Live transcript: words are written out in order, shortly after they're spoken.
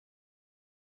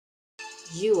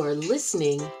You are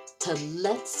listening to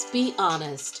Let's Be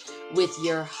Honest with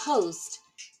your host,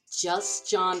 Just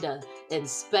Jonda, and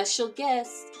special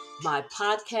guest, my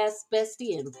podcast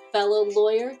bestie and fellow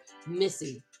lawyer,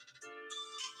 Missy.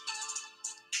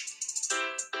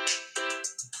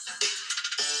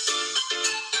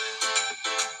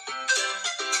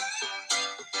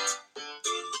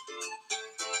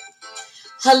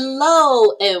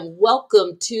 Hello and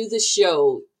welcome to the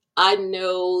show. I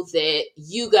know that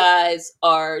you guys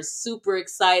are super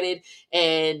excited,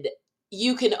 and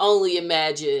you can only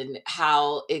imagine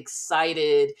how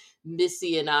excited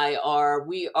Missy and I are.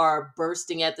 We are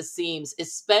bursting at the seams,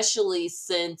 especially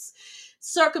since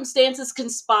circumstances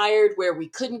conspired where we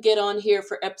couldn't get on here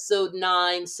for episode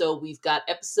 9. So we've got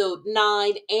episode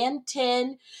 9 and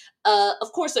 10.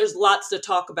 Of course, there's lots to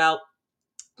talk about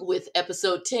with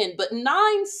episode 10, but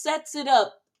 9 sets it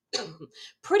up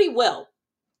pretty well.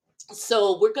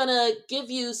 So we're going to give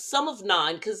you some of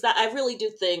 9 because I really do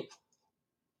think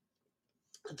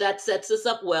that sets us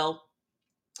up well.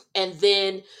 And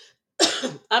then,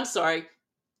 I'm sorry,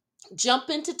 jump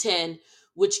into 10,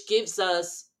 which gives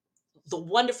us the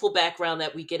wonderful background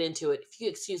that we get into it. If you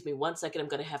excuse me 1 second, I'm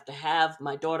going to have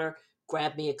my daughter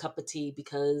grab me a cup of tea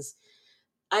because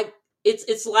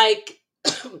it's like,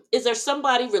 is there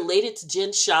somebody related to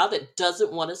Jen Shah that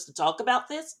doesn't want us to talk about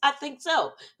this? I think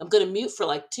so. I'm going to mute for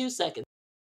like 2 seconds.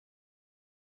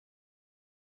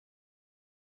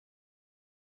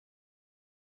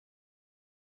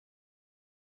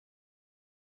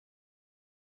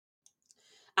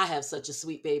 I have such a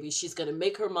sweet baby. She's going to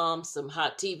make her mom some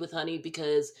hot tea with honey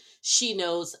because she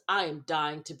knows I am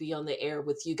dying to be on the air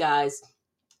with you guys.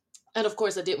 And of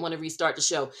course, I didn't want to restart the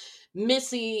show.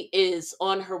 Missy is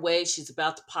on her way. She's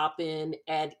about to pop in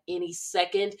at any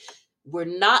second. We're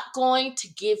not going to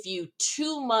give you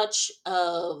too much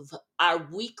of our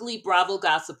weekly Bravo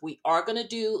gossip. We are going to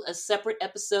do a separate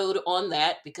episode on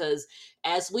that because,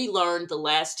 as we learned the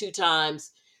last 2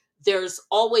 times, there's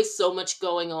always so much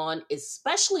going on,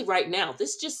 especially right now.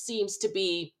 This just seems to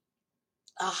be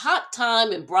a hot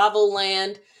time in Bravo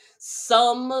land.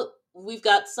 We've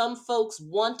got some folks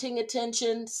wanting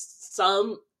attention,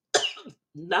 some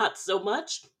not so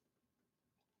much.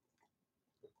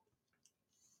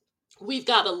 We've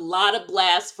got a lot of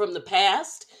blasts from the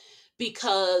past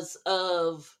because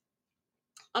of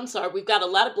we've got a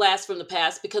lot of blasts from the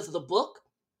past because of the book.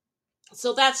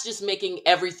 So that's just making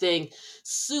everything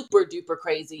super duper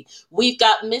crazy. We've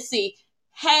got Missy.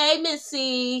 Hey,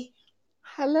 Missy.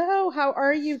 Hello, how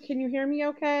are you? Can you hear me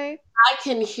okay? I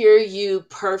can hear you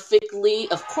perfectly.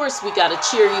 Of course, we got to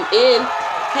cheer you in.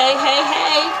 Hey, hey,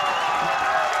 hey.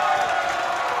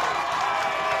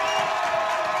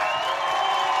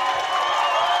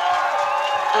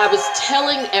 I was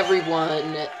telling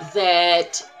everyone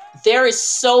that there is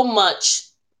so much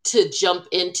to jump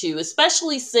into,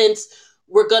 especially since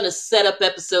we're going to set up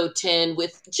episode 10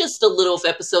 with just a little of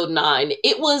episode 9.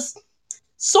 It was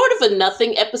sort of a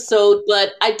nothing episode,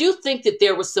 but I do think that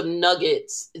there were some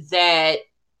nuggets that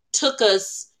took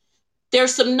us.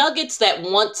 There's some nuggets that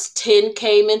once 10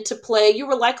 came into play, you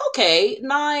were like, okay,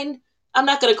 9, I'm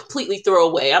not going to completely throw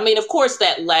away. I mean, of course,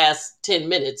 that last 10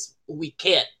 minutes, we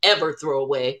can't ever throw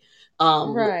away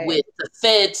Right. with the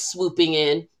Fed swooping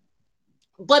in.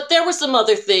 But there were some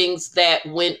other things that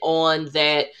went on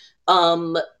that,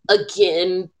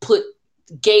 again,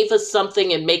 gave us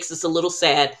something and makes us a little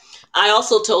sad. I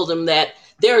also told him that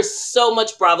there is so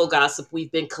much Bravo gossip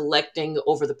we've been collecting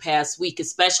over the past week,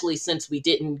 especially since we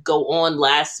didn't go on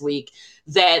last week,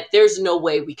 that there's no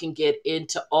way we can get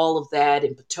into all of that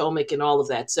and Potomac and all of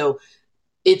that. So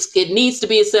it needs to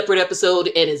be a separate episode,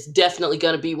 and it's definitely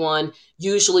going to be one.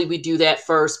 Usually we do that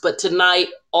first, but tonight,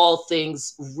 all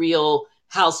things Real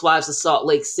Housewives of Salt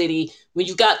Lake City. When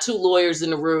you've got 2 lawyers in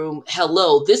the room,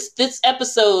 hello, this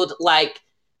episode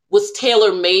was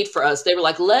tailor made for us. They were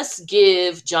like, let's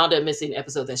give Jonda and Missy an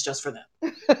episode that's just for them.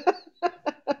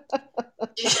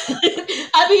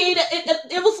 I mean,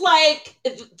 it was like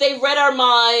they read our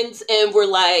minds and were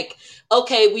like,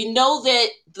 okay, we know that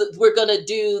we're going to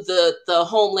do the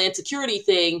Homeland Security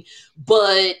thing,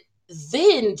 but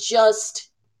then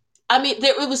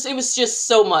it was just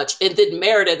so much. And then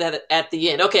Meredith at the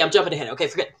end. Okay, I'm jumping ahead. Okay,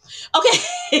 forget. Okay.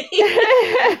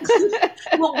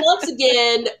 Well, once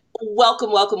again,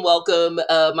 welcome, welcome, welcome,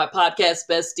 my podcast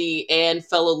bestie and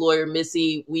fellow lawyer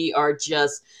Missy. We are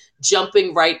just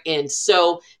jumping right in.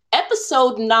 So,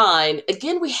 episode 9,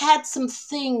 again, we had some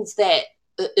things that,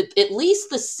 at least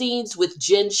the scenes with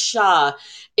Jen Shah,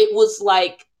 it was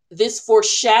like this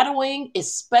foreshadowing,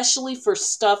 especially for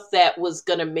stuff that was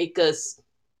going to make us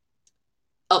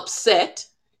upset.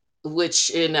 which,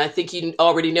 and I think you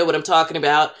already know what I'm talking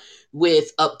about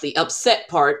with the upset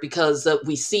part, because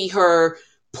we see her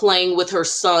playing with her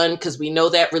son because we know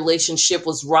that relationship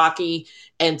was rocky,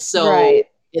 and so Right.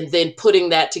 and then putting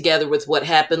that together with what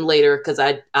happened later, because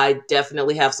I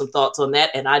definitely have some thoughts on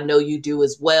that, and I know you do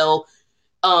as well.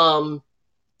 Um,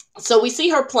 so we see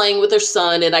her playing with her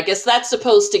son, and I guess that's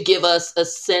supposed to give us a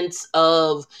sense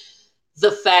of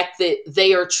the fact that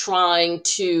they are trying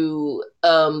to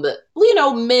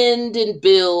mend and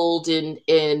build,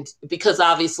 and because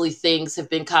obviously things have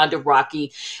been kind of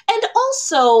rocky. And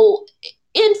also,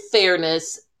 in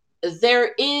fairness,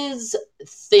 there is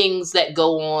things that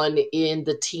go on in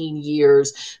the teen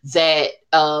years that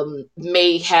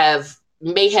may have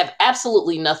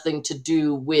absolutely nothing to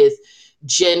do with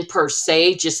Jen per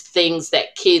se, just things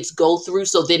that kids go through.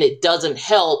 So then it doesn't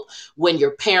help when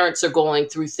your parents are going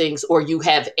through things, or you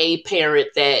have a parent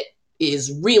that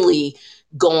is really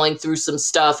going through some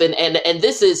stuff. And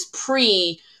this is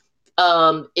pre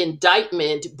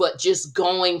indictment, but just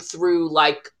going through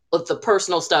like the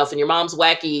personal stuff, and your mom's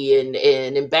wacky and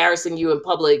embarrassing you in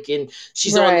public, and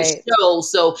she's on the Right. show,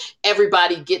 so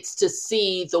everybody gets to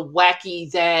see the wacky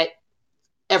that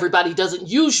everybody doesn't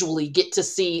usually get to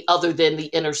see other than the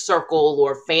inner circle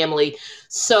or family.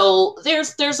 So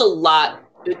there's a lot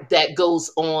that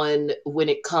goes on when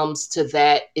it comes to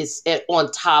that, is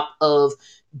on top of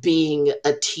being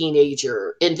a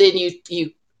teenager. And then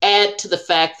you add to the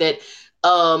fact that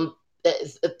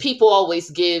people always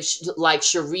give like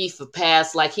Sharif a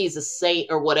pass, like he's a saint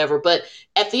or whatever, but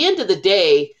at the end of the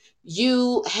day,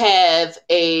 you're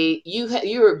a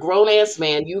grown ass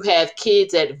man. You have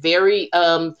kids at very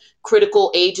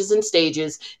critical ages and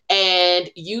stages, and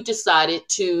you decided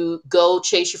to go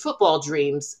chase your football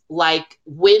dreams, like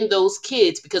win those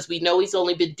kids, because we know he's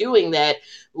only been doing that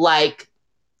like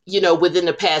within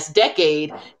the past decade,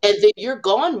 and then you're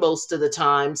gone most of the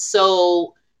time.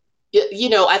 So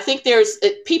I think there's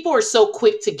people are so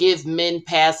quick to give men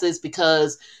passes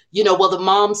because well, the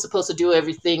mom's supposed to do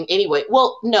everything anyway.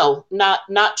 Well, no, not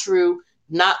true,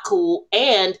 not cool.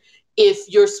 And if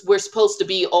we're supposed to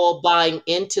be all buying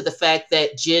into the fact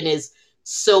that Jen is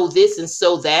so this and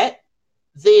so that,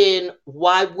 then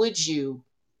why would you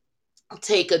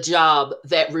take a job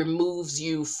that removes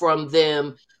you from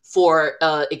them for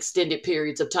extended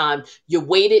periods of time? You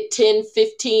waited 10,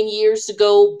 15 years to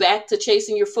go back to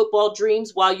chasing your football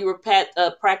dreams while you were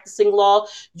practicing law.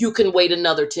 You can wait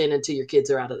another 10 until your kids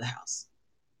are out of the house.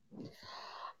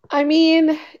 I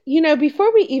mean,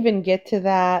 before we even get to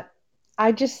that,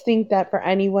 I just think that for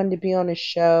anyone to be on a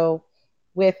show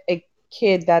with a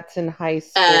kid that's in high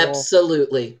school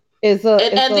Absolutely. is a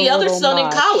And is and a the other little son in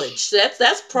much. college.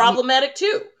 That's problematic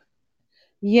too.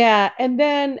 Yeah, and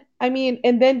then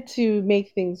and then to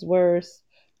make things worse,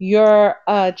 you're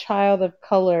a child of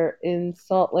color in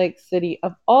Salt Lake City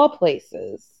of all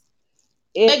places.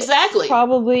 It Exactly.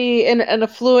 probably in an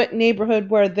affluent neighborhood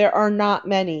where there are not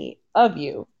many of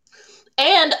you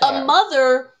And a there.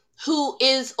 mother who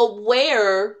is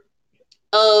aware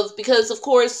of, because of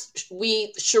course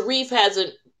we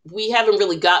haven't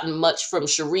really gotten much from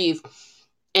Sharif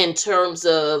in terms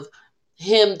of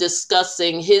him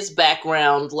discussing his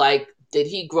background. Like, did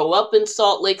he grow up in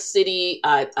Salt Lake City?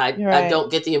 I Right.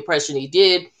 don't get the impression he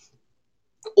did.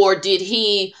 Or did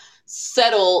he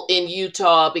settle in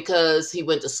Utah because he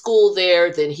went to school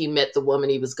there, then he met the woman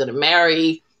he was going to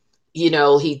marry?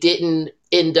 He didn't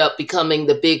end up becoming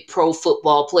the big pro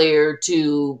football player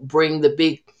to bring the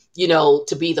big,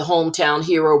 to be the hometown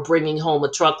hero, bringing home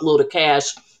a truckload of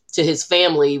cash to his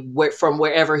family from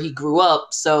wherever he grew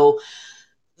up. So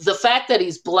the fact that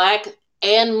he's black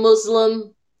and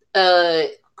Muslim uh,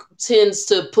 tends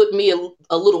to put me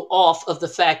a little off of the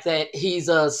fact that he's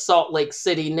a Salt Lake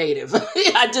City native.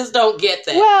 I just don't get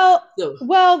that. Well,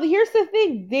 So, here's the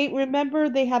thing.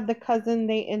 They had the cousin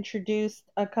they introduced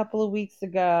a couple of weeks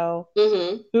ago,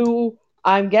 mm-hmm. who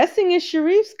I'm guessing is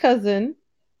Sharif's cousin,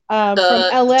 from True.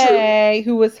 LA,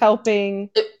 who was helping.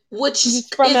 Which Who's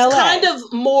from is kind LA?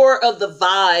 of more of the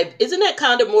vibe. Isn't that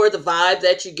kind of more the vibe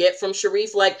that you get from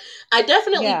Sharif? Like, I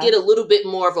definitely Yeah. get a little bit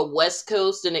more of a West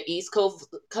Coast and an East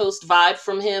Coast vibe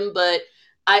from him, but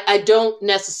I don't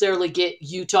necessarily get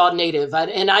Utah native.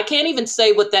 And I can't even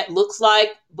say what that looks like,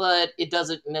 but it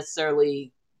doesn't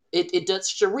necessarily, it does,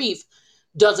 Sharif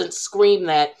doesn't scream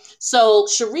that. So,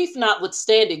 Sharif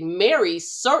notwithstanding, Mary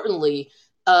certainly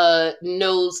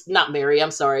knows, not Mary,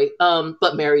 I'm sorry,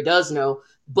 but Mary does know,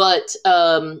 but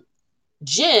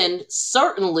Jen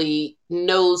certainly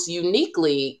knows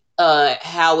uniquely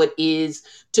how it is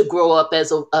to grow up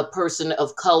as a person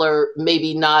of color,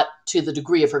 maybe not to the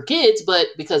degree of her kids, but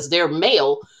because they're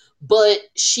male. but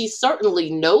she certainly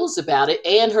knows about it,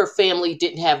 and her family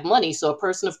didn't have money. So a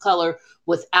person of color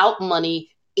without money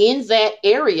in that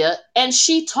area, and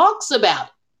she talks about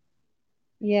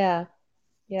Yeah. it.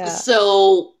 Yeah.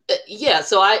 So yeah,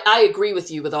 so I agree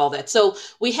with you with all that. So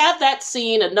we have that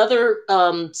scene. Another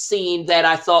scene that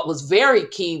I thought was very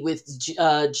key with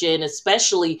Jen,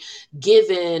 especially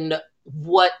given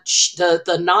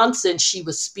the nonsense she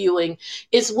was spewing,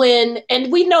 is when, and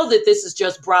we know that this is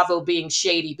just Bravo being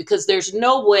shady, because there's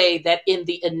no way that in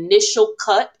the initial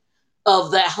cut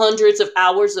of the hundreds of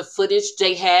hours of footage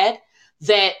they had,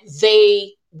 that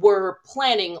they were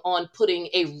planning on putting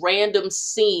a random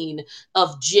scene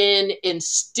of Jen and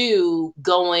Stu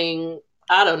going,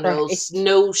 I don't know, Right.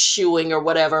 snowshoeing or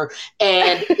whatever.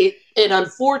 And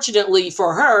unfortunately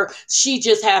for her, she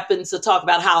just happens to talk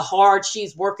about how hard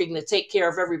she's working to take care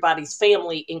of everybody's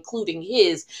family, including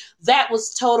his. That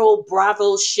was total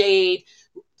Bravo shade.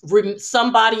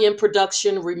 Somebody in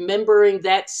production remembering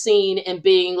that scene and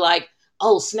being like,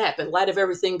 oh snap, in light of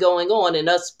everything going on, and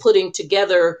us putting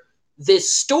together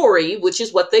this story, which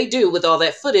is what they do with all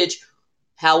that footage.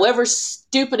 However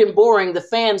stupid and boring the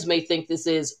fans may think this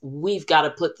is, we've got to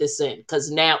put this in,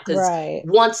 because Right.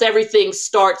 once everything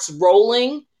starts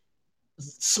rolling,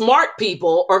 smart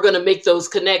people are going to make those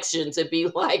connections and be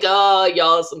like, oh,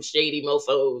 y'all some shady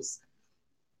mofos.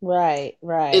 Right.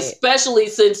 Right. Especially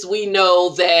since we know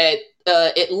that,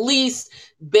 at least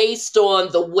based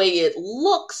on the way it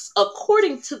looks,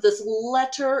 according to this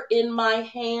letter in my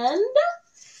hand,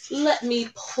 let me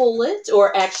pull it,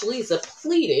 or actually, it's a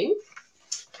pleading.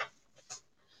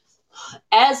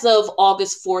 As of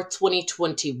August 4th,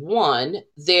 2021,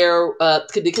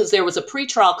 because there was a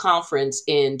pretrial conference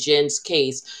in Jen's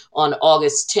case on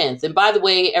August 10th. And by the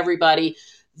way, everybody,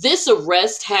 this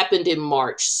arrest happened in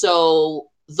March. So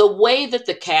the way that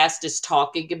the cast is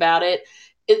talking about it,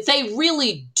 they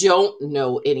really don't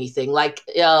know anything. Like,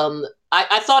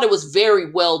 I thought it was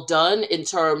very well done in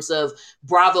terms of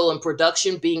Bravo and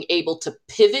production being able to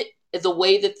pivot the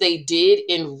way that they did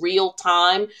in real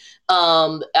time.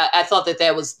 I thought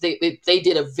that was they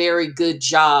did a very good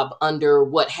job under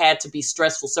what had to be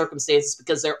stressful circumstances,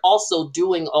 because they're also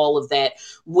doing all of that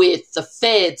with the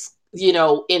feds,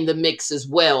 in the mix as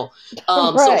well.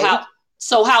 Um, so how Right.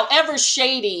 so however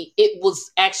shady, it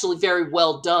was actually very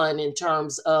well done in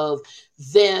terms of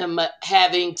them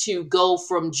having to go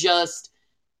from just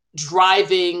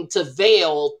driving to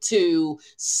Vale to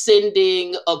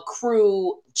sending a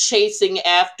crew chasing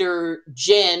after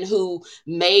Jen, who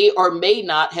may or may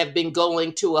not have been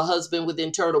going to a husband with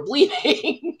internal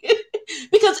bleeding.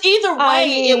 Because either I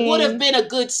way, it would have mean, been a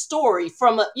good story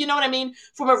from a, you know what I mean?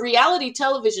 From a reality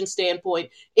television standpoint,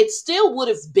 it still would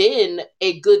have been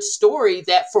a good story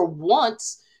that for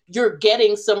once you're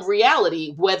getting some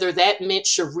reality, whether that meant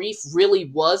Sharif really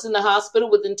was in the hospital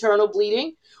with internal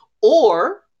bleeding,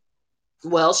 or,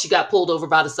 well, she got pulled over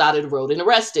by the side of the road and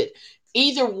arrested.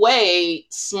 Either way,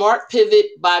 smart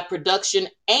pivot by production,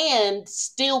 and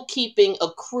still keeping a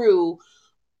crew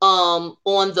on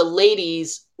the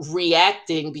ladies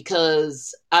reacting,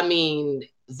 because I mean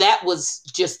that was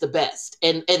just the best.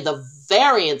 And the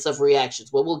variance of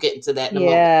reactions, well, we'll get into that in a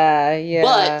moment. yeah,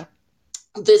 But yeah.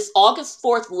 this August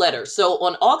 4th letter. So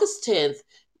on August 10th,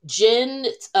 Jen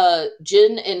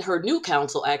and her new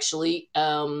counsel actually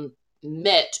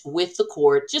met with the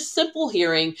court. Just simple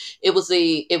hearing. It was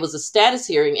a status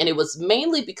hearing, and it was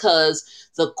mainly because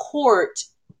the court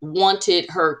wanted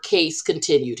her case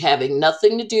continued, having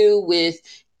nothing to do with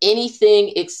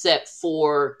anything except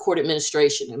for court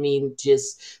administration. I mean,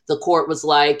 just the court was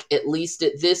like, at least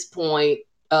at this point,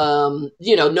 no,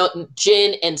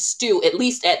 Jen and Stu, at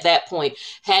least at that point,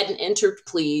 hadn't entered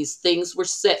pleas. Things were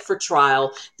set for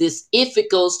trial. This, if it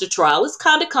goes to trial, is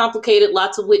kind of complicated.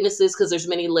 Lots of witnesses, because there's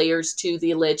many layers to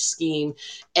the alleged scheme.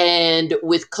 And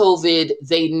with COVID,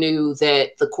 they knew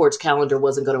that the court's calendar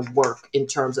wasn't going to work in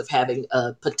terms of having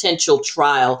a potential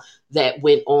trial that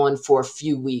went on for a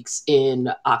few weeks in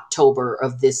October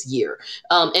of this year.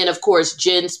 And of course,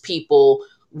 Jen's people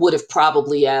would have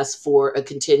probably asked for a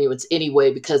continuance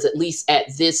anyway, because at least at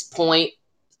this point,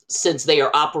 since they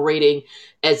are operating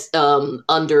as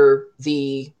under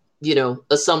the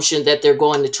assumption that they're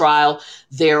going to trial,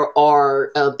 they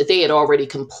had already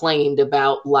complained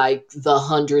about like the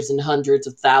hundreds and hundreds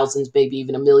of thousands, maybe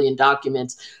even a million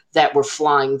documents that were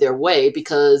flying their way,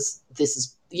 because this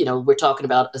is, we're talking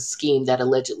about a scheme that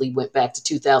allegedly went back to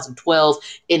 2012,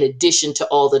 in addition to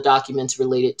all the documents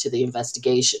related to the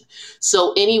investigation.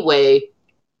 So anyway,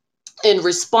 in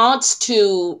response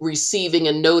to receiving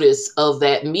a notice of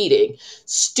that meeting,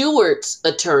 Stewart's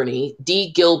attorney,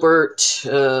 D. Gilbert,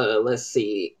 let's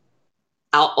see,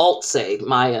 I'll alt say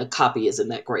my copy isn't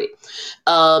that great.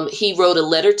 He wrote a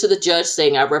letter to the judge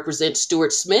saying, I represent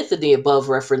Stuart Smith in the above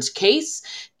referenced case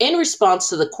in response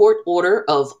to the court order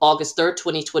of August 3rd,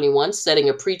 2021, setting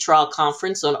a pretrial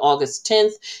conference on August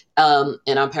 10th,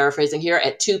 and I'm paraphrasing here,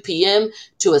 at 2 p.m.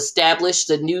 to establish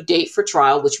the new date for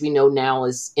trial, which we know now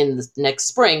is in the next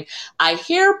spring. I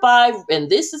hereby, and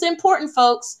this is important,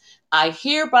 folks, I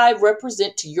hereby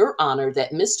represent to your honor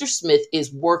that Mr. Smith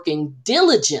is working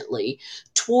diligently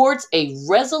towards a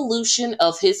resolution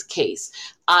of his case.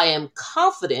 I am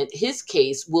confident his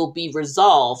case will be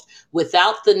resolved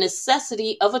without the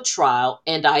necessity of a trial,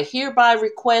 and I hereby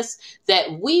request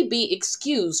that we be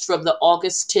excused from the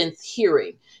August 10th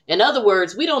hearing. In other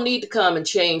words, we don't need to come and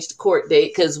change the court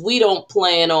date because we don't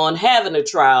plan on having a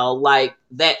trial like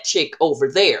that chick over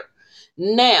there.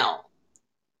 Now,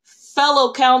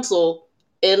 fellow counsel,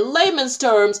 in layman's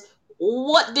terms,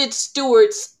 what did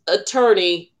Stewart's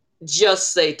attorney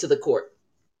just say to the court?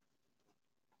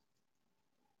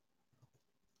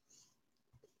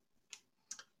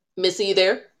 Missy, you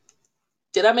there?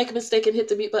 Did I make a mistake and hit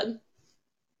the mute button?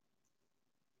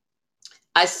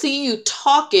 I see you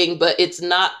talking, but it's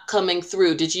not coming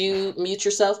through. Did you mute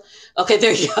yourself? Okay,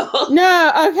 there you go.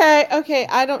 No, okay.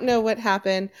 I don't know what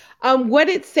happened. What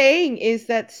it's saying is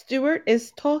that Stewart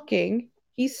is talking,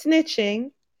 he's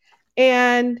snitching,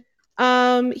 and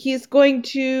he's going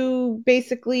to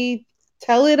basically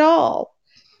tell it all.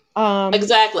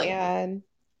 Exactly. And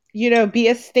be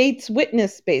a state's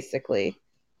witness, basically.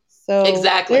 So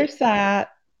Exactly.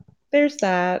 There's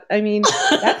that. I mean,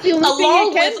 that's the only thing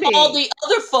it can Along with be. all the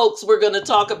other folks we're going to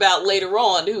talk about later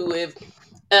on who have,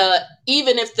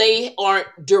 even if they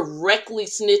aren't directly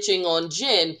snitching on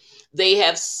Jen, they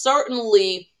have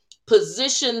certainly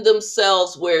positioned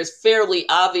themselves where it's fairly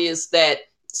obvious that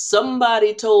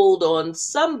somebody told on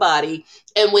somebody.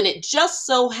 And when it just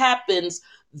so happens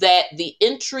that the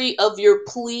entry of your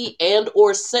plea and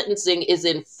or sentencing is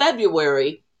in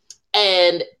February,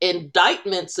 and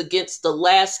indictments against the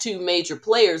last two major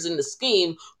players in the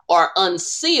scheme are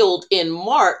unsealed in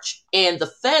March, and the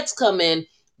feds come in,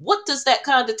 what does that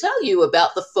kind of tell you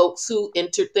about the folks who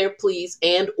entered their pleas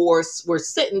and or were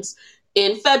sentenced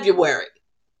in February?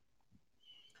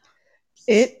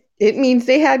 It means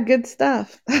they had good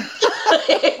stuff.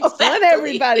 Exactly. On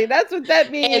everybody. That's what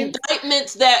that means.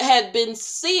 Indictments that had been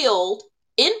sealed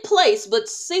in place, but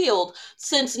sealed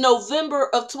since November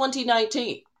of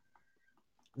 2019.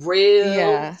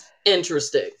 Real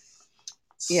interesting.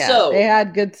 Yeah, so, they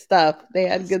had good stuff. They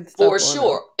had good stuff. For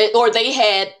sure. Or they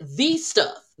had the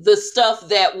stuff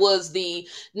that was the,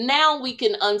 now we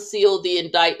can unseal the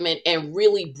indictment and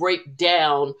really break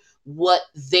down what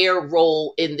their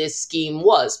role in this scheme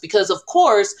was. Because, of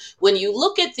course, when you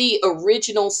look at the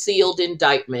original sealed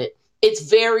indictment, it's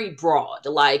very broad.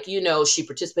 Like, she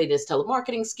participated in this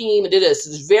telemarketing scheme and did this.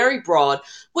 It's very broad,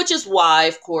 which is why,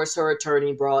 of course, her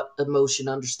attorney brought a motion,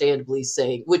 understandably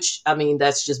saying, which, I mean,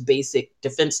 that's just basic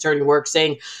defense attorney work,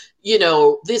 saying,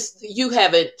 this, you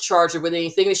haven't charged her with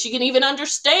anything that she can even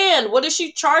understand. What is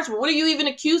she charged with? What are you even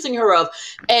accusing her of?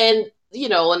 And,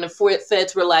 and the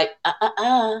feds were like,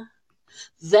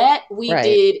 that we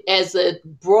did as a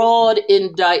broad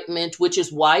indictment, which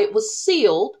is why it was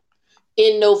sealed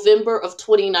in November of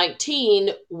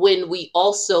 2019, when we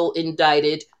also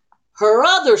indicted her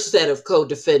other set of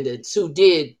co-defendants who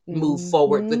did move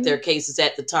forward with their cases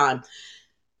at the time.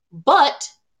 But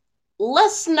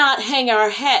let's not hang our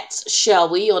hats, shall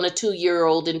we, on a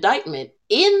 2-year-old indictment.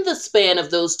 In the span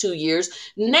of those 2 years,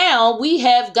 now we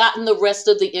have gotten the rest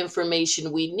of the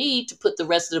information we need to put the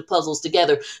rest of the puzzles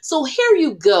together. So here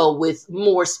you go with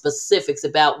more specifics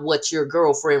about what your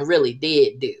girlfriend really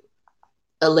did do.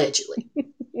 Allegedly.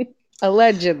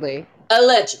 Allegedly.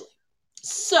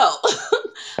 So,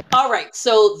 all right.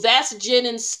 So that's Jen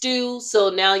and Stu.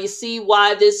 So now you see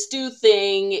why this Stu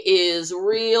thing is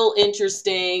real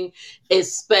interesting,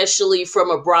 especially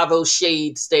from a Bravo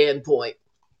Shade standpoint.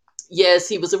 Yes,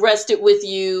 he was arrested with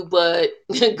you, but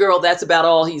girl, that's about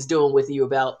all he's doing with you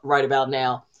right about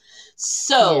now.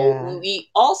 So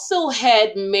we also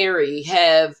had Mary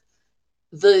have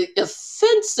the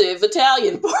offensive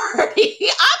Italian party.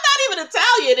 I'm not even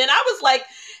Italian, and I was like,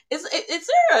 is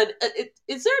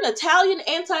there an Italian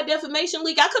Anti-Defamation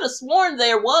League? I could have sworn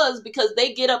there was, because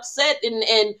they get upset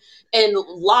and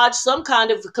lodge some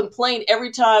kind of complaint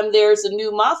every time there's a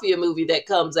new mafia movie that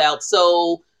comes out.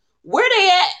 So where they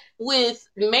at with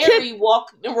Mary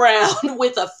walking around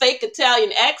with a fake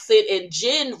Italian accent and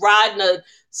Jen riding a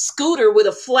scooter with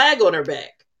a flag on her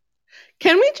back?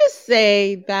 Can we just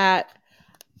say that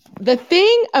the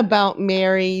thing about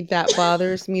Mary that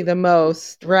bothers me the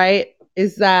most, right,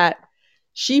 is that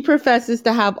she professes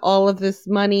to have all of this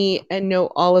money and know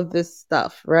all of this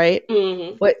stuff, right?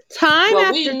 Hmm. But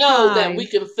Well, we know that we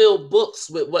can fill books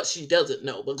with what she doesn't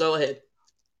know, but go ahead.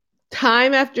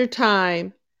 time after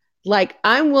time, like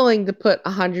I'm willing to put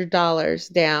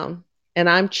 $100 down and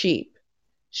I'm cheap.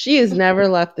 She has never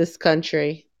left this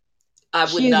country. I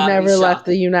would She has not be never left shocked.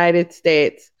 the United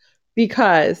States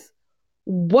because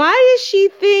why does she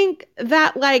think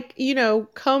that, like,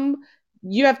 come,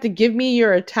 you have to give me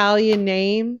your Italian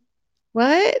name?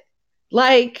 What?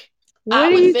 Like, what I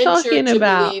are would you venture talking to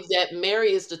about? believe that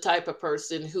Mary is the type of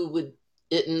person who would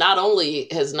it not only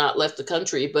has not left the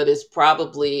country, but is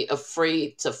probably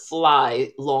afraid to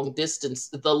fly the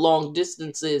long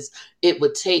distances it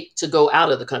would take to go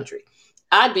out of the country.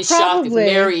 I'd be shocked if Probably.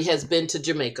 Mary has been to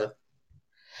Jamaica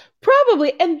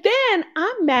Probably. And then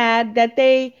I'm mad that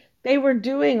they were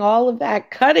doing all of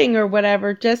that cutting or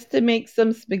whatever just to make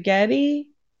some spaghetti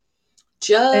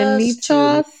and meat just to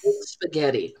make sauce.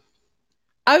 spaghetti.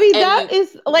 I mean, And that you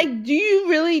is like, do you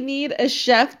really need a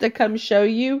chef to come show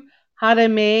you how to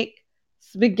make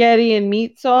spaghetti and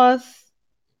meat sauce?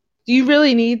 Do you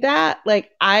really need that?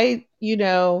 Like, they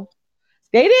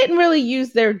didn't really use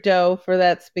their dough for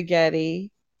that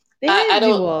spaghetti. They I didn't do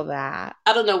don't all that.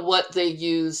 I don't know what they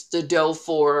used the dough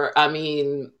for. I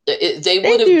mean, They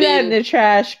threw that in the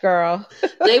trash, girl.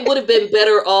 they would have been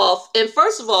better off. And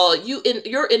first of all,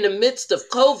 you're in the midst of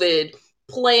COVID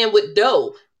playing with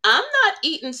dough. I'm not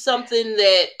eating something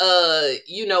that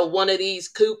one of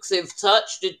these kooks have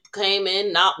touched. It came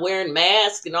in not wearing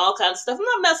masks and all kinds of stuff. I'm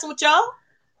not messing with y'all.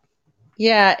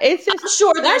 Yeah, it's just I'm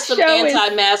sure that there's some show is.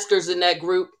 anti-maskers in that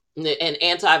group and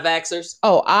anti-vaxxers.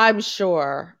 Oh, I'm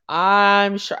sure.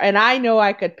 I'm sure, and I know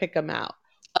I could pick them out.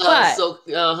 But, So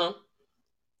but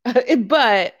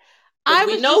because I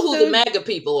we was know just who the so. MAGA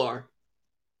people are.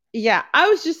 Yeah, I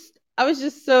was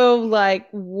just so like,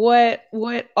 what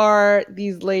are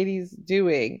these ladies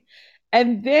doing?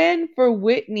 And then for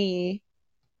Whitney,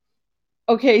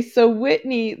 okay, so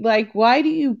Whitney, like, why do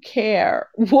you care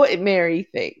what Mary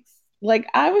thinks? Like,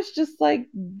 I was just like,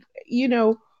 you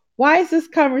know, why is this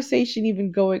conversation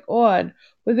even going on?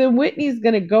 But then Whitney's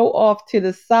going to go off to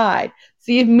the side.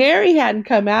 See, if Mary hadn't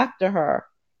come after her,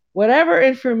 whatever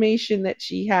information that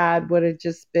she had would have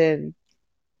just been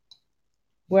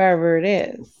wherever it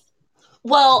is.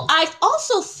 Well, I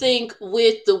also think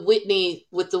with the Whitney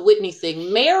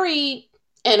thing, Mary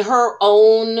in her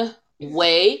own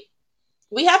way,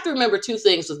 we have to remember two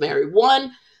things with Mary.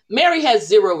 One, Mary has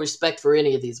zero respect for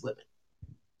any of these women.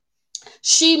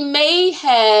 She may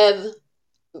have,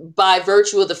 by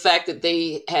virtue of the fact that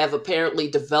they have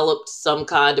apparently developed some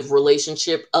kind of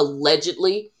relationship,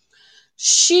 allegedly,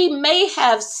 she may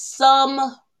have some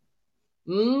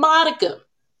modicum.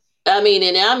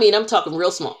 I'm talking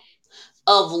real small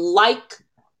of like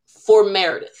for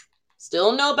Meredith. Still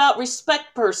don't know about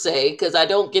respect per se, because I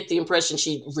don't get the impression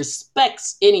she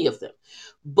respects any of them.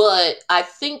 But I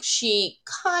think she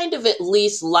kind of at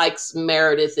least likes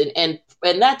Meredith, and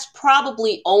that's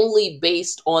probably only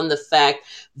based on the fact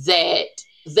that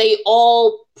they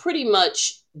all pretty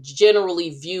much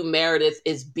generally view Meredith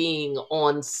as being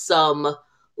on some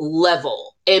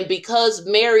level. And because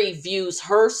Mary views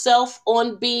herself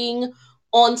on being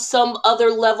on some other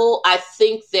level, I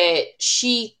think that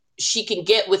she can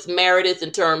get with Meredith in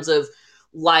terms of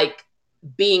like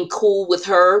being cool with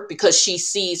her because she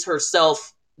sees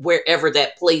herself wherever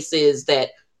that place is that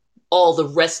all the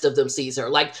rest of them sees her.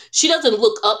 Like she doesn't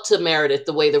look up to Meredith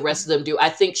the way the rest of them do. I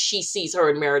think she sees her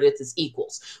and Meredith as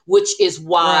equals, which is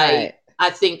why Right. I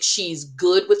think she's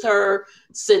good with her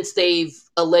since they've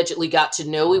allegedly got to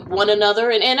know one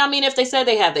another. And I mean, if they said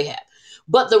they have, they have.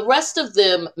 But the rest of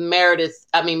them,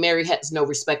 Mary has no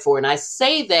respect for. And I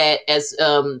say that as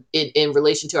in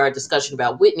relation to our discussion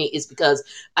about Whitney, is because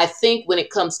I think when it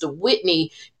comes to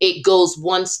Whitney, it goes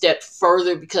one step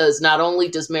further because not only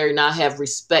does Mary not have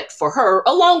respect for her,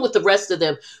 along with the rest of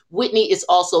them, Whitney is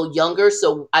also younger.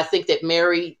 So I think that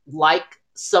Mary, like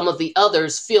some of the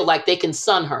others, feel like they can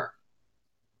son her.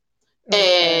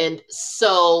 Okay. And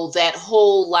so that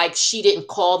whole like she didn't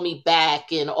call me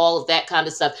back and all of that kind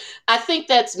of stuff. I think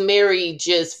that's Mary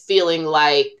just feeling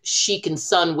like she can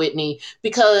son Whitney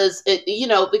because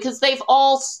they've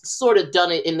all sort of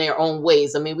done it in their own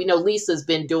ways. I mean, we know Lisa's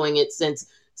been doing it since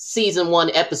season 1,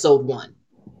 episode 1.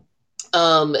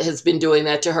 Has been doing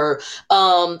that to her.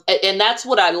 And that's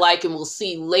what I like, and we'll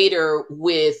see later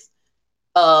with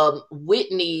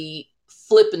Whitney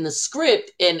flipping the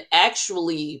script and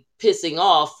actually pissing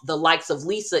off the likes of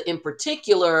Lisa in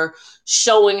particular,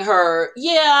 showing her,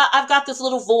 yeah, I've got this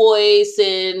little voice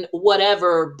and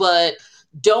whatever, but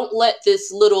Don't let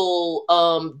this little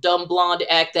dumb blonde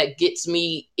act that gets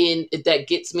me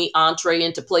entree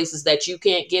into places that you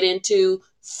can't get into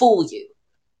fool you.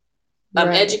 I'm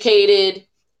Right. educated.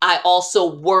 I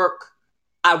also work.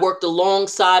 I worked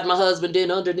alongside my husband,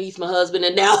 then underneath my husband,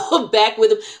 and now I'm back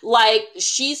with him. Like,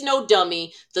 she's no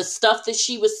dummy. The stuff that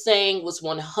she was saying was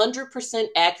 100%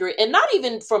 accurate, and not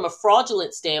even from a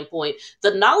fraudulent standpoint.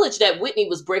 The knowledge that Whitney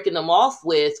was breaking them off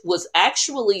with was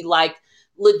actually like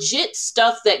legit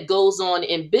stuff that goes on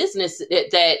in business,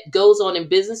 that goes on in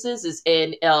businesses, is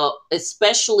and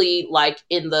especially like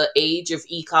in the age of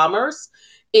e-commerce,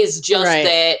 is just Right.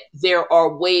 that there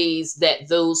are ways that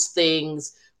those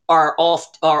things are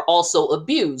also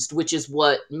abused, which is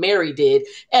what Mary did.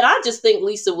 And I just think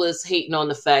Lisa was hating on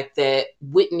the fact that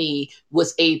Whitney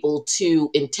was able to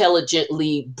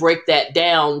intelligently break that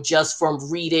down just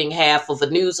from reading half of a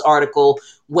news article,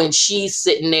 when she's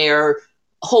sitting there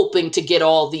hoping to get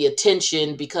all the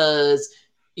attention because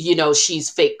she's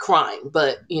fake crying.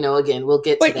 But again, we'll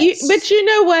get to that. But you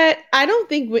know what? I don't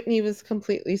think Whitney was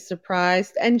completely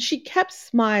surprised, and she kept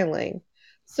smiling.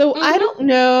 So I Hmm. don't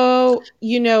know,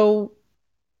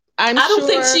 I'm I don't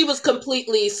think sure. she was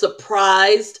completely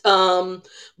surprised,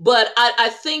 but I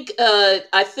think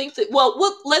that,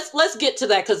 well, let's get to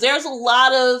that, because there's a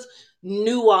lot of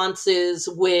nuances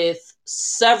with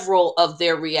several of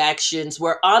their reactions,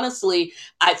 where honestly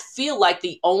I feel like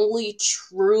the only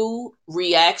true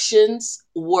reactions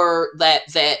were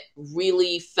that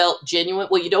really felt genuine.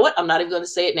 Well, you know what? I'm not even going to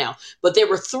say it now, but there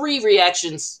were three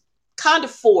reactions, kind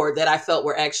of four, that I felt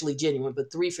were actually genuine,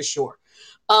 but three for sure.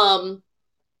 Um,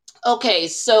 Okay,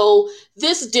 so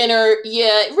this dinner,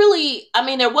 yeah, really, I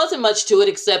mean, there wasn't much to it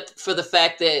except for the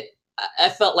fact that I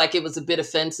felt like it was a bit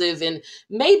offensive, and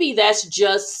maybe that's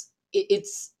just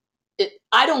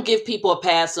I don't give people a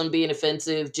pass on being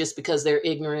offensive just because they're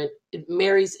ignorant.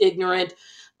 Mary's ignorant,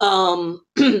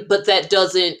 but that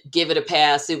doesn't give it a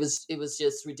pass. It was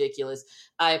just ridiculous.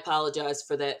 I apologize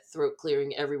for that throat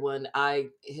clearing, everyone. I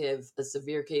have a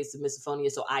severe case of misophonia,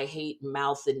 so I hate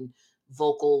mouth and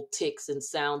vocal ticks and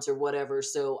sounds or whatever.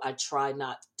 So I try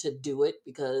not to do it,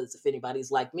 because if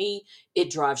anybody's like me, it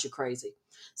drives you crazy.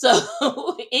 So,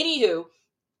 anywho,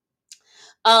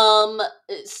 um,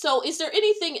 so is there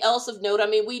anything else of note? I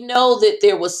mean, we know that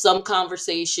there was some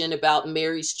conversation about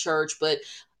Mary's church, but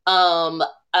um,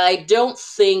 I don't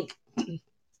think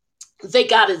they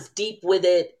got as deep with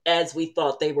it as we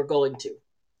thought they were going to.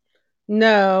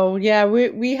 No, yeah,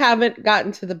 we haven't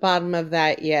gotten to the bottom of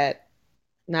that yet.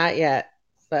 Not yet,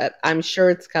 but I'm sure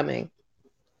it's coming.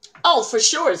 Oh, for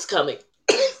sure it's coming.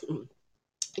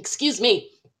 Excuse me.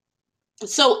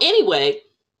 So anyway,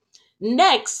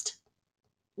 next,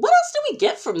 what else did we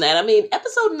get from that? I mean,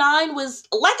 episode 9 was,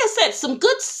 like I said, some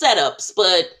good setups,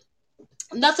 but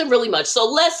nothing really much. So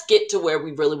let's get to where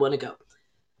we really want to go.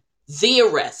 The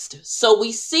arrest. So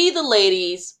we see the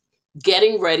ladies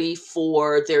getting ready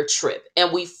for their trip,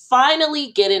 and we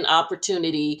finally get an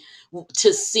opportunity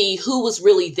to see who was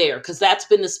really there, because that's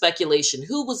been the speculation.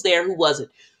 Who was there, who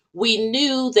wasn't? We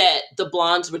knew that the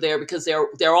blondes were there because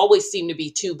there always seem to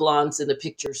be two blondes in the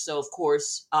picture. So of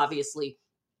course, obviously,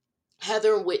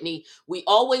 Heather and Whitney, we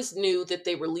always knew that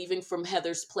they were leaving from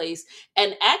Heather's place.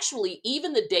 And actually,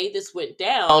 even the day this went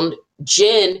down,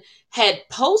 Jen had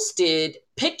posted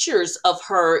pictures of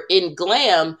her in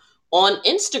glam on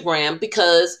Instagram,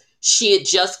 because she had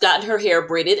just gotten her hair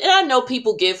braided. And I know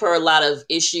people give her a lot of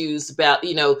issues about,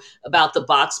 about the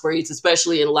box braids,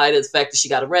 especially in light of the fact that she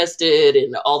got arrested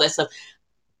and all that stuff.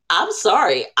 I'm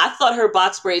sorry. I thought her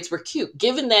box braids were cute.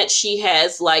 Given that she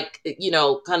has, like,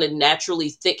 kind of naturally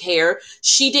thick hair,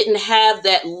 she didn't have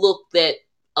that look that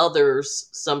others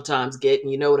sometimes get.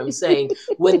 And you know what I'm saying?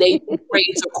 When they do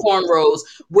braids or cornrows,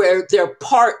 where their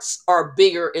parts are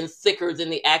bigger and thicker than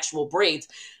the actual braids.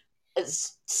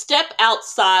 Step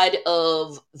outside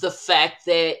of the fact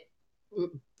that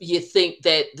you think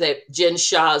that Jen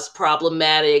Shah is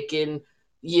problematic, and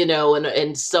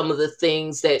and some of the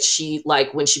things that she,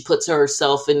 like when she puts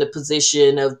herself in the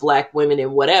position of black women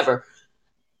and whatever.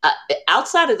 Uh,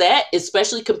 Outside of that,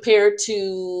 especially compared to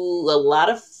a lot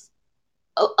of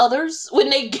others, when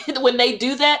they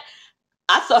do that,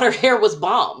 I thought her hair was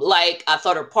bomb. Like, I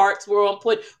thought her parts were on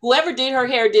point. Whoever did her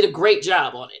hair did a great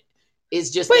job on it. It's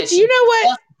just that But you she know what?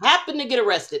 just happened to get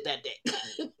arrested that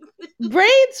day.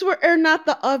 Braids are not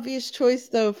the obvious choice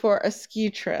though for a ski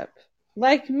trip.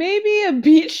 Like maybe a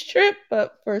beach trip,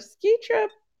 but for a ski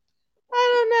trip,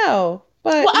 I don't know.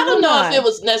 Well, But I don't moving know if it on.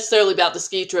 was necessarily about the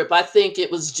ski trip. I think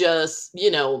it was just,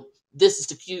 this is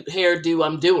the cute hairdo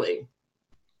I'm doing.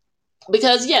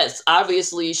 Because, yes,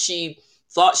 obviously she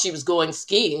thought she was going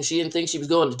skiing. She didn't think she was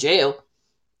going to jail.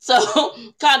 So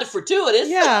kind of fortuitous.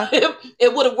 Yeah.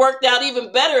 It would have worked out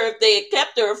even better if they had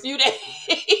kept her a few days.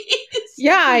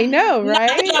 Yeah, I know, Not that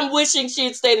right? I'm wishing she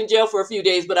had stayed in jail for a few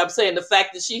days, but I'm saying the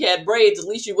fact that she had braids, at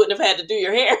least you wouldn't have had to do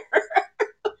your hair.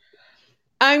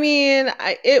 I mean,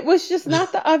 it was just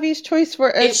not the obvious choice for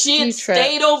a If she ski had trip.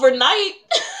 stayed overnight,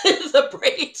 the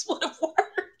braids would have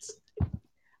worked.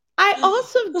 I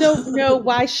also don't know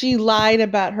why she lied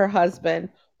about her husband.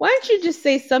 Why don't you just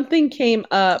say something came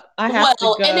up? I have to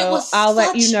Well, go. I'll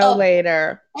let you know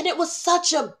later. and it was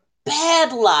such a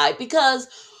bad lie because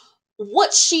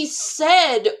what she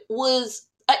said was,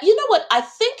 you know what? I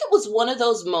think it was one of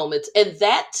those moments, and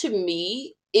that to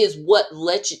me is what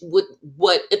let you,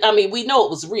 what, I mean, we know it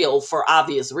was real for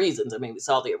obvious reasons. I mean, we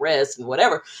saw the arrest and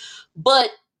whatever, but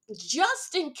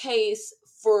just in case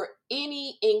for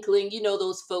any inkling, you know,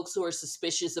 those folks who are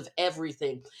suspicious of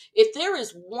everything, if there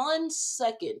is 1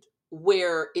 second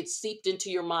where it seeped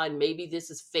into your mind, maybe this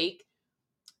is fake,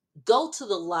 go to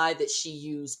the lie that she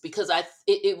used because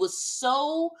it was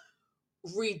so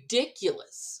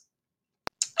ridiculous.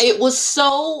 It was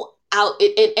so out,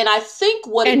 and I think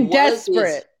what it And was is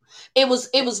desperate. it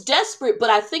was desperate. But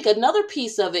I think another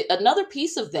piece of it, another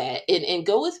piece of that, and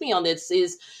go with me on this,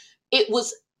 is it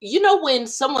was, you know, when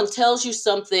someone tells you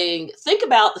something, think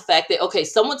about the fact that, okay,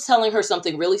 someone's telling her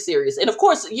something really serious, and of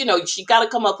course, you know, she got to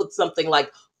come up with something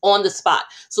like on the spot.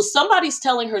 So somebody's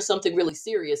telling her something really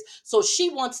serious, so she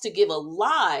wants to give a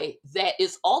lie that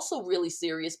is also really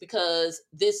serious because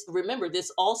this, remember,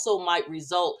 this also might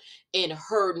result in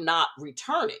her not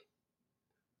returning.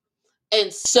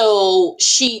 And so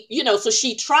she, you know, so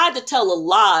she tried to tell a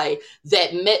lie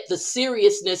that met the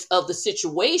seriousness of the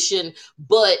situation,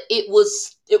 but it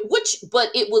was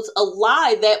a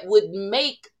lie that would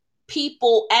make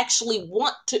people actually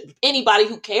want to, anybody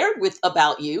who cared with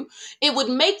about you, it would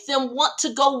make them want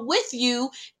to go with you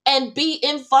and be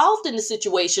involved in the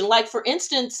situation. Like, for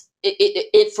instance,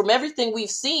 from everything we've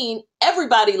seen,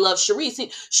 everybody loves Sharif.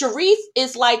 Sharif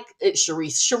is like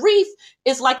Sharif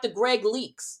is like the Greg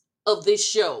Leaks of this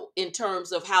show in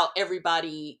terms of how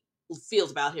everybody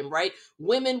feels about him, right?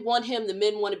 Women want him, the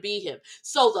men want to be him.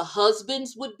 So the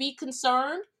husbands would be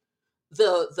concerned,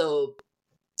 the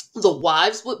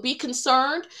wives would be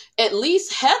concerned. At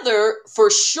least Heather for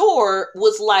sure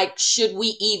was like, should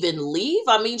we even leave?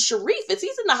 I mean, Sharif, if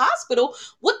he's in the hospital,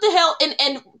 what the hell?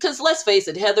 And because let's face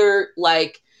it, Heather,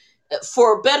 like,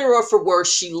 for better or for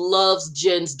worse, she loves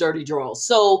Jen's dirty draws.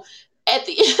 So at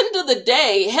the end of the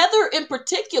day, Heather in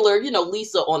particular, you know,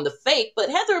 Lisa on the fake,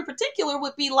 but Heather in particular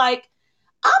would be like,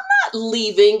 I'm not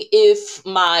leaving if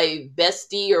my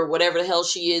bestie or whatever the hell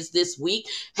she is this week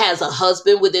has a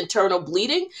husband with internal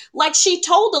bleeding. Like, she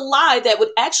told a lie that would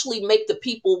actually make the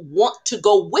people want to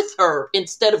go with her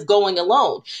instead of going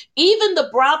alone. Even the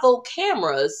Bravo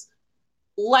cameras,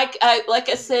 like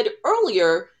I said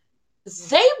earlier,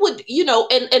 they would, you know,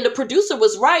 and the producer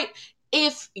was right.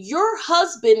 If your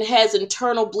husband has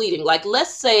internal bleeding, like,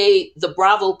 let's say the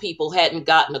Bravo people hadn't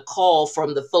gotten a call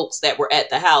from the folks that were at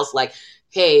the house, like,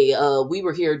 hey, we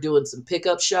were here doing some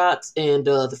pickup shots and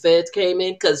the feds came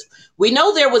in, because we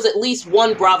know there was at least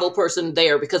one Bravo person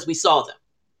there because we saw them.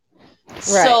 Right,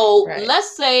 So right.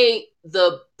 let's say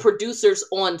the producers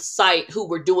on site who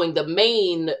were doing the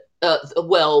main,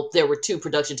 well, there were two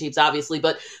production teams, obviously,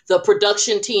 but the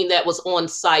production team that was on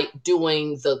site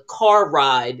doing the car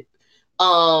ride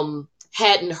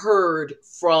hadn't heard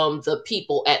from the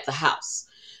people at the house.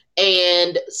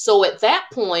 And so at that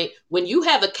point, when you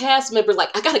have a cast member like,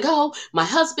 I gotta go, my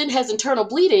husband has internal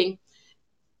bleeding,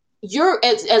 you're,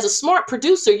 as a smart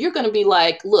producer, you're going to be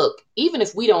like, look, even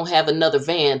if we don't have another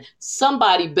van,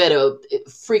 somebody better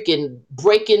freaking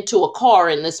break into a car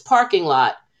in this parking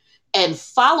lot and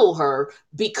follow her,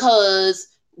 because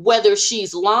whether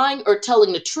she's lying or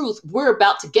telling the truth, we're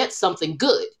about to get something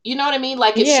good. You know what I mean?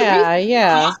 Like, if Sharif Yeah,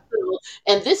 yeah.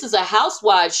 and this is a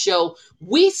housewives show,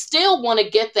 we still want to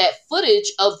get that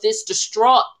footage of this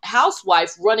distraught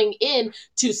housewife running in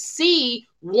to see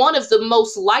one of the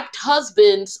most liked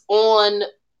husbands on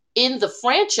in the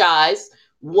franchise,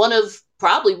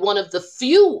 probably one of the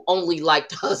few only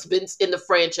liked husbands in the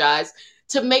franchise,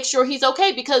 to make sure he's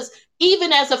okay, because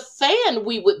even as a fan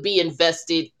we would be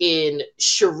invested in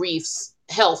Sharif's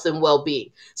health and well-being.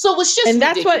 So it was just And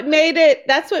ridiculous.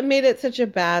 that's what made it such a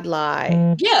bad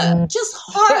lie. Yeah, just That's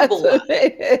horrible lie. what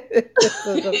made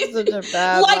it such a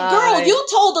bad Like, girl, lie. you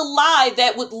told a lie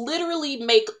that would literally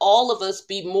make all of us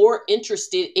be more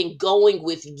interested in going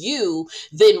with you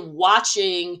than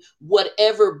watching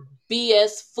whatever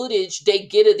BS footage they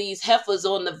get of these heifers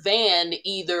on the van,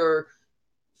 either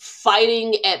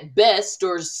fighting at best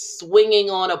or swinging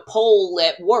on a pole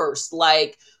at worst.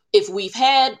 Like, if we've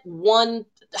had one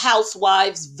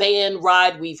housewives van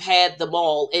ride, we've had them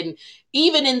all. And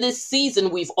even in this season,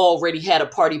 we've already had a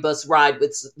party bus ride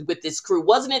with this crew.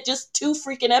 Wasn't it just 2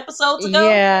 freaking episodes ago?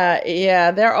 Yeah,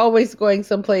 yeah. They're always going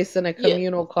someplace in a Yeah.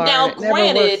 communal car and Now, it never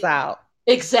works granted, out.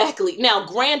 exactly. Now,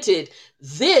 granted,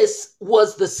 this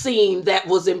was the scene that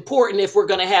was important if we're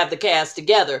going to have the cast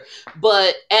together.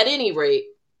 But at any rate,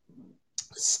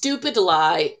 stupid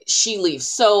lie, she leaves.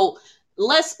 So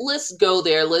let's go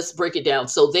there. Let's break it down.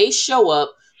 So they show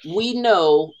up. We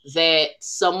know that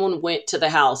someone went to the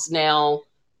house. Now,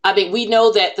 I mean, we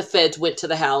know that the feds went to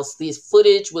the house. The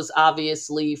footage was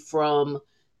obviously from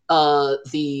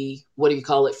the, what do you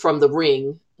call it, from the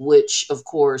Ring, which of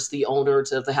course the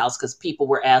owners of the house, because people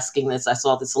were asking this. I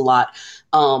saw this a lot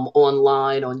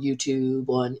online, on YouTube,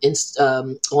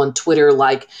 on Twitter,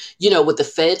 like, would the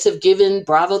feds have given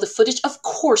Bravo the footage? Of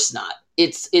course not.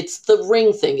 It's the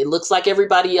Ring thing. It looks like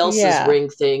everybody else's Yeah. Ring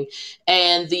thing,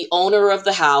 and the owner of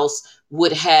the house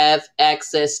would have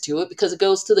access to it because it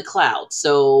goes to the cloud.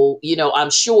 So, I'm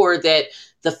sure that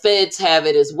the feds have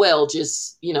it as well,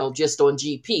 just on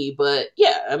GP. But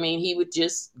yeah, I mean, he would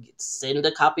just send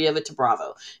a copy of it to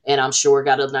Bravo, and I'm sure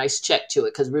got a nice check to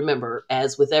it. Because remember,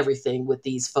 as with everything with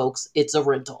these folks, it's a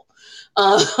rental.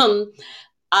 Um,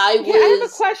 I Yeah, I have a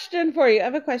was, question for you. I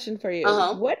have a question for uh you.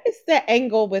 huh. What is the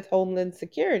angle with Homeland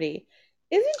Security?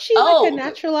 Isn't she like a Oh,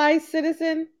 naturalized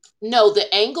citizen? no,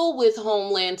 the angle with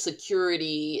Homeland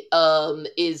Security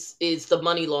is the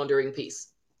money laundering piece.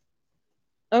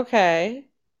 Okay.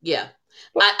 Yeah.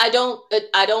 But I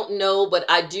don't know, but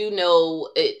I do know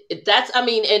that's, I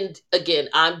mean, and again,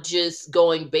 I'm just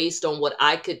going based on what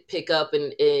I could pick up.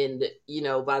 And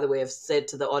by the way, I've said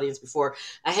to the audience before,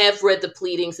 I have read the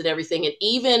pleadings and everything, and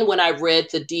even when I read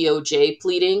the DOJ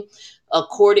pleading,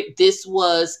 this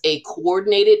was a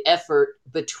coordinated effort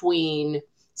between,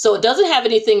 so it doesn't have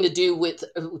anything to do with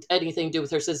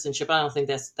her citizenship. I don't think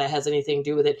that has anything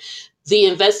to do with it. The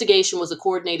investigation was a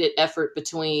coordinated effort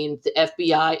between the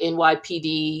FBI,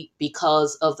 NYPD,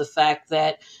 because of the fact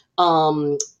that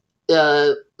um,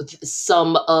 uh,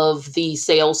 some of the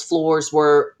sales floors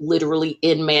were literally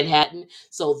in Manhattan.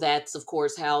 So that's, of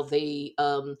course, how they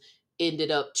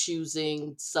ended up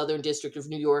choosing Southern District of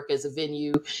New York as a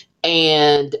venue,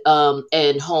 and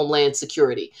Homeland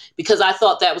Security, because I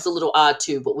thought that was a little odd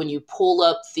too. But when you pull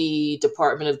up the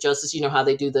Department of Justice, you know how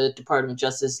they do the Department of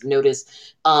Justice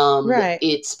notice, right.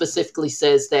 it specifically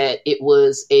says that it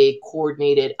was a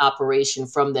coordinated operation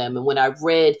from them. And when I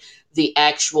read the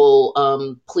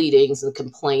actual pleadings and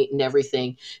complaint and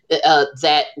everything,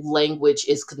 that language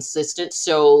is consistent.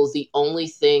 So the only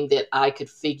thing that I could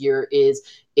figure is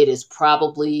it is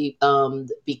probably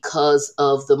because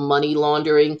of the money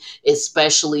laundering,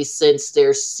 especially since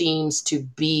there seems to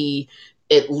be,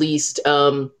 at least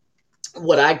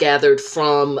what I gathered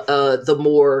from the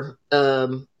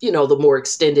more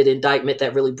extended indictment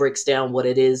that really breaks down what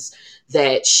it is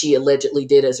that she allegedly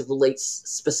did as it relates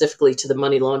specifically to the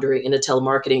money laundering and the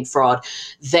telemarketing fraud,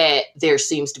 that there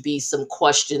seems to be some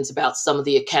questions about some of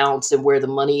the accounts and where the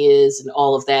money is and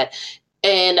all of that.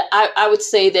 And I would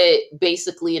say that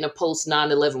basically in a post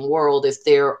 9/11 world, if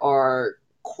there are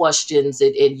questions,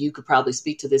 and you could probably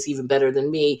speak to this even better than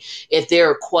me, if there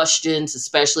are questions,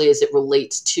 especially as it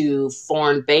relates to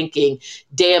foreign banking,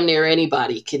 damn near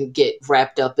anybody can get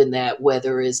wrapped up in that,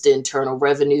 whether it's the Internal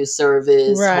Revenue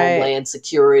Service, Right. Homeland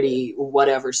Security, or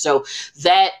whatever. So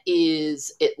that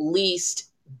is, at least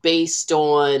based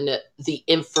on the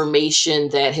information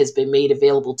that has been made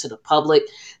available to the public,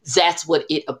 that's what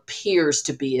it appears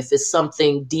to be. If it's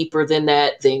something deeper than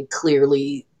that, then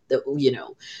clearly,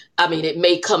 I mean, it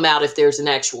may come out if there's an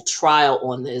actual trial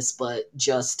on this, but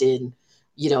just in,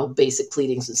 basic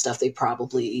pleadings and stuff, they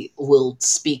probably will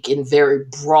speak in very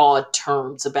broad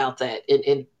terms about that.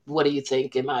 And what do you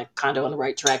think? Am I kind of on the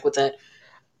right track with that?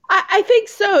 I think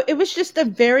so. It was just a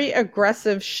very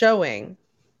aggressive showing.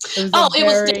 It was a Oh, it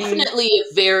was very definitely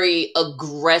a very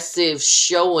aggressive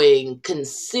showing,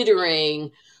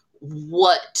 considering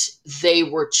what they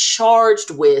were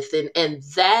charged with, and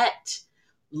that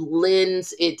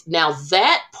lends it, now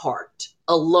that part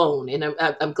alone. And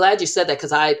I'm glad you said that,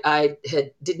 because I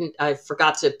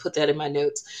forgot to put that in my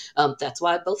notes. That's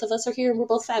why both of us are here and we're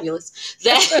both fabulous.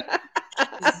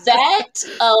 I'm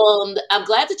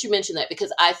glad that you mentioned that,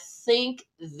 because I think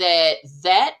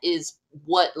that is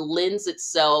what lends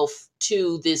itself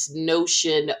to this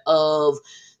notion of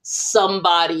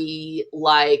somebody,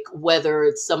 like whether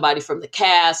it's somebody from the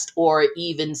cast or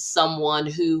even someone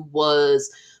who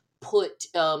was put,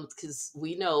 because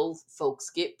we know folks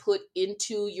get put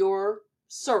into your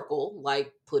circle,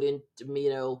 like put in,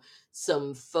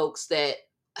 some folks that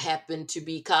happen to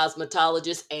be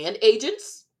cosmetologists and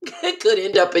agents could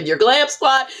end up in your glam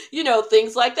squad,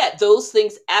 things like that. Those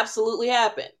things absolutely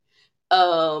happen.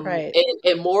 Right.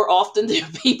 And more often than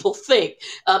people think.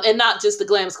 And not just the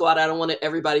glam squad. I don't want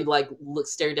everybody like look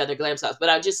staring down their glam squads, but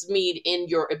I just mean in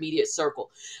your immediate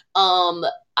circle.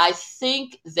 I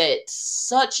think that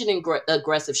such an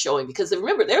aggressive showing, because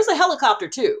remember, there's a helicopter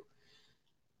too.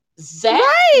 That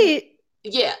Right.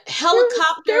 Yeah, There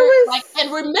helicopter, was like,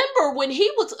 and remember when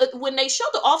they showed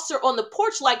the officer on the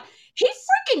porch, like, he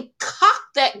freaking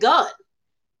cocked that gun.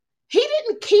 He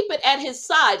didn't keep it at his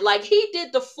side. Like, he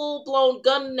did the full blown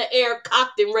gun in the air,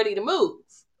 cocked and ready to move.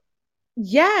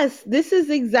 Yes, this is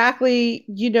exactly,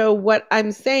 what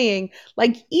I'm saying.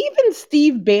 Like even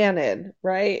Steve Bannon,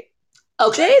 right? They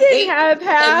didn't Okay. have And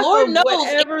half Lord of knows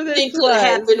whatever this anything could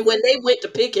have was. happened when they went to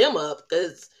pick him up,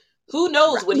 because who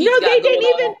knows what No, he's got going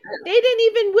on. they didn't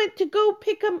even went to go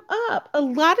pick him up. A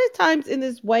lot of times in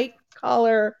this white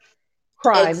collar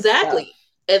crime stuff, Exactly.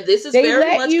 And this is they very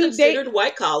let much you they considered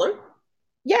white collar.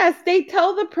 yes, they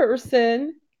tell the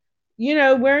person,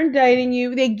 we're indicting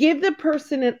you. They give the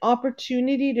person an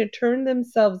opportunity to turn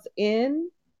themselves in.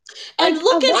 And Like a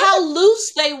look lot at how of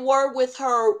loose they were with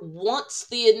her once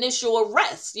the initial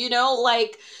arrest.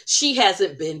 Like, she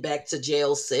hasn't been back to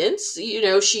jail since.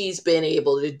 She's been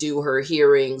able to do her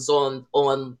hearings on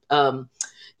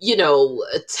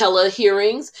tele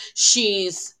hearings.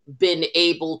 She's been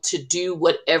able to do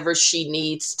whatever she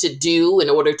needs to do in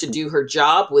order to do her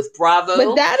job with but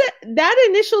Bravo. that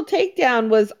initial takedown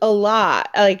was a lot.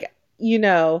 Like,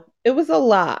 it was a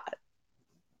lot.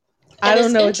 I And don't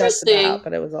it's know what that's about, interesting.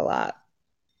 but it was a lot.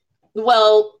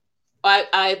 Well,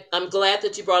 I'm glad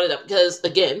that you brought it up, because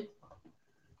again,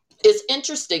 it's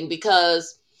interesting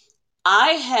because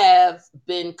I have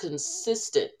been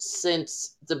consistent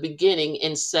since the beginning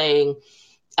in saying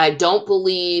I don't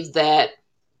believe that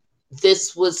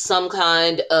this was some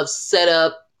kind of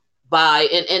setup by,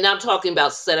 and I'm talking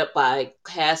about setup by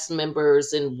cast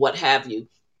members and what have you.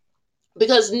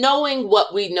 Because knowing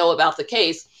what we know about the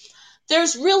case,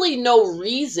 there's really no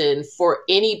reason for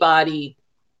anybody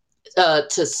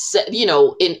to set,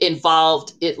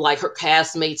 involved it, like her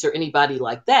castmates or anybody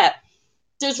like that.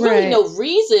 There's really Right. no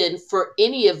reason for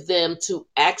any of them to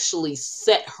actually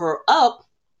set her up,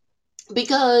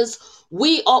 because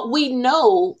we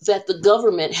know that the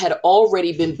government had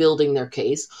already been building their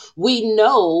case. We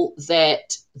know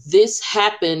that this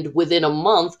happened within a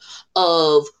month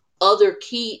of other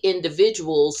key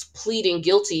individuals pleading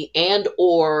guilty and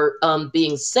or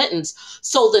being sentenced.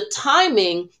 So the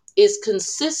timing is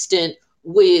consistent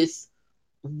with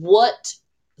what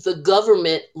the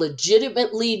government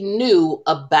legitimately knew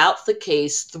about the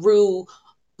case through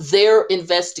their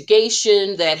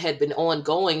investigation that had been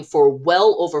ongoing for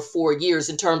well over 4 years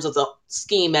in terms of the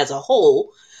scheme as a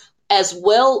whole, as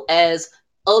well as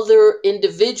other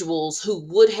individuals who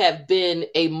would have been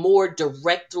a more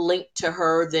direct link to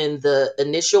her than the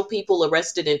initial people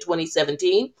arrested in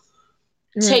 2017,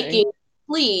 taking Right.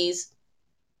 pleas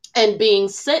and being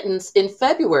sentenced in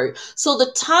February. So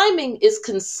the timing is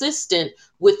consistent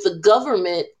with the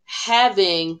government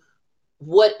having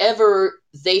whatever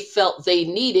they felt they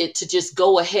needed to just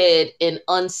go ahead and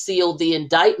unseal the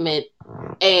indictment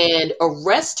and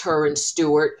arrest her and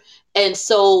Stewart. And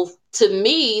so to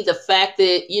me, the fact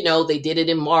that, they did it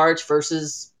in March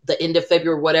versus the end of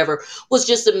February, whatever, was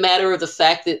just a matter of the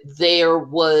fact that there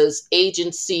was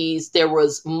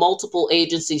multiple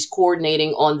agencies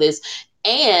coordinating on this.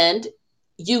 And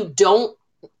you don't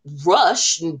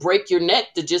rush and break your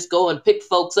neck to just go and pick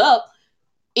folks up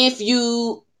if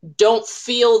you don't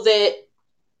feel that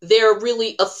they're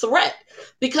really a threat.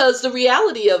 Because the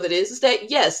reality of it is that,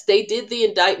 yes, they did the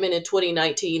indictment in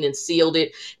 2019 and sealed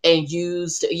it and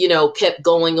kept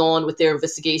going on with their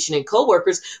investigation and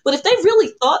coworkers. But if they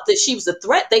really thought that she was a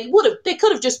threat, they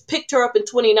could have just picked her up in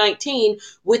 2019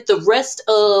 with the rest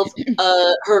of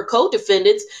her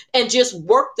co-defendants and just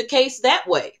worked the case that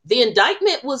way. The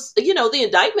indictment was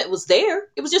there.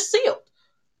 It was just sealed.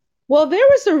 Well, there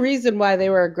was a reason why they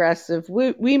were aggressive.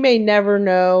 We may never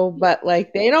know, but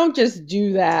like they don't just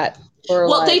do that for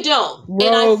Well, they like don't.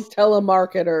 rogue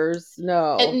telemarketers.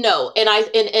 No. And no, and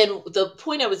the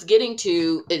point I was getting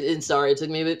to, and sorry, it took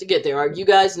me a bit to get there. You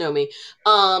guys know me,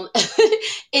 um,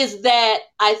 is that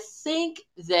I think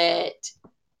that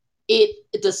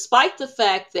despite the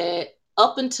fact that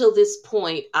up until this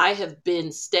point, I have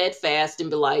been steadfast and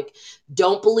be like,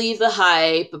 don't believe the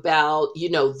hype about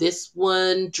this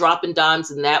one dropping dimes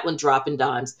and that one dropping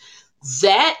dimes.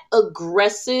 That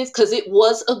aggressive, because it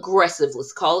was aggressive.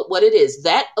 Let's call it what it is.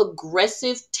 That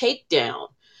aggressive takedown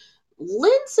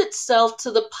lends itself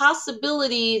to the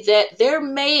possibility that there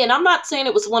may, and I'm not saying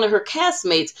it was one of her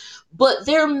castmates, but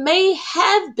there may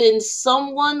have been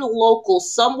someone local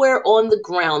somewhere on the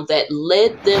ground that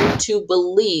led them to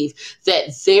believe that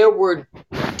there were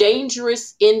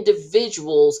dangerous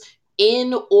individuals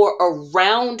in or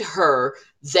around her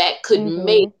that could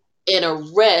make Mm-hmm. an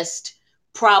arrest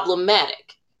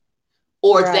problematic,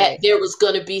 or that Right. there was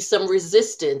going to be some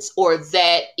resistance, or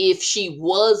that if she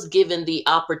was given the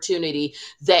opportunity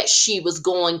that she was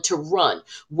going to run,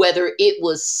 whether it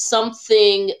was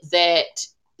something that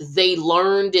they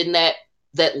learned in that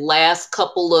last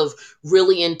couple of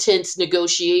really intense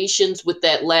negotiations with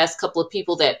that last couple of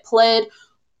people that pled,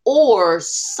 or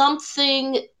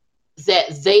something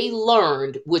that they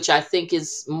learned, which I think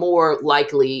is more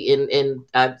likely, and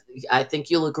I think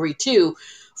you'll agree too,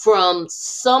 from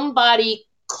somebody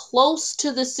close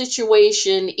to the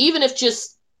situation, even if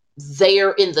just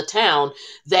there in the town,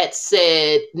 that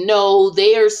said, no,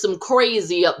 there's some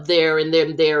crazy up there in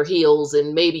them their hills,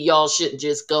 and maybe y'all shouldn't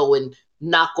just go and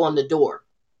knock on the door.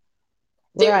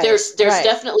 Right. There's Right.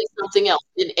 definitely something else,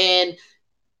 and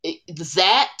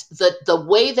that the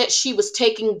way that she was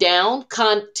taken down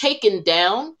kind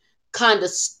of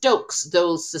stokes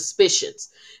those suspicions.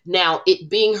 Now, it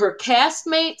being her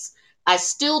castmates, I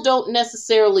still don't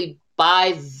necessarily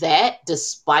buy that,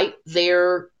 despite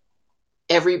their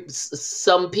every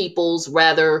some people's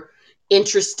rather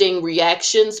interesting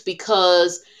reactions,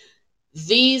 because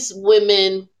these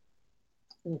women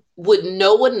would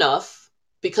know enough,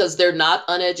 because they're not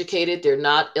uneducated, they're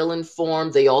not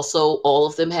ill-informed, they also, all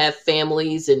of them have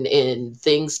families and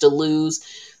things to lose.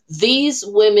 These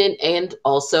women, and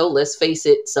also, let's face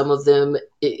it, some of them,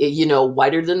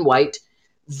 whiter than white,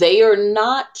 they are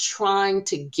not trying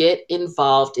to get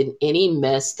involved in any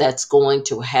mess that's going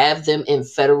to have them in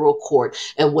federal court.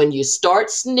 And when you start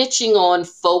snitching on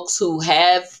folks who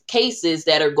have cases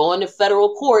that are going to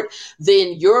federal court,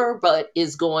 then your butt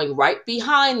is going right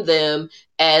behind them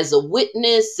as a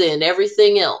witness and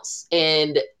everything else.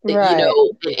 And, Right. and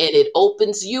it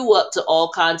opens you up to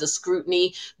all kinds of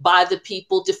scrutiny by the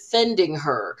people defending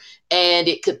her. And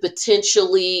it could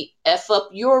potentially F up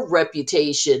your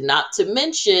reputation, not to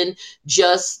mention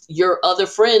just your other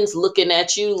friends looking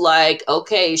at you like,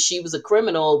 okay, she was a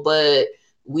criminal, but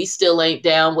we still ain't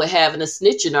down with having a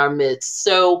snitch in our midst.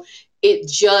 So it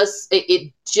just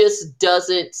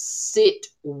doesn't sit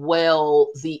well,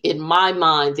 the in my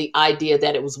mind, the idea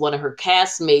that it was one of her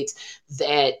castmates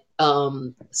that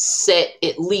set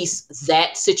at least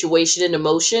that situation in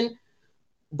motion.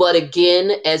 But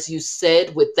again, as you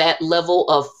said, with that level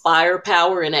of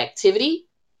firepower and activity,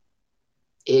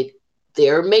 it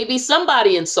there may be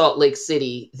somebody in Salt Lake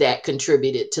City that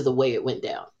contributed to the way it went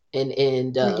down.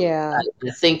 And Yeah.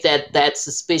 I think that that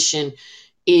suspicion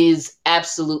is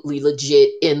absolutely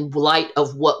legit in light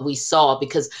of what we saw,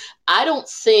 because I don't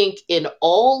think in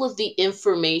all of the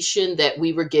information that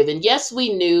we were given, yes,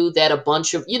 we knew that a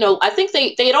bunch of, I think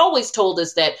they had always told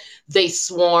us that they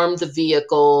swarmed the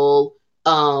vehicle,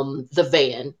 the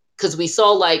van, because we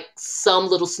saw like some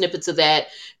little snippets of that.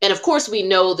 And of course, we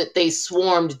know that they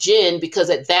swarmed Jen,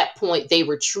 because at that point they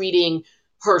were treating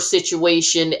her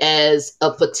situation as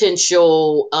a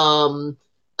potential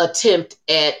attempt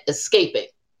at escaping.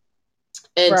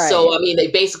 And so, Right. I mean, they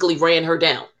basically ran her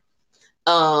down.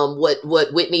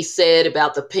 What Whitney said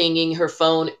about the pinging her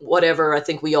phone, whatever, I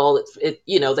think we all,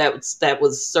 that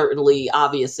was certainly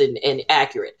obvious and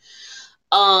accurate.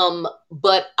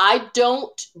 But I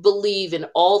don't believe in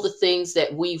all the things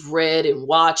that we've read and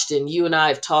watched, and you and I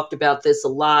have talked about this a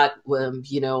lot.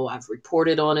 I've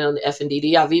reported on it on the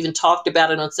FNDD. I've even talked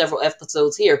about it on several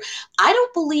episodes here. I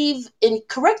don't believe, and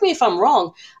correct me if I'm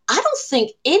wrong, I don't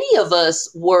think any of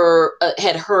us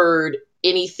had heard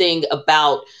anything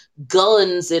about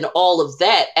guns and all of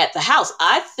that at the house.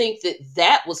 I think that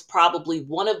that was probably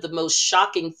one of the most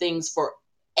shocking things for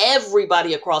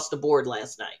everybody across the board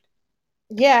last night.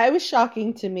 Yeah, it was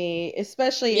shocking to me,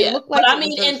 especially it Yeah, looked but like I it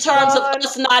was mean, her in terms of son.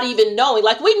 us not even knowing,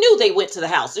 like we knew they went to the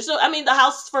house. So, I mean, the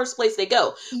house is the first place they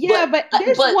go. Yeah, But but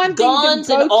there's but one thing to guns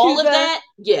and go to all of the that,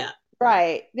 yeah,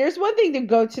 right. There's one thing to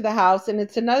go to the house, and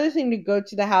it's another thing to go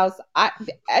to the house.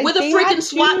 with a They had freaking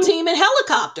SWAT two, team and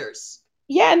helicopters.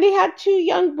 yeah, and they had two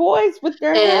young boys with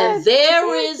their And heads,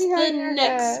 there hands is the behind their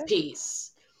next head.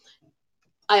 piece.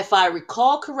 If I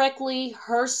recall correctly,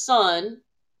 her son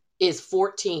is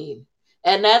 14,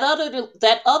 And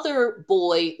that other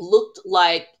boy looked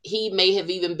like he may have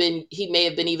been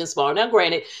even smaller. Now,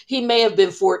 granted, he may have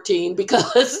been 14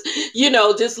 because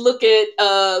just look at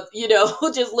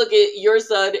just look at your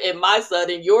son and my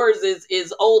son, and yours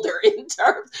is older in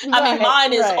terms. I mean, Right,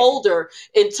 mine is right, older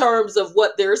in terms of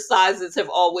what their sizes have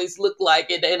always looked like,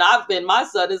 and I've been my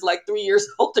son is like 3 years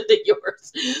older than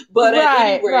yours. But at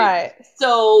any right, rate, right.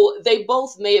 so they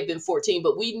both may have been 14,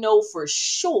 but we know for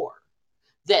sure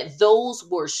that those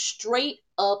were straight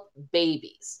up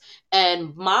babies.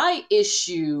 And my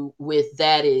issue with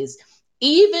that is,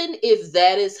 even if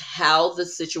that is how the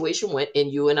situation went,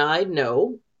 and you and I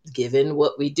know, given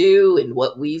what we do and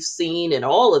what we've seen and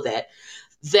all of that,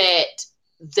 that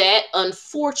that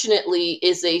unfortunately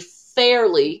is a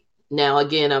fairly, now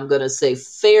again I'm going to say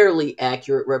fairly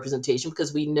accurate representation,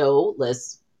 because we know,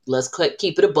 let's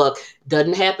keep it a buck,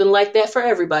 doesn't happen like that for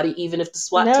everybody, even if the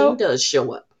SWAT team Nope. does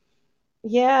show up.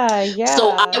 Yeah,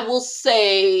 So I yeah. will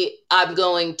say, I'm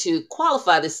going to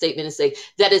qualify this statement and say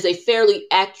that is a fairly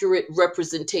accurate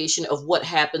representation of what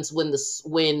happens when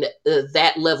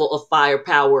that level of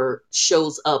firepower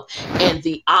shows up and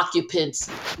the occupants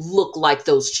look like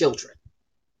those children.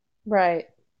 Right,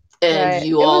 And right.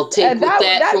 you It all was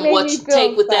that made me take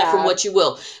feel with that from sad. what you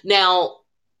will. Now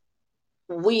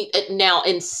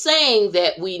in saying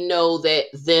that, we know that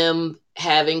them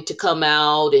having to come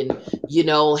out and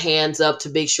hands up to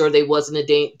make sure they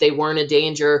weren't a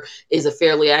danger is a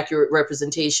fairly accurate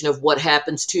representation of what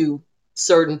happens to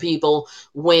certain people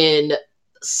when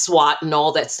SWAT and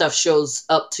all that stuff shows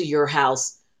up to your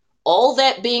house. All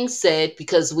that being said,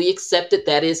 because we accept that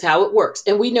that is how it works,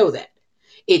 and we know that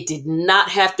it did not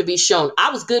have to be shown.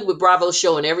 I was good with Bravo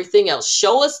showing everything else.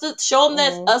 Show them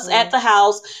that us at Hmm. the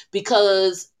house,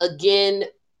 because again,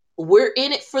 we're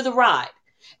in it for the ride.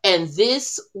 And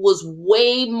this was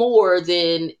way more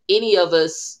than any of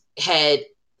us had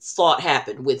thought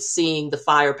happened, with seeing the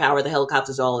firepower, the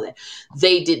helicopters, all of that.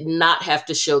 They did not have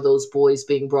to show those boys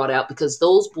being brought out, because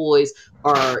those boys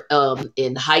are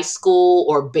in high school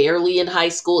or barely in high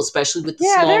school, especially with the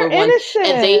Yeah, they're smaller one.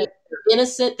 And they innocent. are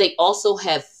innocent. They also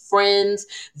have friends.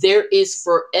 There is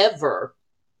forever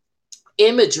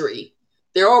imagery.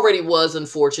 There already was,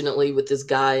 unfortunately, with this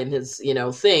guy and his,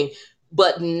 thing.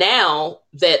 But now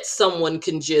that someone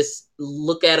can just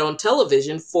look at on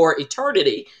television for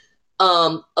eternity,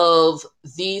 of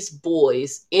these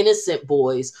boys, innocent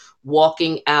boys,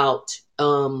 walking out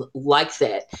like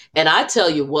that. And I tell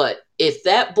you what, if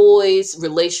that boy's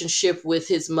relationship with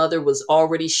his mother was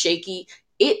already shaky,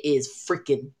 it is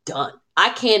freaking done.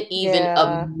 I can't even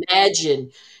Yeah.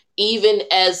 imagine, even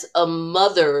as a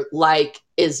mother, like,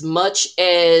 as much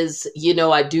as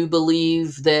I do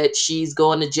believe that she's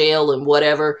going to jail and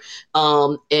whatever,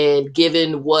 and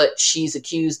given what she's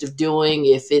accused of doing,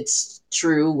 if it's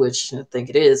true, which I think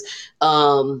it is,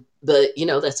 but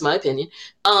that's my opinion.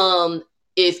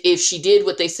 If she did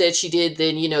what they said she did,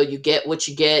 then you get what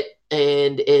you get,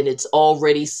 and it's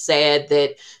already sad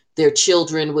that their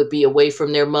children would be away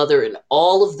from their mother, and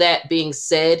all of that being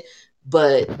said,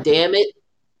 but damn it,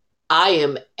 I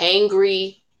am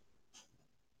angry.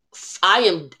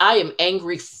 I am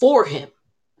angry for him,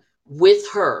 with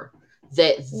her,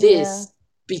 that Yeah. this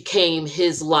became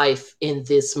his life in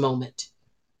this moment.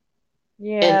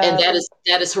 And Yeah.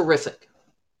 that is horrific.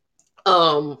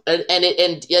 And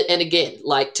again,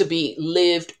 like, to be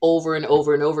lived over and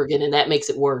over and over again, and that makes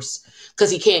it worse, because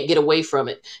he can't get away from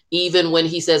it. Even when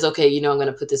he says, okay, I'm going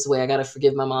to put this away, I got to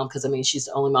forgive my mom, because I mean, she's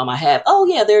the only mom I have. Oh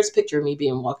yeah, there's a picture of me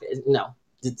being walked. No,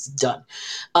 it's done.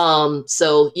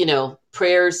 So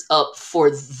prayers up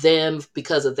for them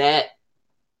because of that.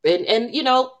 And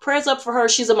prayers up for her.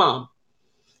 She's a mom,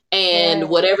 and Right.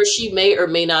 whatever she may or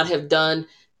may not have done,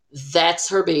 that's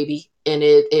her baby. And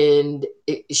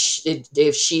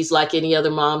if she's like any other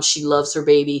mom, she loves her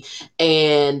baby.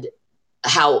 And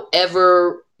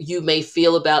however you may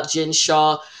feel about Jen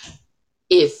Shaw,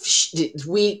 if she,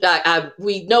 we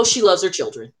know she loves her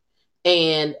children,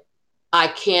 and I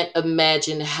can't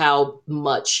imagine how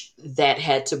much that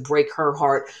had to break her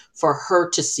heart for her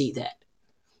to see that,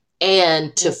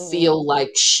 and to Mm-mm. feel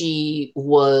like she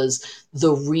was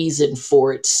the reason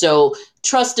for it. So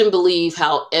trust and believe,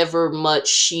 however much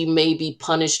she may be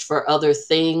punished for other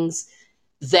things,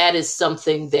 that is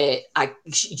something that I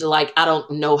don't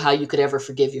know how you could ever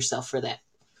forgive yourself for that.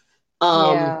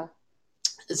 Um Yeah.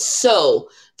 so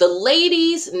the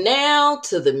ladies, now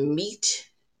to the meat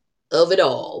of it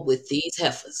all with these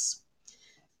heifers.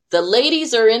 The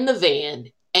ladies are in the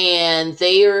van, and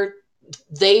they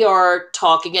are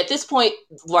talking at this point.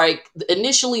 Like,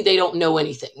 initially they don't know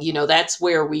anything. That's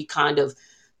where we kind of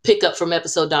pick up from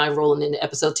episode 9 rolling into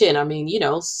episode 10. I mean,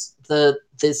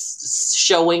 this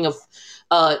showing of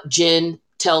Jen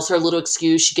tells her little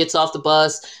excuse. She gets off the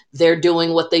bus. They're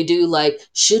doing what they do, like,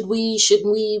 should we,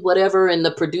 shouldn't we, whatever. And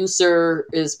the producer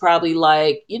is probably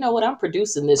like, you know what, I'm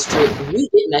producing this trip. We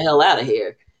getting the hell out of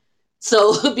here.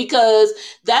 So, because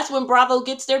that's when Bravo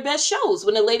gets their best shows,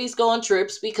 when the ladies go on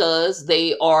trips, because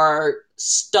they are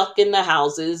stuck in the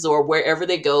houses or wherever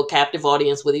they go, captive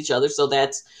audience with each other. So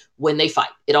that's when they fight.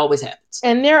 It always happens.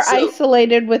 And they're So,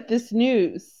 isolated with this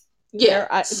news. yeah.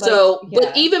 Like, So, but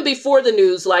yeah. even before the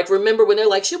news, like, remember when they're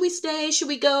like, should we stay? Should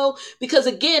we go? Because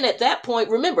again, at that point,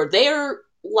 remember, they're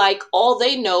like, all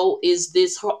they know is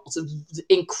this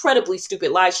incredibly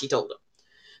stupid lie she told them.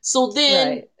 So then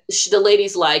Right. the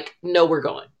lady's like, no, we're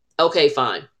going. Okay,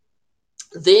 fine.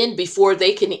 Then before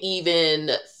they can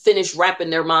even finish wrapping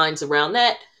their minds around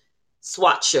that,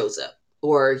 SWAT shows up.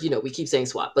 Or, we keep saying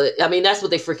SWAT, but I mean, that's what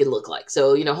they freaking look like.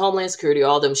 So, Homeland Security,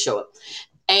 all of them show up.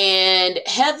 And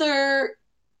Heather,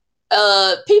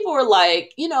 people are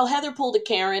like, Heather pulled a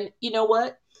Karen. You know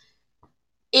what?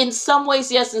 In some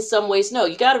ways, yes. In some ways, no.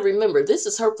 You got to remember, this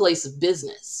is her place of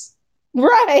business.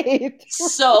 Right.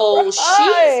 So she's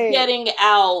Right. getting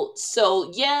out.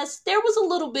 So, yes, there was a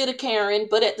little bit of Karen,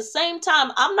 but at the same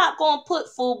time, I'm not going to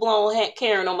put full blown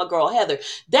Karen on my girl Heather.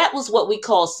 That was what we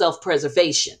call self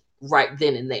preservation right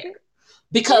then and there.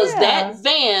 Because that Yeah.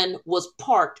 van was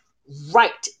parked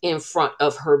right in front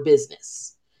of her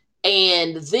business.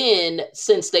 And then,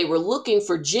 since they were looking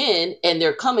for Jen and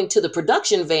they're coming to the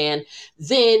production van,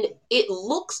 then it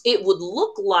would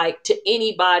look like to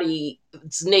anybody's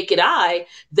naked eye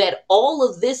that all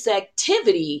of this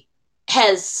activity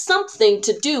has something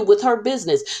to do with her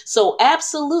business. So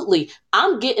absolutely,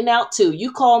 I'm getting out too.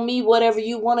 You call me whatever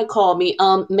you want to call me.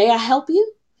 May I help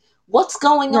you? What's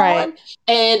going Right. on?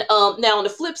 And now on the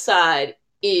flip side,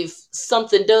 if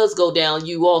something does go down,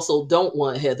 you also don't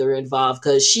want Heather involved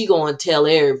because she gonna tell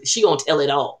it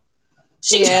all.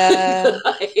 She Yeah.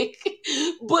 like,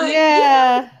 but yeah,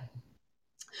 Yeah.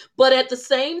 but at the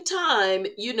same time,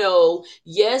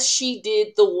 yes, she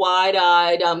did the wide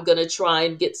eyed, I'm going to try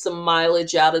and get some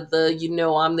mileage out of the,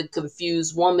 I'm the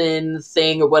confused woman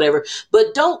thing or whatever.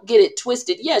 But don't get it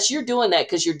twisted. Yes, you're doing that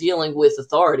because you're dealing with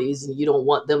authorities and you don't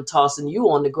want them tossing you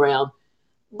on the ground.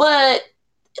 But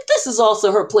this is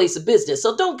also her place of business.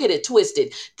 So don't get it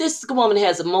twisted. This woman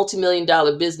has a multi-million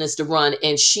dollar business to run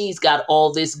and she's got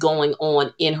all this going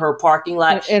on in her parking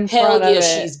lot. In Hell front of yeah, it.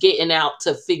 she's getting out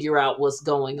to figure out what's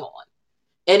going on.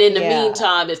 And in the Yeah.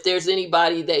 meantime, if there's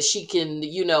anybody that she can,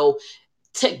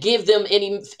 to give them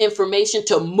any information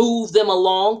to move them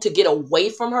along to get away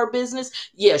from her business,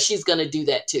 yeah, she's going to do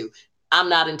that too. I'm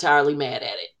not entirely mad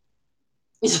at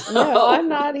it. No, I'm So,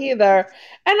 not either.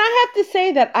 And I have to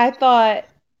say that I thought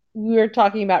we were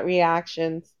talking about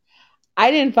reactions. I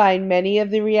didn't find many of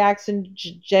the reactions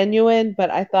genuine,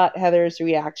 but I thought Heather's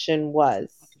reaction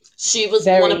was she was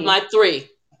one of very my three.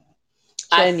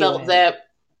 I felt genuine. that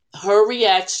her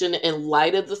reaction, in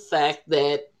light of the fact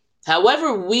that,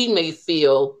 however, we may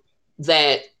feel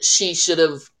that she should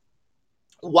have,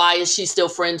 why is she still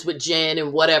friends with Jen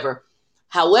and whatever,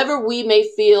 however, we may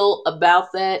feel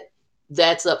about that,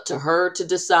 that's up to her to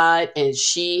decide. And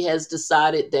she has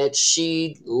decided that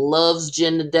she loves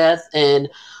Jen to death. And,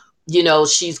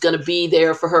 she's going to be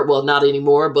there for her. Well, not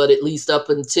anymore, but at least up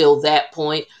until that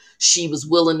point, she was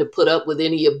willing to put up with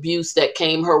any abuse that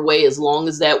came her way as long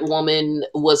as that woman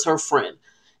was her friend.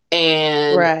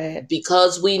 And Right.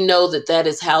 because we know that that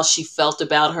is how she felt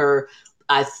about her,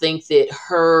 I think that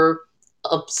her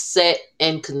upset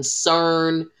and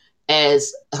concern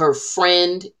as her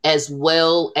friend, as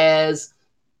well as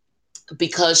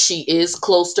because she is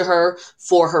close to her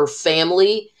for her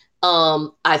family,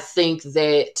 I think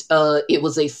that it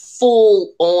was a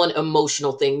full on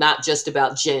emotional thing, not just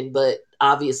about Jen, but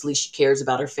obviously she cares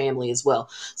about her family as well.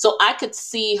 So I could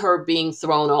see her being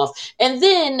thrown off. And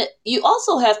then you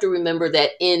also have to remember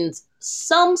that in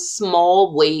some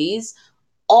small ways,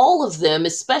 all of them,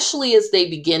 especially as they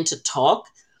begin to talk,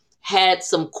 had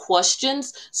some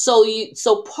questions.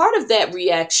 So part of that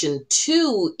reaction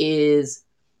too is,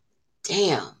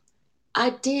 damn,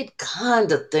 I did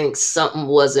kind of think something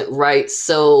wasn't right.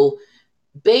 So,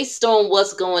 based on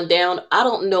what's going down, I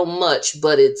don't know much,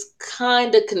 but it's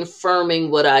kind of confirming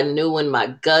what I knew in my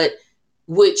gut,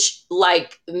 which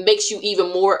like makes you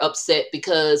even more upset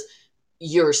because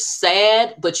you're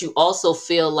sad, but you also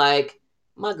feel like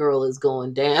my girl is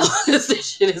going down. This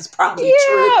shit is probably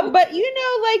true. Yeah, but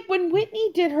like when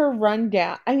Whitney did her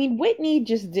rundown, I mean, Whitney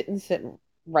just didn't sit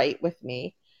right with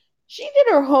me. She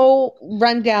did her whole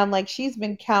rundown like she's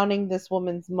been counting this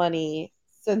woman's money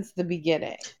since the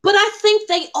beginning. But I think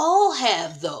they all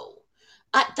have though.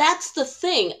 That's the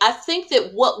thing. I think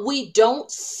that what we don't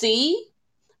see,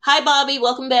 hi Bobby,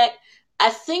 welcome back. I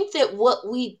think that what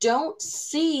we don't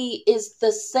see is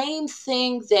the same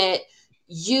thing that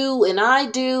you and I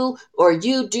do, or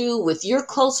you do with your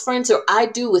close friends, or I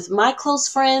do with my close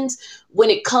friends. When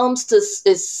it comes to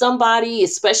is somebody,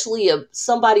 especially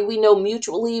somebody we know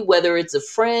mutually, whether it's a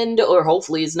friend or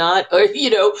hopefully it's not, or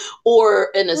or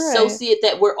an Right. associate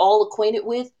that we're all acquainted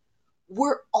with,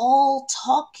 we're all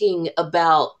talking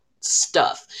about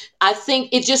stuff. I think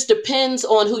it just depends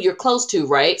on who you're close to,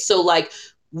 right? So, like,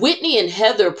 Whitney and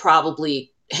Heather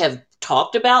probably have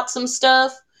talked about some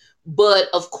stuff, but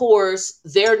of course,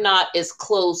 they're not as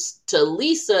close to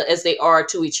Lisa as they are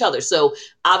to each other. So,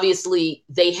 obviously,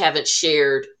 they haven't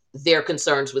shared their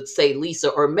concerns with, say, Lisa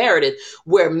or Meredith,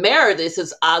 where Meredith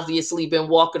has obviously been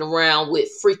walking around with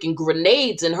freaking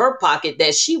grenades in her pocket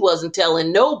that she wasn't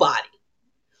telling nobody.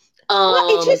 Well,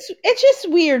 Um, it's just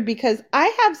weird because I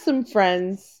have some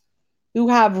friends who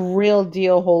have real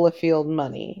deal Holyfield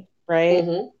money, right?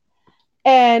 mhm.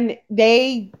 And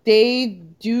they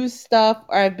do stuff,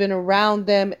 or I've been around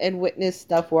them and witnessed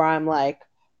stuff where I'm like,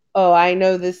 "Oh, I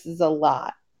know this is a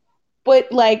lot."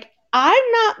 But like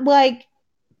I'm not like,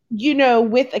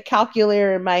 with a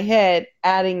calculator in my head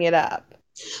adding it up.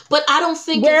 But I don't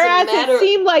think it's a Whereas it matter.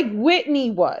 seemed like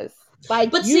Whitney was.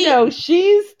 Like, But see,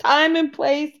 she's time and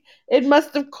place. It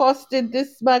must have costed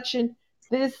this much and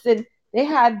this, and they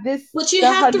had this, but you the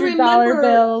have to $100 remember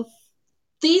bills.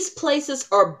 these places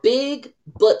are big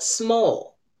but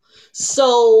small.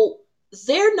 So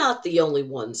they're not the only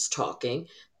ones talking.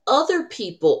 Other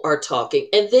people are talking.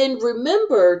 And then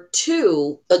remember,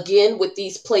 too, again, with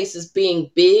these places being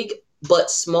big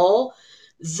but small,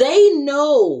 they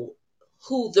know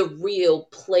who the real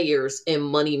players and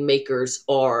money makers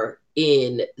are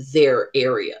in their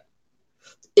area.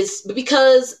 It's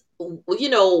because,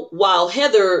 while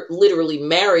Heather literally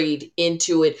married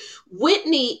into it,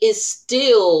 Whitney is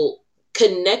still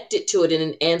connected to it in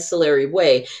an ancillary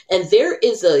way. And there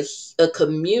is a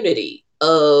community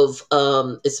of,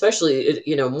 especially,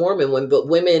 Mormon women, but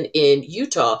women in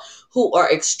Utah who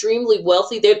are extremely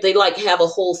wealthy. They like have a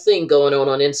whole thing going on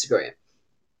Instagram,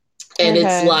 and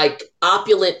it's Okay. like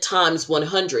opulent times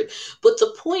 100. But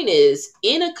the point is,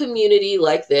 in a community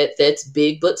like that, that's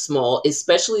big but small,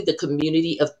 especially the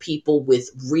community of people with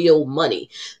real money,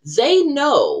 they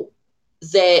know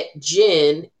that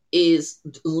Jen is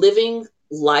living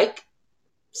like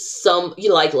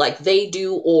like they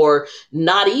do, or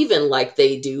not even like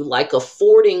they do, like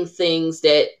affording things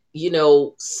that,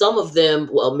 some of them,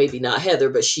 well, maybe not Heather,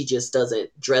 but she just doesn't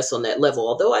dress on that level,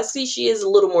 although I see she is a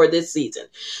little more this season.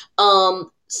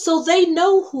 So they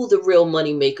know who the real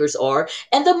money makers are,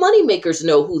 and the money makers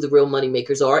know who the real money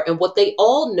makers are, and what they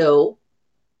all know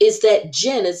is that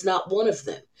Jen is not one of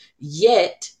them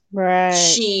yet. Right.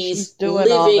 She's She's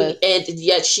doing all living, this. and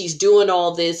yet she's doing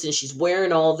all this, and she's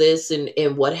wearing all this,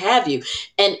 and what have you.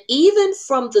 And even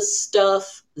from the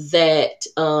stuff that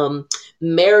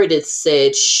Meredith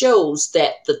said shows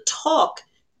that the talk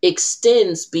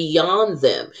extends beyond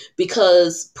them,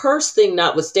 because purse thing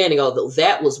notwithstanding, although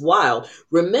that was wild,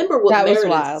 remember what That was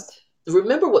wild. Meredith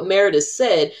remember what Meredith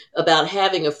said about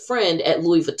having a friend at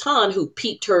Louis Vuitton who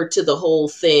peeped her to the whole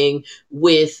thing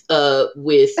with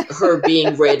her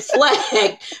being red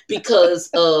flag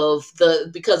because of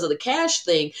the cash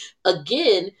thing.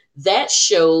 Again, that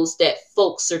shows that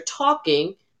folks are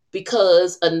talking,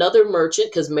 because another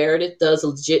merchant, because Meredith does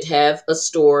legit have a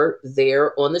store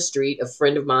there on the street. A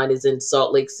friend of mine is in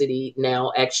Salt Lake City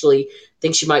now. Actually, I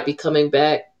think she might be coming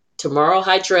back tomorrow.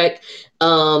 Hi Trek.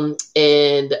 And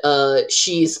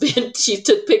she's been she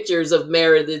took pictures of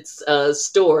Meredith's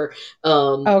store,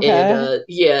 and Okay.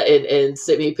 yeah, and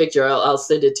sent me a picture. I'll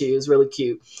send it to you. It's really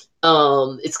cute.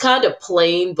 It's kind of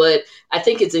plain, but I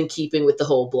think it's in keeping with the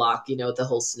whole block, the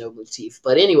whole snow motif.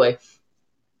 But anyway,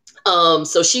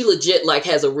 so she legit like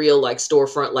has a real like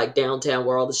storefront like downtown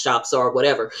where all the shops are,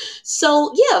 whatever.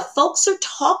 So yeah, folks are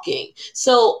talking.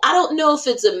 So I don't know if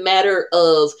it's a matter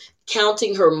of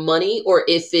counting her money, or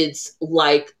if it's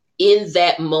like in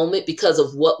that moment, because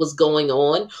of what was going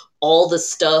on, all the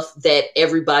stuff that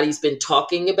everybody's been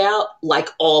talking about like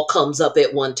all comes up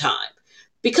at one time.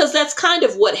 Because that's kind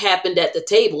of what happened at the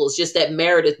table. Is just that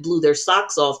Meredith blew their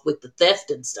socks off with the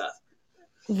theft and stuff.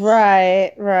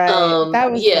 Right, right.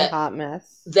 That was a Yeah, hot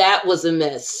mess. that was a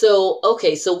mess. So,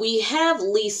 okay, so we have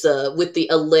Lisa with the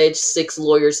alleged six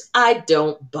lawyers. I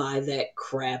don't buy that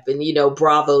crap. And,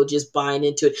 Bravo just buying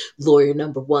into it. Lawyer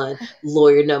number one,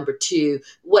 lawyer number two,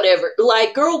 whatever.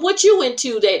 Like, girl, what you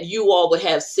into that you all would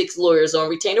have six lawyers on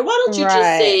retainer? Why don't you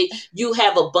just Right. say you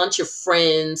have a bunch of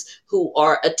friends who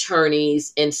are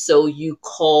attorneys, and so you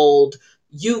called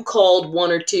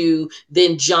one or two,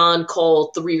 then John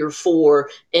called three or four,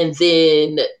 and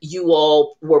then you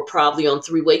all were probably on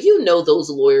three-way. Those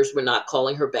lawyers were not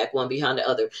calling her back one behind the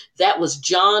other. That was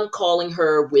John calling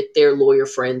her with their lawyer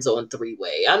friends on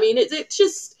three-way. I mean, it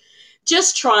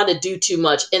just trying to do too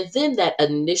much. And then that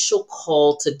initial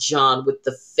call to John with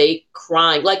the fake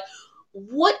crying, like,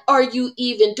 what are you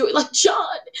even doing? Like,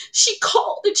 John, she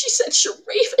called and she said,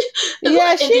 Sharif. And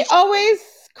Yeah, and she did always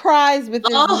cries, but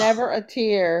there's oh, never a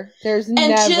tear. There's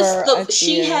and just never a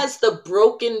she tear. has the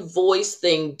broken voice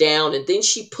thing down, and then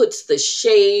she puts the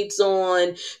shades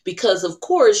on, because of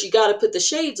course you got to put the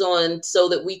shades on so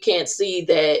that we can't see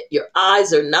that your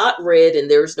eyes are not red and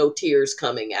there's no tears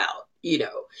coming out.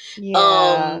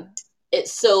 Yeah. um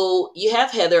so you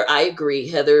have Heather. I agree,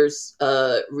 Heather's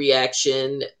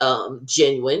reaction,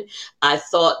 genuine. I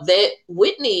thought that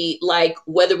Whitney, like,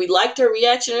 whether we liked her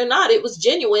reaction or not, it was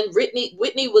genuine.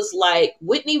 Whitney was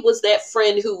that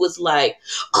friend who was like,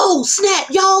 "Oh snap,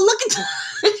 y'all! Look at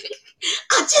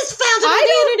I just found it on I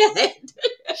don't the internet."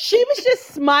 She was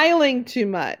just smiling too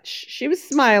much. She was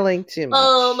smiling too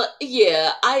much.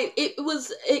 Yeah,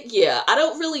 yeah, I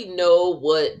don't really know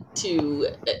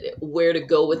where to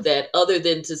go with that, other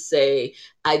than to say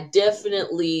I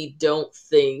definitely don't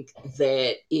think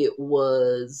that it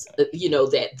was,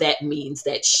 that means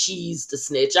that she's the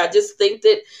snitch. I just think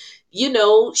that,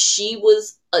 she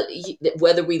was,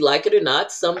 whether we like it or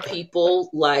not, some people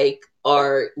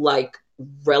are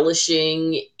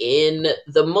relishing in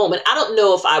the moment. I don't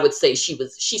know if I would say she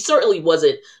certainly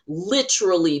wasn't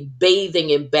literally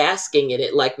bathing and basking in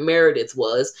it like Meredith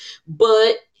was.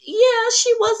 But yeah,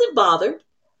 she wasn't bothered.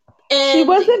 She And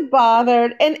wasn't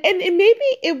bothered. And maybe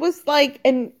it was like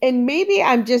and maybe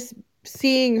I'm just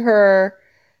seeing her,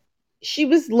 she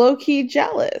was low key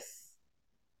jealous.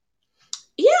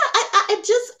 yeah, I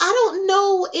don't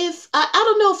know if I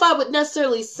don't know if I would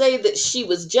necessarily say that she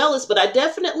was jealous, but I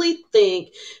definitely think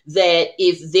that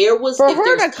For if her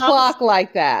there's to clock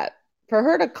like that, for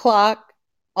her to clock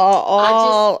I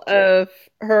just all of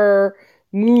her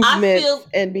I movements feel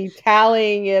and be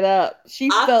tallying it up,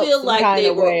 she I felt feel some like kind they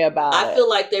of were. way about I it. feel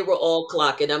like they were all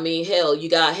clocking. I mean, hell, you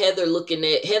got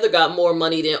Heather got more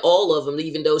money than all of them,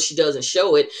 even though she doesn't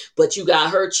show it. But you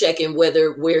got her checking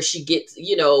where she gets,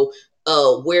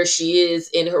 where she is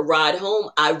in her ride home.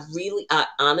 I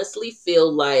honestly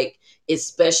feel like,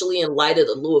 especially in light of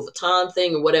the Louis Vuitton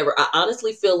thing or whatever, I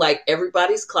honestly feel like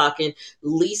everybody's clocking.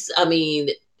 Lisa, I mean,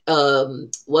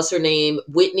 what's her name,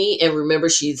 Whitney, and remember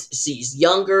she's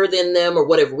younger than them or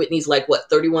whatever. Whitney's like, what,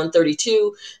 31,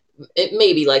 32. It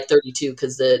may be like 32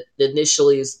 because the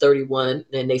initially is 31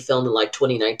 and they filmed in like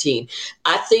 2019.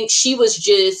 I think she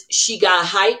got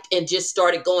hyped and just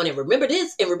started going, and remember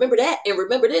this and remember that and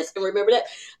remember this and remember that.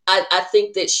 I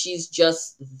think that she's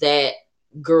just that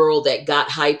girl that got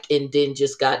hyped and then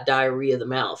just got diarrhea of the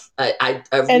mouth. I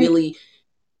And really,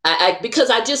 because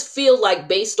I just feel like,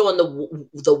 based on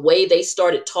the way they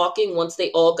started talking once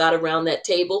they all got around that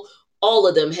table, all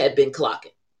of them had been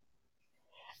clocking.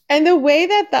 And the way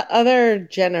that the other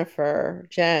Jen or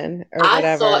I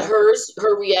thought whatever,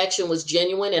 her reaction was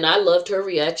genuine, and I loved her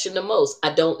reaction the most.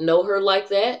 I don't know her like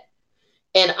that,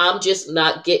 and I'm just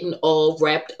not getting all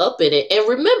wrapped up in it. And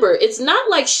remember, it's not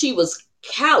like she was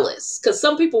callous, because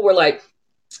some people were like,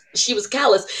 she was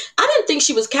callous. I didn't think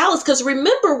she was callous, because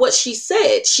remember what she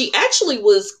said. She actually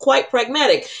was quite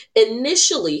pragmatic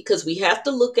initially, because we have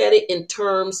to look at it in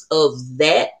terms of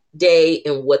that day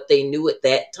and what they knew at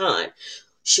that time.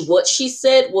 What she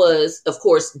said was, of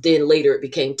course, then later it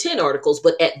became 10 articles,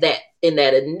 but in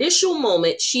that initial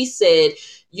moment, she said,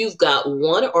 you've got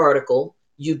one article,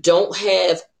 you don't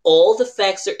have all the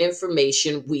facts or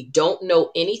information, we don't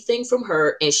know anything from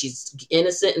her, and she's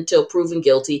innocent until proven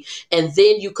guilty. And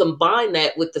then you combine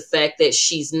that with the fact that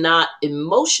she's not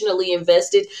emotionally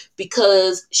invested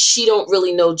because she don't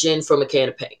really know Jen from a can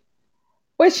of paint.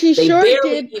 but she They sure barely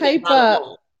did even pipe got up.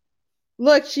 along.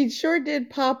 Look, she sure did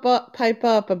pipe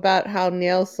up about how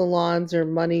nail salons are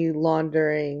money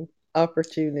laundering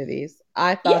opportunities.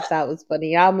 I Yeah. thought that was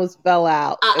funny. I almost fell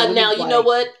out. It Now, was you know like,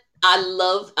 what?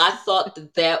 I thought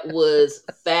that was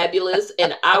fabulous.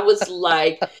 And I was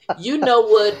like, you know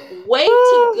what? Way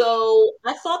to go.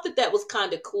 I thought that was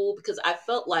kind of cool, because I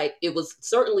felt like it was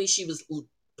certainly, she was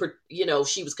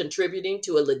she was contributing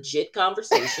to a legit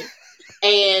conversation.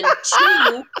 And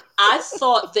two, I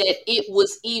thought that it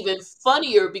was even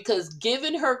funnier because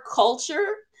given her culture,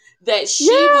 that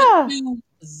she would Yeah. do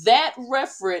that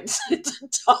reference to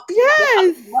talk about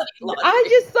Yes. money I laundering.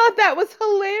 just thought that was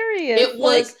hilarious. It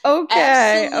was Like, okay,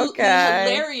 absolutely okay.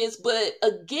 hilarious, but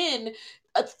again,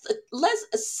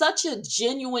 such a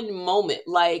genuine moment.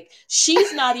 Like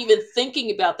she's not even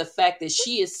thinking about the fact that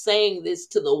she is saying this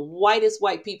to the whitest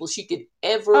white people she could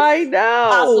ever I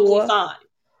possibly know. find.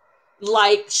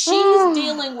 Like she's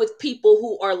dealing with people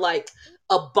who are like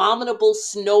abominable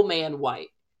snowman white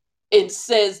and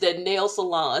says that nail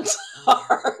salons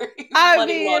are I money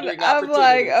mean, laundering I'm like,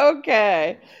 opportunities.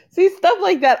 okay. See, stuff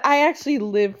like that. I actually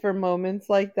live for moments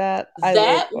like that. I live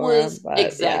That for them, was but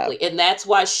yeah. exactly, and that's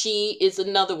why she is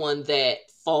another one that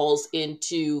falls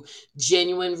into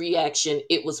genuine reaction.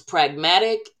 It was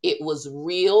pragmatic, it was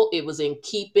real, it was in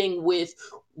keeping with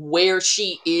where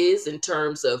she is in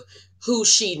terms of who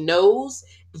she knows,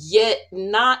 yet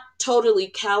not totally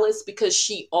callous because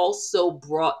she also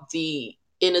brought the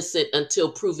innocent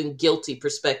until proven guilty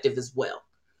perspective as well.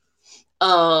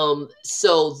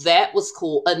 So that was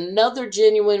cool. Another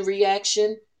genuine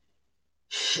reaction,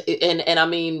 and I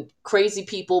mean, crazy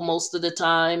people most of the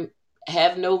time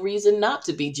have no reason not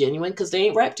to be genuine because they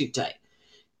ain't wrapped too tight,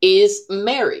 is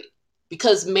Mary.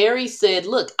 Because Mary said,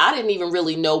 look, I didn't even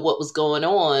really know what was going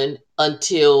on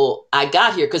until I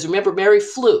got here. Because remember, Mary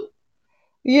flew.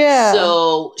 Yeah.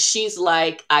 So she's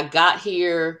like, I got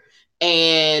here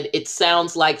and it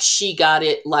sounds like she got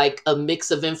it like a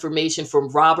mix of information from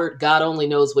Robert. God only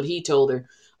knows what he told her.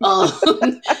 Um,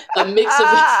 a mix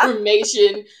of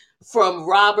information from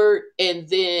Robert and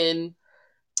then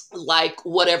like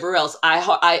whatever else.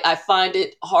 I find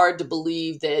it hard to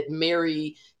believe that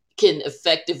Mary can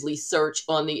effectively search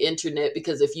on the internet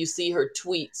because if you see her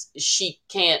tweets, she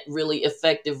can't really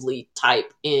effectively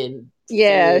type in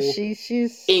Yeah, full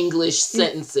she's English she's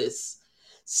sentences.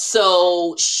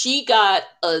 So she got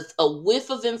a whiff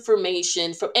of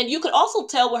information from, and you could also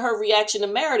tell with her reaction to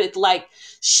Meredith, like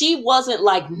she wasn't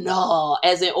like, nah,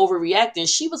 as in overreacting.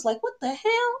 She was like, what the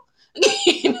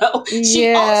hell?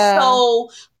 She yeah. also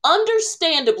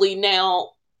understandably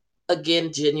now,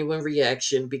 again, genuine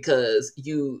reaction because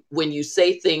when you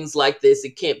say things like this,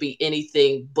 it can't be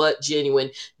anything but genuine.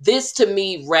 This to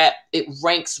me it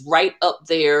ranks right up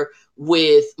there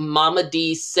with Mama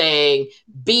D saying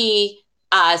BICTH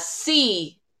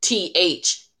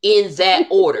in that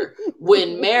order.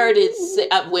 When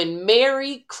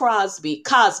Mary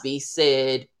Cosby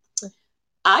said,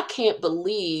 I can't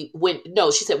believe when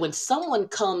no, she said when someone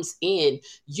comes in,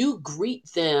 you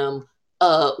greet them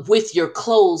with your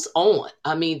clothes on.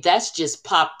 I mean, that's just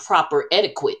proper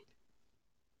etiquette.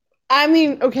 I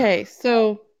mean, okay,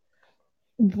 so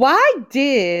why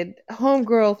did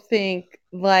Homegirl think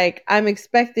like I'm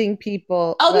expecting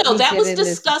people Oh let no, me that get was in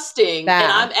this disgusting.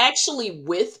 And I'm bath? actually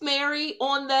with Mary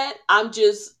on that. I'm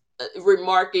just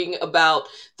remarking about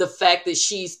the fact that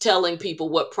she's telling people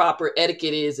what proper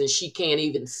etiquette is and she can't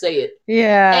even say it.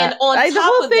 And Yeah. on The top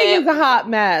whole of thing that, is a hot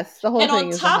mess. The whole And on thing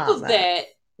is a top hot of mess. that,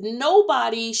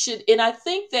 nobody should. And I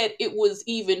think that it was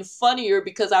even funnier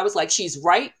because I was like, she's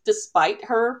right despite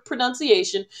her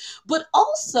pronunciation. But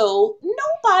also,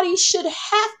 nobody should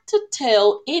have to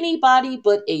tell anybody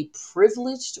but a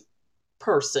privileged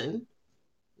person,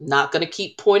 not going to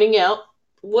keep pointing out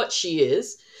what she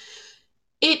is.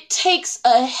 It takes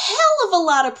a hell of a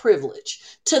lot of privilege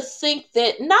to think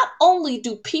that not only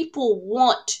do people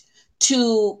want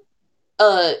to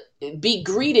uh be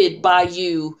greeted by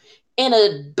you in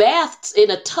a bath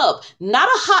in a tub, not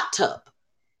a hot tub,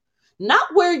 not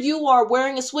where you are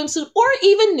wearing a swimsuit or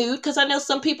even nude because I know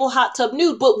some people hot tub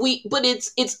nude, but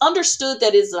it's understood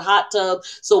that it's a hot tub,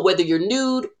 so whether you're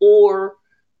nude or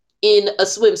in a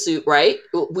swimsuit, right?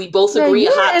 We both No, agree a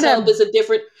you were hot in tub a is a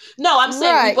different. No, I'm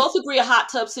saying we right. both agree a hot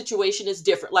tub situation is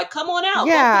different. Like, come on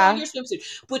out, go put on Yeah. your swimsuit.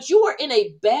 But you are in a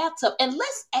bathtub, and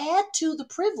let's add to the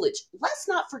privilege. Let's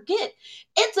not forget,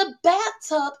 it's a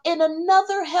bathtub in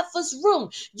another heifer's room.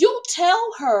 You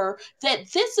tell her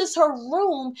that this is her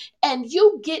room, and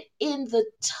you get in the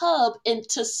tub and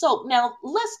to soak. Now,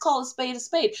 let's call a spade a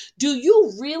spade. Do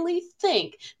you really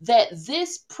think that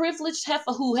this privileged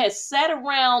heifer who has sat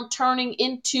around turning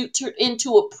into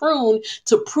a prune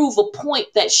to prove a point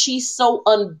that she's so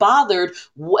unbothered,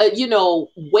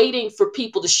 waiting for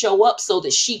people to show up so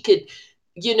that she could,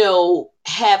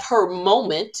 have her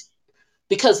moment?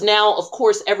 Because now, of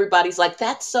course, everybody's like,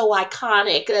 that's so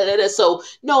iconic. So,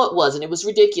 no, it wasn't. It was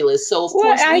ridiculous. So, of What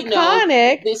course, we know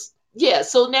iconic? this. Yeah.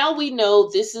 So now we know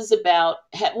this is about,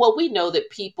 well, we know that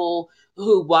people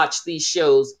who watch these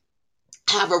shows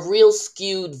have a real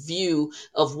skewed view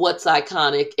of what's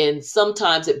iconic, and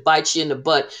sometimes it bites you in the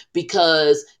butt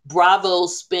because Bravo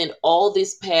spent all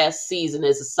this past season,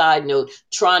 as a side note,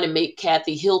 trying to make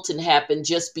Kathy Hilton happen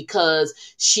just because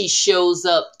she shows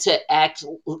up to act,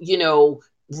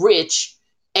 rich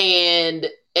and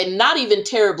not even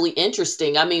terribly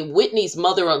interesting. I mean, Whitney's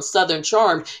mother on Southern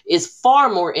Charm is far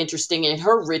more interesting in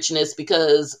her richness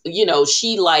because,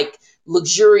 she like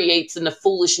luxuriates in the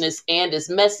foolishness and is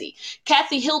messy.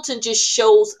 Kathy Hilton just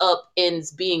shows up and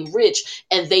is being rich,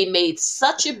 and they made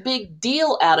such a big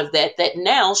deal out of that that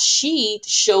now she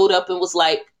showed up and was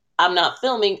like, I'm not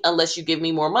filming unless you give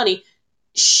me more money.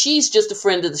 She's just a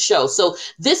friend of the show. So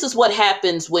this is what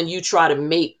happens when you try to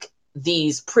make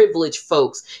these privileged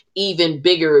folks even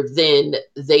bigger than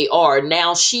they are.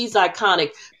 Now she's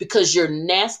iconic because your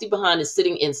nasty behind is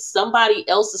sitting in somebody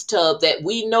else's tub that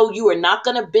we know you are not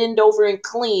going to bend over and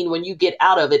clean when you get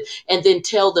out of it, and then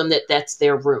tell them that that's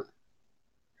their room.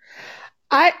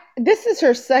 I this is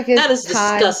her second That is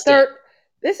time. disgusting.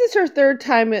 This is her third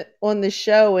time on the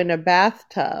show in a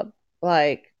bathtub.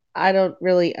 Like, I don't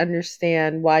really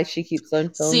understand why she keeps on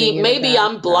filming See, in a maybe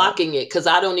I'm bathtub. blocking it because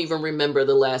I don't even remember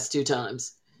the last two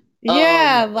times.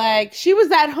 Yeah, Um, like she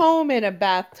was at home in a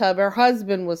bathtub. Her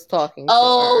husband was talking to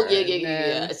oh, yeah, her, yeah, and yeah,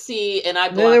 yeah. then See, and I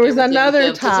there block was everything with another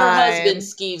them because her husband time.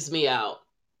 skeeves me out.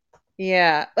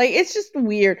 Yeah, like it's just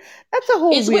weird. That's a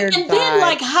whole It's weird and then vibe.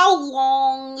 like how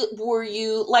long were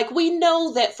you like we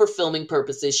know that for filming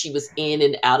purposes she was in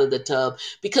and out of the tub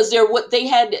because there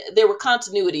were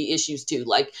continuity issues too.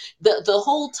 Like the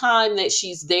whole time that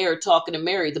she's there talking to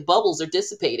Mary, the bubbles are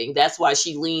dissipating. That's why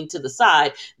she leaned to the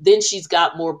side. Then she's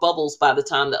got more bubbles by the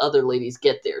time the other ladies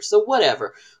get there. So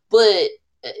whatever. But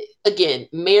uh, again,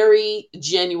 Mary,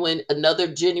 genuine, another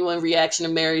genuine reaction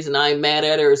of Mary's, and I'm mad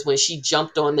at her is when she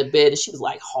jumped on the bed and she was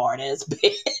like hard as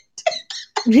bed.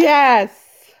 Yes.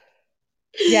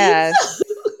 Yes. So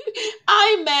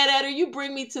I'm mad at her. You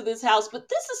bring me to this house, but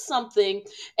this is something,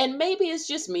 and maybe it's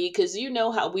just me because you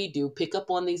know how we do pick up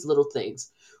on these little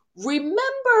things.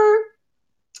 Remember,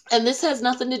 and this has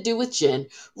nothing to do with Jen,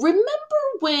 remember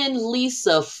when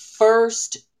Lisa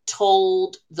first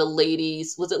told the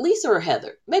ladies, was it Lisa or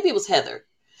Heather? Maybe it was Heather.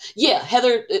 Yeah,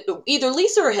 Heather, either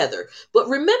Lisa or Heather. But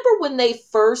remember when they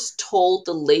first told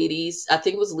the ladies, I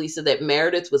think it was Lisa, that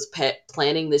Meredith was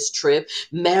planning this trip?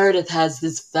 Meredith has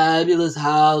this fabulous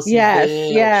house in Yes.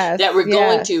 Vail that Yes. we're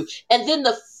going to. Yes. And then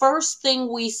the first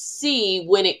thing we see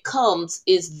when it comes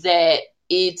is that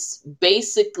it's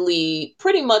basically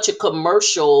pretty much a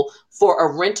commercial for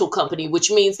a rental company, which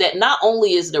means that not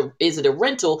only is it a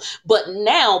rental, but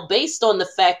now based on the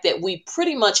fact that we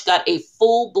pretty much got a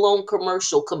full blown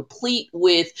commercial complete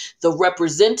with the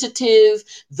representative,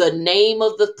 the name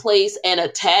of the place, and a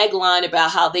tagline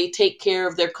about how they take care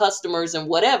of their customers and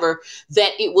whatever,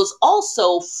 that it was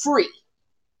also free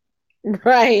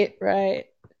Right. Right.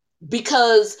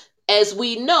 because as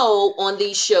we know on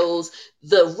these shows,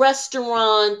 the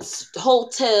restaurants,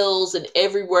 hotels, and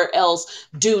everywhere else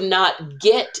do not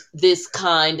get this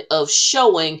kind of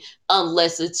showing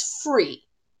unless it's free.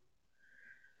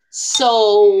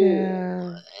 So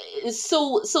Yeah.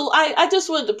 I just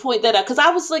wanted to point that out because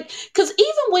I was like, because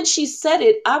even when she said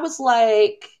it, I was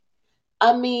like,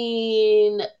 I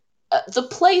mean, the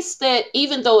place that,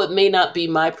 even though it may not be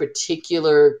my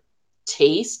particular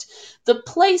taste, the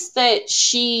place that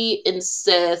she and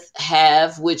Seth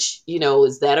have, which,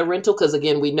 is that a rental? Because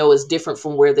again, we know is different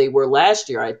from where they were last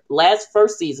year,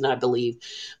 first season, I believe.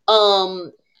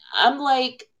 Um, I'm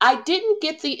like, I didn't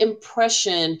get the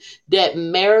impression that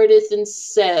Meredith and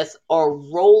Seth are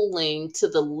rolling to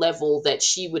the level that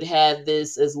she would have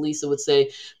this, as Lisa would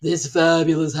say, this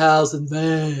fabulous house in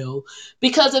Vale.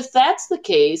 Because if that's the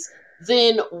case,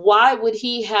 then why would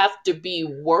he have to be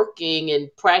working and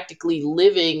practically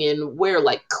living in where,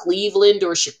 like Cleveland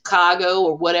or Chicago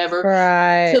or whatever,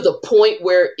 to Right. the point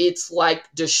where it's like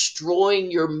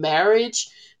destroying your marriage?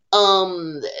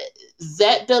 Um,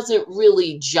 that doesn't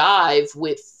really jive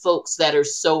with folks that are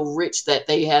so rich that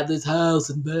they have this house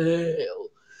in Bell.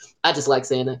 I just like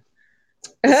saying that.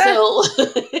 So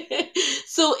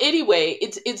so anyway,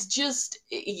 it's just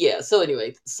yeah. So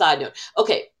anyway, side note.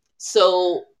 Okay,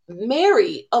 so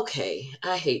Mary, okay,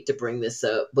 I hate to bring this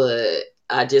up, but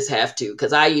I just have to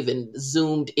because I even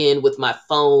zoomed in with my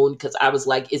phone because I was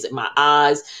like, is it my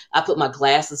eyes? I put my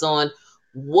glasses on.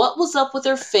 What was up with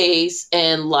her face?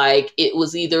 And like, it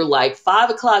was either like 5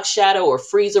 o'clock shadow or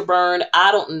freezer burn.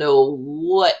 I don't know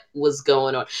what was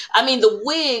going on. I mean, the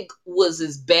wig was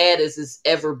as bad as it's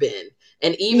ever been,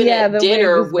 and even Yeah, at the wig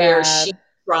dinner was where she bad.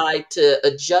 tried to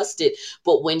adjust it,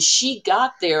 but when she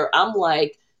got there, I'm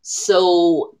like,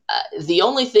 So the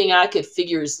only thing I could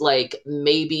figure is like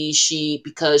maybe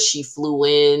because she flew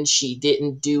in, she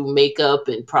didn't do makeup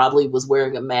and probably was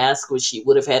wearing a mask, which she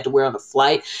would have had to wear on a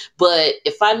flight. But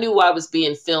if I knew I was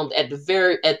being filmed, at the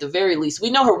very least,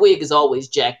 we know her wig is always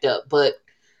jacked up. But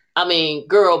I mean,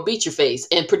 girl, beat your face.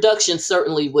 And production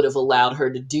certainly would have allowed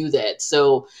her to do that.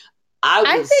 So I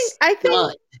I think was I think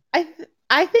stunned.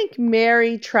 I think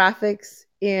Mary traffics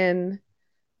in,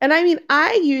 and I mean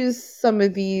I use some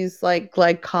of these like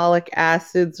glycolic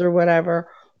acids or whatever,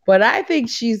 but I think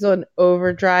she's on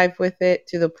overdrive with it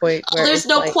to the point Oh, where there's it's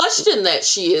no like, question that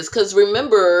she is, because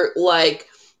remember, like,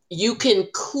 you can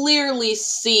clearly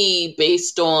see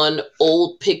based on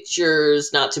old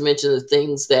pictures, not to mention the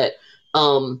things that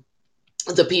um,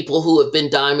 the people who have been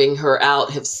diming her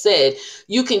out have said,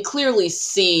 you can clearly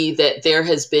see that there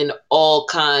has been all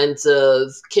kinds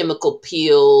of chemical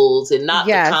peels, and not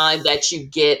the kind yes. that you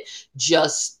get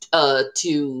just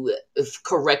to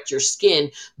correct your skin,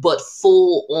 but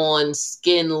full on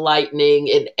skin lightening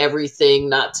and everything,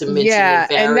 not to mention the Yeah,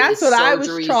 and that's various what I was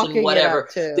surgeries and chalking it whatever, up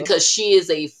to. because she is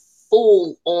a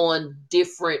full on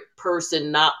different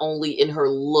person, not only in her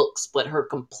looks, but her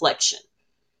complexion.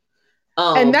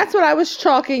 And that's Um, what I was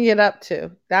chalking it up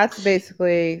to. That's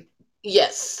basically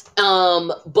Yes.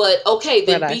 But okay, what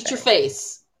then I beat your think.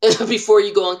 face before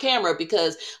you go on camera,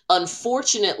 because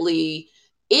unfortunately,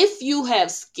 if you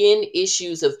have skin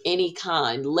issues of any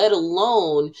kind, let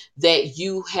alone that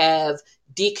you have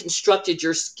deconstructed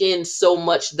your skin so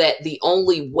much that the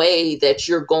only way that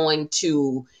you're going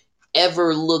to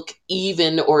ever look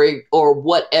even or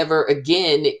whatever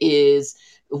again is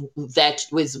that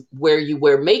was where you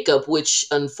wear makeup, which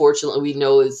unfortunately we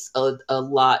know is a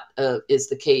lot is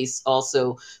the case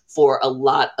also for a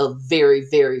lot of very,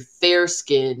 very fair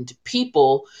skinned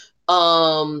people.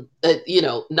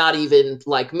 Not even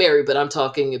like Mary, but I'm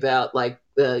talking about like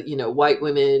white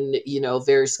women,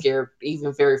 very scared,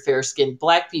 even very fair skinned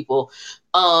black people.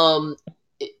 Um,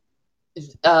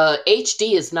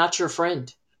 HD is not your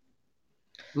friend.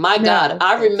 My God, No, it's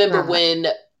not.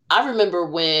 I remember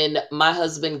when my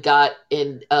husband got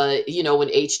in, when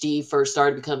HD first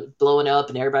started becoming blowing up,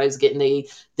 and everybody was getting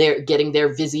their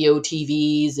Vizio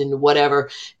TVs and whatever.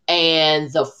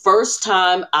 And the first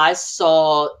time I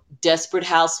saw Desperate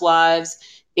Housewives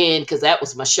because that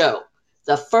was my show.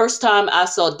 The first time I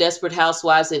saw Desperate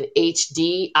Housewives in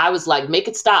HD, I was like, make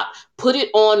it stop. Put it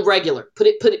on regular. Put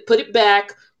it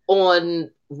back on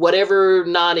whatever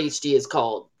non HD is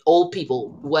called, old people,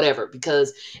 whatever,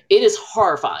 because it is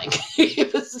horrifying.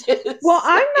 Well,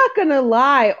 I'm not gonna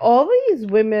lie. All these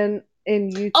women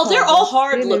in Oh, Utah, they're their all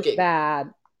hard skin is looking.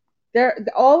 bad. They're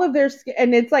all of their skin,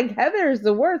 and it's like Heather is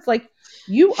the worst. Like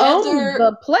you own Heather,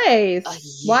 the place.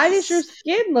 Why does your yes.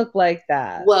 skin look like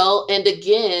that? Well, and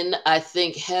again, I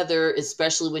think Heather,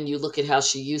 especially when you look at how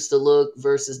she used to look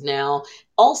versus now,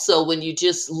 also when you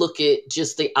just look at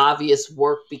just the obvious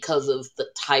work because of the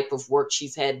type of work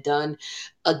she's had done,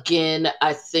 again,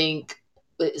 I think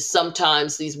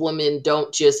sometimes these women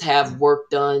don't just have work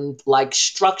done like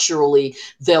structurally,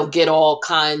 they'll get all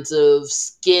kinds of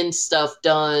skin stuff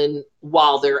done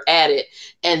while they're at it.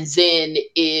 And then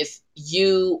if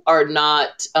you are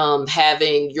not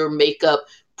having your makeup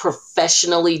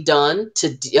professionally done to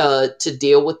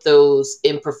deal with those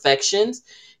imperfections,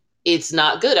 it's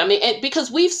not good. I mean,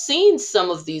 because we've seen some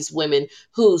of these women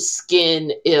whose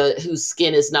skin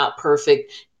is not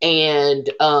perfect,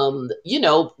 and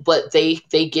but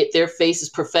they get their faces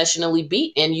professionally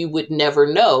beat, and you would never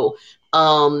know.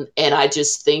 And I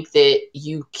just think that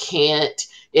you can't,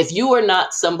 if you are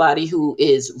not somebody who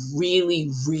is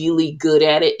really, really good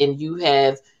at it, and you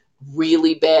have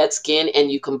really bad skin,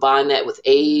 and you combine that with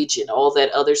age and all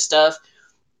that other stuff,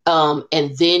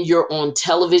 and then you're on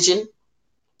television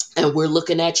and we're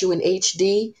looking at you in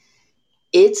HD,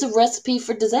 it's a recipe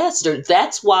for disaster.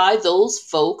 That's why those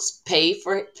folks pay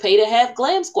to have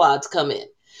glam squads come in.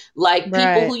 Like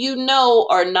people who Right.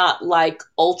 are not like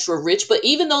ultra rich, but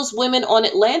even those women on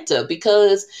Atlanta,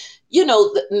 because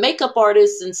the makeup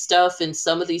artists and stuff in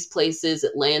some of these places,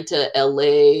 Atlanta,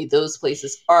 LA, those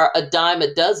places are a dime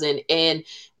a dozen. And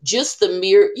just the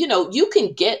mere, you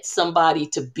can get somebody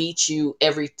to beat your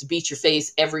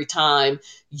face every time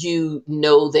you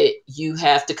know that you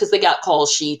have to, because they got call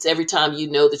sheets every time you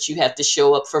know that you have to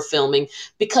show up for filming,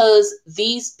 because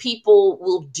these people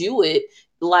will do it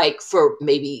like for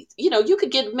maybe you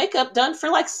could get makeup done for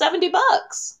like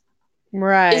 $70,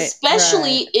 Right.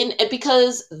 especially Right. in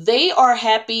because they are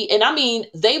happy. And I mean,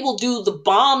 they will do the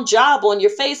bomb job on your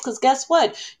face, because guess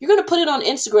what, you're going to put it on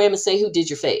Instagram and say who did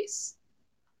your face.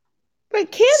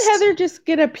 But can't Heather just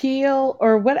get a peel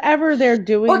or whatever they're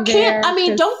Or doing can't, I there?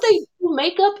 mean, don't they Because do do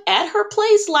makeup at her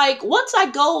place? Like, once I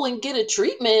go and get a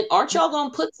treatment, aren't y'all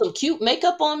gonna put some cute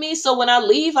makeup on me so when I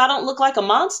leave, I don't look like a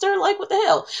monster? Like, what the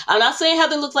hell? I'm not saying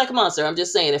Heather looks like a monster. I'm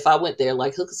just saying if I went there,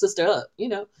 like, hook a sister up,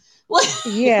 like,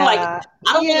 Yeah,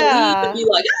 I don't want to leave and yeah. be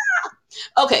like,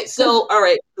 okay, Because so all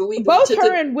right, we both to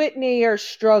her the and Whitney are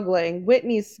struggling.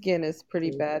 Whitney's skin is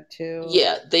pretty bad too.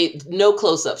 yeah, they no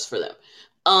close ups for them.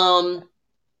 Um,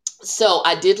 so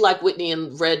I did like Whitney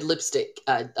in red lipstick.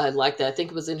 I liked that. I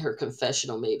think it was in her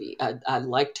confessional, maybe. I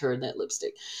liked her in that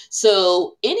lipstick.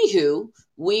 So anywho,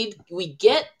 we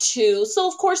get to so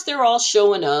of course they're all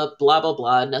showing up, blah blah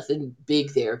blah, nothing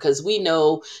big there, because we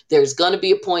know there's gonna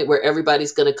be a point where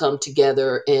everybody's gonna come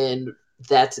together, and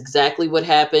that's exactly what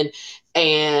happened.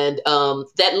 And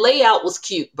that layout was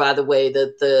cute, by the way,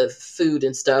 the food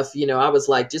and stuff. I was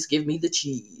like, just give me the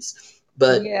cheese.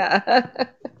 But Yeah.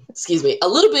 excuse me, a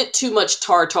little bit too much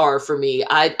tartar for me.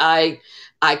 I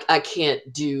can't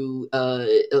do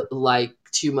like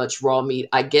too much raw meat.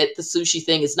 I get the sushi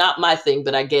thing; it's not my thing,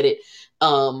 but I get it.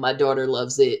 My daughter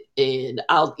loves it, and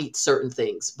I'll eat certain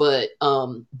things, but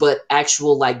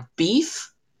actual like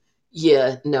beef,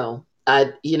 yeah, no.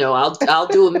 I'll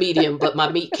do a medium, but my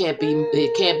meat can't be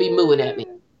mooing at me.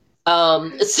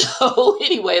 So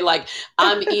anyway, like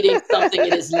I'm eating something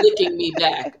and it's licking me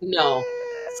back. No.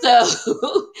 So,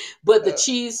 but the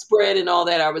cheese spread and all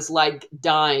that, I was like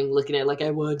dying looking at, like,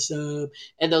 I want some.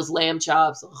 And those lamb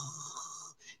chops.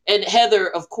 And Heather,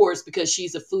 of course, because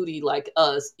she's a foodie like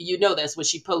us, that's what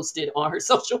she posted on her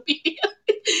social media.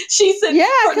 She said, Yeah,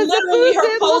 her because the literally food her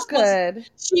did post look was, good.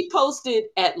 she posted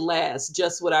at last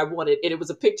just what I wanted, and it was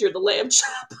a picture of the lamb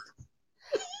chop.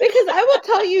 Because I will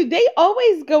tell you, they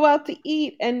always go out to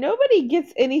eat and nobody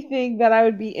gets anything that I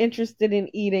would be interested in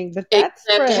eating, but that Except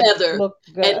spread Heather.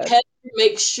 looked And good. Heather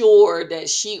makes sure that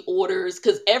she orders,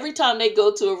 because every time they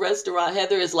go to a restaurant,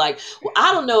 Heather is like, "Well,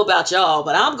 I don't know about y'all,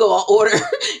 but I'm going to order."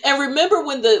 And remember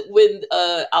when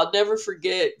I'll never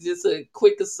forget. Just a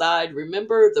quick aside.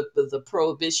 Remember the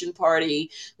Prohibition party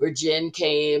where Jen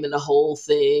came and the whole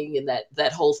thing, and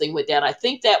that whole thing went down. I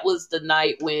think that was the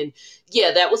night when,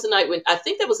 yeah, that was the night when I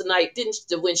think that was the night didn't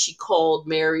when she called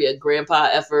Mary a grandpa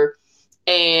effer.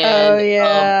 Oh, And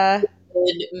yeah.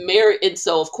 and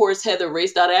so of course Heather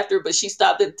raced out after her, but she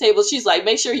stopped at the table. She's like,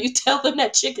 make sure you tell them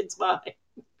that chicken's mine.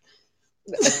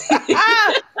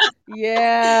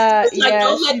 Yeah, It's like, yeah,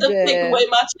 don't let she them take away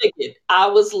did. my chicken. I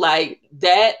was like,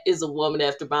 that is a woman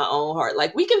after my own heart.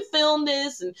 Like, we can film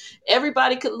this and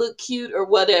everybody could look cute or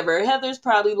whatever. Heather's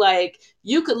probably like,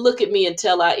 you could look at me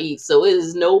until I eat, so it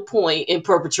is no point in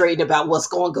perpetrating about what's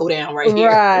going to go down right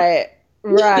here. Right,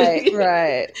 right,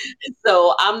 right.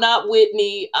 So I'm not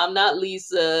Whitney. I'm not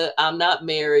Lisa. I'm not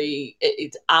Mary.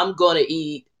 I'm gonna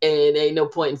eat, and ain't no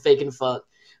point in faking the fuck.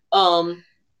 Um.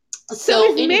 So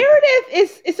So any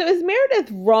is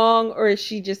Meredith wrong or is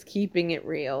she just keeping it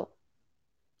real?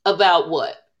 about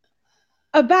what?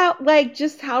 About like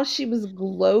just how she was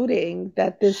gloating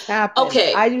that this happened.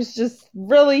 Okay. I was just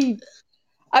really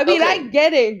I mean, I Okay.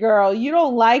 get it, girl. You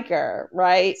don't like her,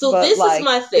 right? So But this is like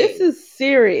my this thing. is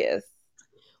serious.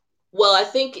 Well, I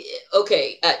think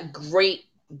okay. Great,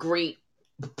 great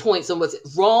points on what's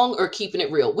wrong or keeping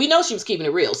it real. We know she was keeping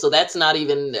it real, so that's not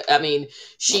even. I mean,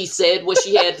 she said what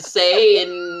she had to say,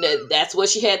 and that's what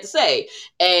she had to say.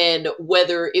 And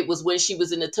whether it was when she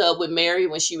was in the tub with Mary,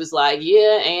 when she was like,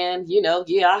 "Yeah," and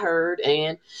 "Yeah, I heard,"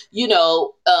 and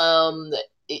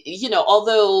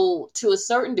although to a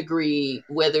certain degree,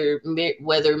 whether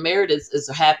Meredith is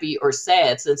happy or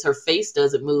sad, since her face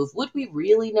doesn't move, would we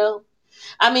really know?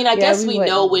 I mean, I Yeah, guess we we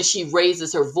know wouldn't. when she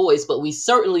raises her voice, but we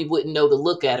certainly wouldn't know to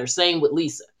look at her. Same with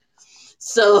Lisa.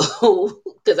 So,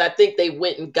 because I think they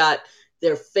went and got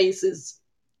their faces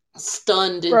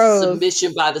stunned in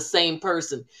submission Froze. by the same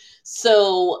person.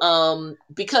 So,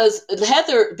 because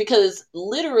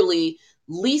literally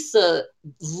Lisa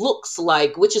looks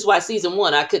like, which is why season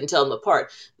one I couldn't tell them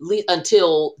apart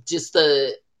until just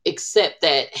the except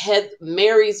that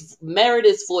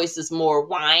Meredith's voice is more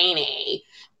whiny,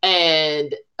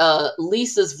 and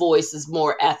Lisa's voice is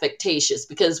more affectatious,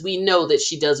 because we know that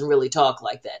she doesn't really talk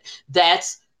like that.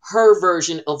 That's her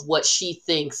version of what she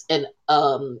thinks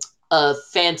a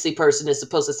fancy person is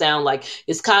supposed to sound like.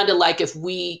 It's kind of like if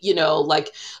we,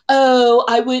 like, oh,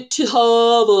 I went to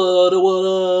Harvard or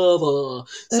whatever.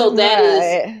 So that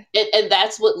is, Right. and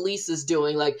that's what Lisa's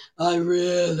doing. Like, I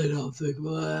really don't think,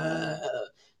 blah.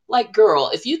 Like, girl,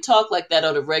 if you talk like that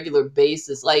on a regular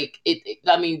basis, like,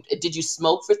 I mean, did you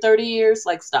smoke for 30 years?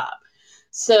 Like, stop.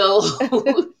 So,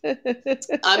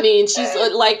 I mean, she's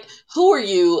like, who are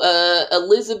you?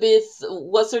 Elizabeth,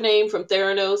 what's her name from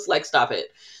Theranos? Like, stop it.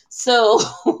 So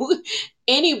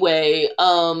anyway,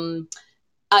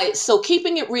 so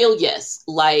keeping it real, yes.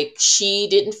 Like she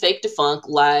didn't fake the funk,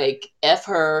 like F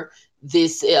her.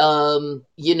 This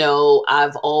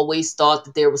I've always thought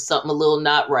that there was something a little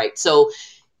not right. So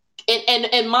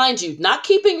and mind you, not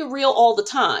keeping it real all the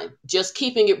time, just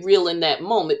keeping it real in that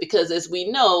moment, because as we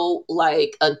know,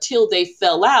 like until they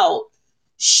fell out,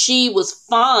 she was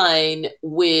fine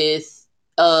with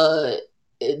uh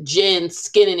Jen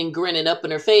skinning and grinning up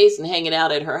in her face and hanging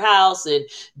out at her house and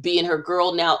being her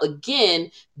girl. Now,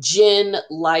 again, Jen,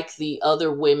 like the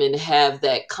other women, have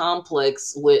that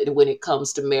complex when it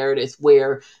comes to Meredith,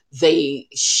 where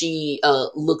she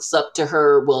looks up to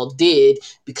her, well, did,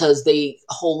 because they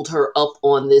hold her up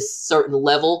on this certain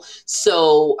level.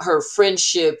 So her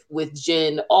friendship with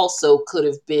Jen also could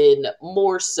have been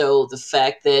more so the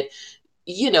fact that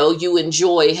you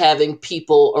enjoy having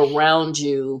people around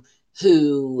you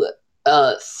who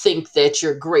think that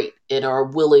you're great and are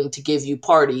willing to give you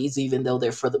parties, even though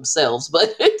they're for themselves.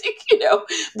 But but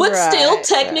still, Right, right.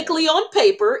 technically on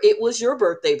paper, it was your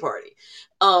birthday party.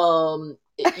 Even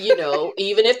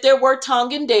if there were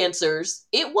Tongan dancers,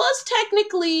 it was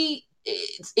technically.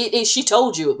 She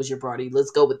told you it was your party.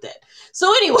 Let's go with that.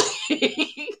 So anyway, And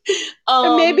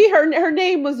um, maybe her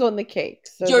name was on the cake.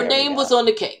 So your there we name was go. on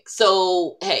the cake.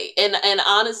 So hey, and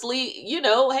honestly,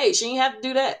 hey, she didn't have to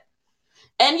do that.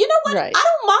 And you know what? Right. I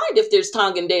don't mind if there's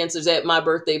Tongan dancers at my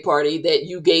birthday party that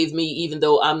you gave me, even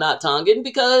though I'm not Tongan,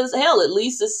 because hell, at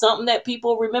least it's something that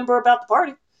people remember about the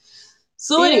party.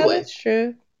 So Yeah, anyway, that's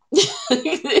true.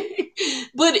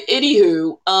 but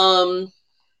anywho,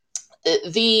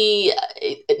 the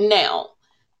now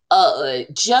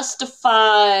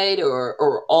justified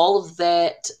or all of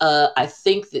that, I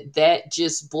think that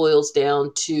just boils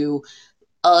down to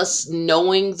us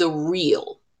knowing the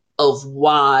real of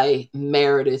why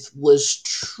Meredith was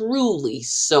truly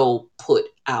so put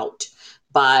out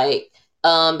by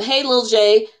hey Lil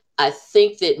J. I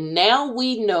think that now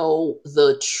we know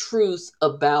the truth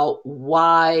about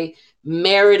why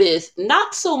Meredith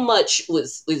not so much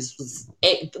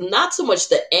not so much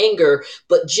the anger,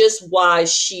 but just why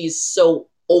she's so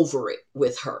over it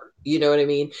with her. You know what I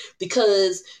mean?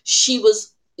 Because she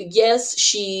was, yes,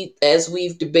 she, as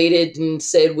we've debated and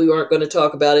said we weren't going to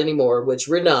talk about anymore, which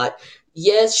we're not.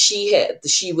 Yes, she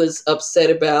was upset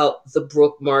about the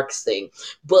Brooke Marks thing,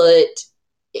 but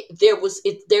there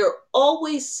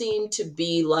always seemed to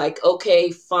be like,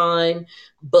 okay, fine,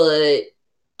 but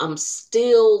I'm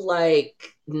still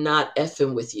like not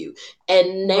effing with you. And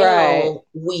Right. now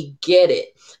we get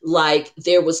it. Like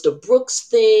there was the Brooks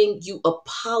thing, you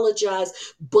apologize,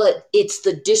 but it's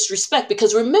the disrespect,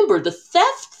 because remember the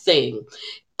theft thing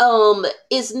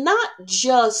is not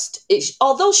just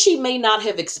although she may not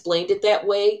have explained it that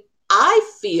way. I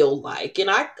feel like, and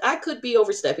I could be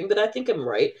overstepping, but I think I'm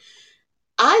right.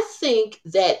 I think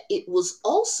that it was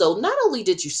also, not only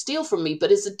did you steal from me,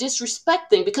 but it's a disrespect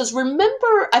thing. Because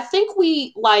remember, I think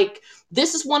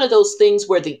this is one of those things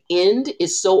where the end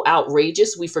is so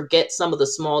outrageous, we forget some of the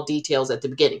small details at the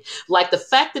beginning. Like the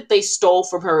fact that they stole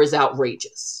from her is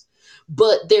outrageous.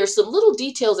 But there's some little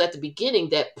details at the beginning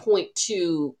that point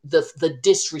to the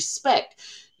disrespect.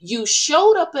 You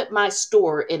showed up at my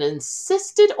store and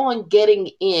insisted on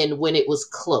getting in when it was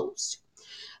closed.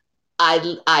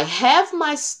 I have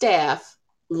my staff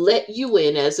let you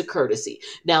in as a courtesy.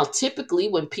 Now, typically,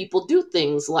 when people do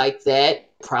things like that,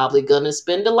 probably gonna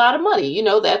spend a lot of money.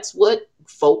 That's what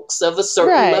folks of a certain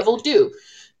Right. level do.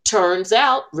 Turns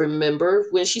out, remember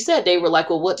when she said, they were like,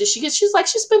 well, what did she get? She's like,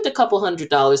 she spent a couple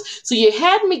 $100. So you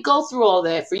had me go through all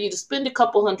that for you to spend a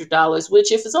couple $100,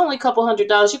 which if it's only a couple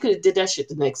 $100, you could have did that shit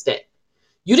the next day.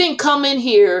 You didn't come in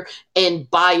here and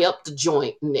buy up the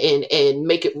joint and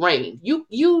make it rain. You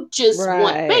just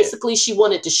Right. basically, she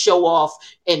wanted to show off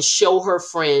and show her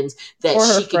friends that For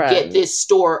her she could get friends. this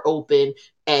store open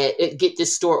and get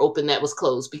this store open that was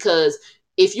closed. Because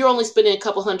if you're only spending a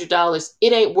couple $100,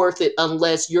 it ain't worth it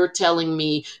unless you're telling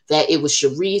me that it was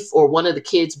Sharif or one of the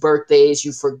kids' birthdays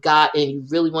you forgot and you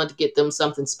really wanted to get them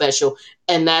something special,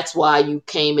 and that's why you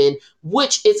came in.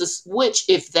 Which,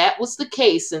 if that was the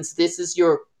case, since this is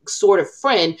your sort of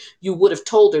friend, you would have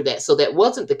told her that. So that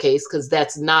wasn't the case, because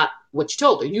that's not what you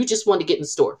told her. You just wanted to get in the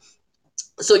store.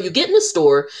 So you get in the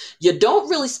store, you don't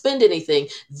really spend anything,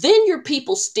 then your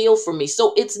people steal from me.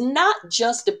 So it's not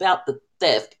just about the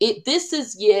theft. This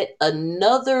is yet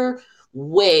another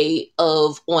way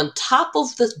of, on top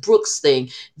of the Brooks thing,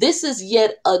 this is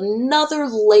yet another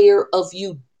layer of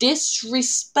you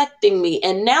disrespecting me.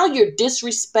 And now you're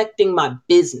disrespecting my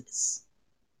business.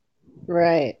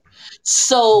 Right.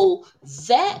 So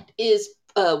that is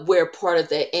where part of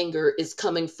that anger is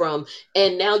coming from.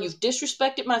 And now you've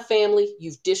disrespected my family,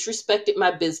 you've disrespected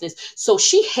my business. So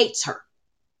she hates her.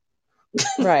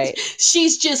 Right.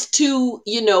 She's just too,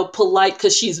 polite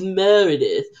because she's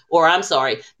Meredith, or I'm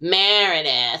sorry,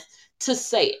 Meredith, to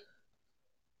say it.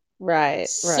 Right. Right.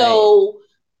 So,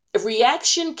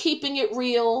 reaction, keeping it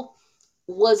real,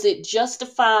 was it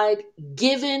justified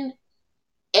given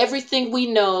everything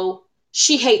we know?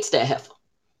 She hates that heifer.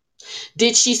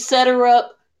 Did she set her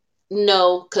up?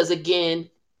 No, because again,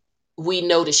 we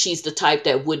know that she's the type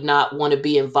that would not want to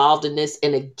be involved in this.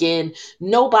 And again,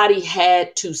 nobody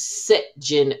had to set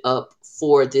Jen up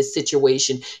for this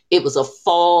situation. It was a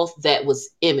fall that was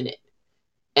imminent.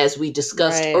 As we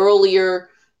discussed Right. earlier,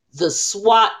 the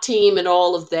SWAT team and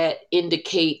all of that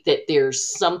indicate that there's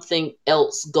something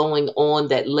else going on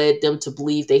that led them to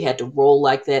believe they had to roll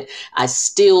like that. I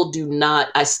still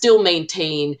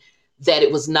maintain that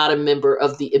it was not a member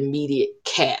of the immediate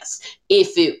cast.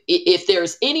 If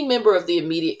there's any member of the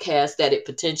immediate cast that it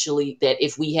potentially, that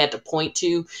if we had to point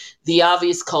to, the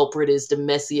obvious culprit is the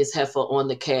messiest heifer on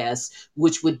the cast,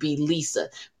 which would be Lisa.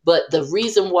 But the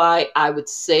reason why I would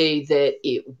say that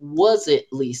it wasn't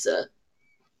Lisa,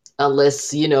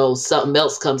 unless, something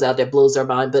else comes out that blows our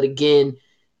mind. But again,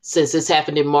 since this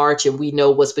happened in March and we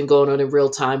know what's been going on in real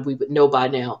time, we would know by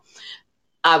now.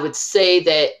 I would say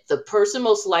that the person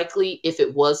most likely, if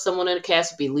it was someone in the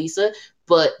cast, would be Lisa.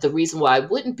 But the reason why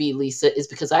it wouldn't be Lisa is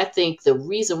because I think the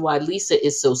reason why Lisa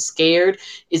is so scared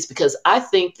is because I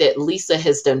think that Lisa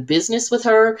has done business with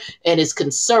her and is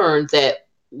concerned that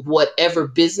whatever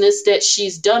business that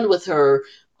she's done with her,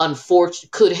 unfortunately,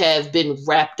 could have been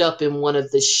wrapped up in one of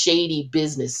the shady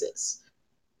businesses.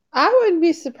 I wouldn't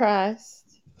be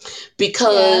surprised. Yeah,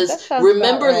 Because that sounds about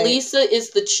remember, right. Lisa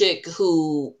is the chick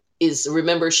who is,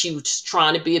 remember, she was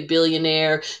trying to be a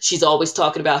billionaire. She's always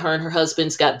talking about her and her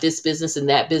husband's got this business and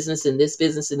that business and this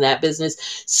business and that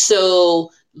business.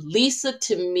 So Lisa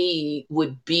to me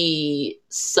would be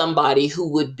somebody who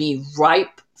would be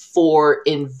ripe for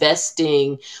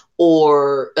investing,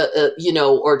 or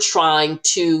trying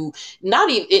to not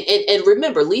even, and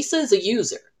remember, Lisa is a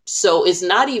user. So it's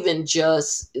not even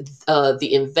just the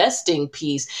investing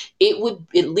piece.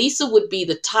 Lisa would be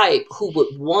the type who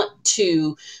would want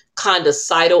to kind of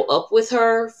sidle up with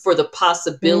her for the Mm-hmm.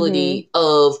 possibility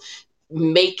of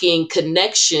making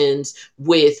connections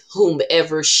with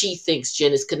whomever she thinks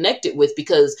Jen is connected with,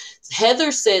 because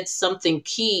Heather said something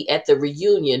key at the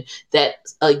reunion that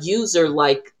a user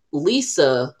like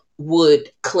Lisa would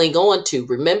cling on to.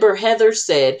 Remember, Heather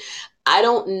said, I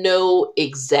don't know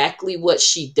exactly what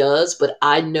she does, but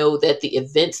I know that the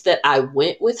events that I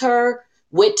went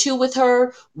to with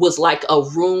her was like a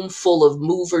room full of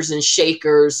movers and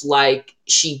shakers. Like,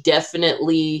 she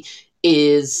definitely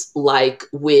is like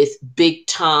with big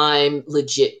time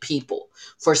legit people.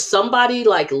 For somebody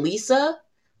like Lisa,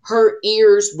 her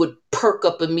ears would perk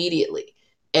up immediately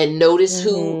and notice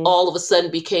who Mm-hmm. all of a sudden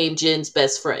became Jen's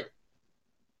best friend.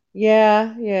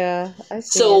 Yeah, yeah, I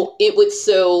see it.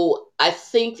 So I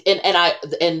think,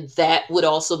 and that would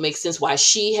also make sense why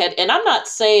she had, and I'm not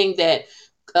saying that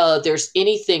there's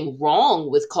anything wrong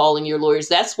with calling your lawyers.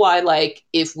 That's why, like,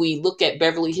 if we look at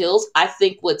Beverly Hills, I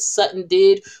think what Sutton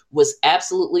did was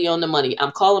absolutely on the money.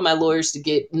 I'm calling my lawyers to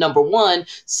get, number one,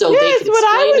 so Yeah, they could it's what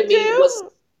explain I to would me what's.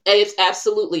 do. It's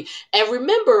absolutely. And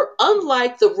remember,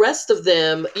 unlike the rest of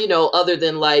them, other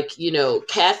than like,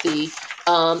 Kathy,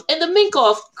 and the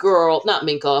Minkoff girl, not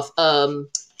Minkoff,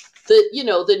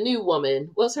 the new woman,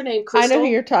 what's her name? I know who Crystal?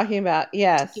 you're talking about.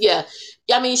 Yes. Yeah.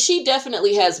 I mean, she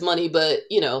definitely has money, but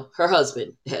her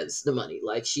husband has the money.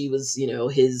 Like, she was,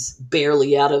 his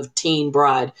barely out of teen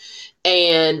bride.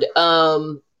 And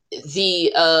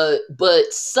the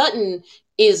but Sutton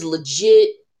is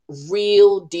legit,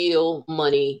 real deal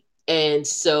money. And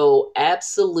so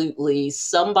absolutely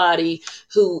somebody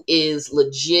who is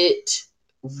legit,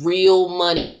 real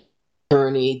money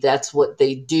attorney. That's what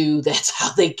they do. That's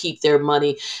how they keep their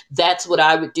money. That's what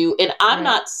I would do. And I'm Right.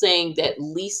 not saying that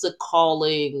Lisa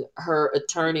calling her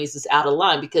attorneys is out of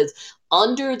line, because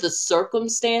under the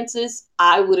circumstances,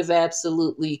 I would have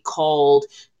absolutely called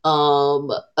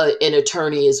an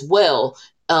attorney as well.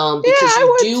 Yeah, Because you I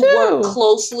would do work too.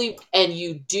 closely and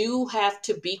you do have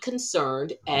to be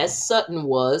concerned, as Sutton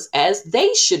was, as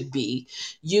they should be.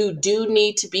 You do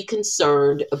need to be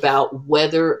concerned about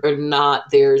whether or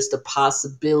not there's the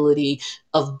possibility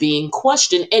of being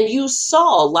questioned. And you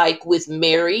saw, like with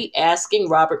Mary asking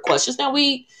Robert questions. Now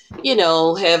we,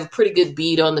 have a pretty good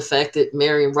beat on the fact that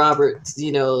Mary and Robert,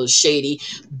 shady.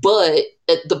 But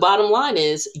the bottom line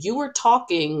is you were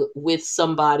talking with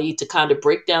somebody to kind of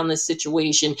break down this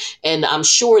situation. And I'm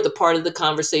sure the part of the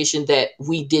conversation that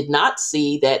we did not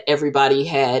see that everybody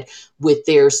had with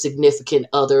their significant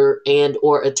other and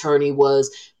or attorney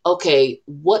was, okay,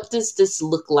 what does this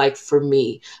look like for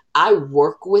me? I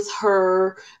work with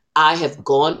her. I have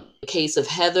gone in the case of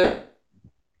Heather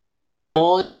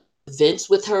on events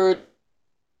with her.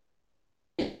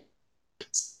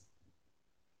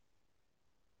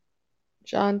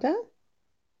 Jonda?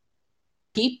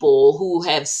 People who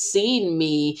have seen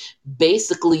me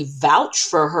basically vouch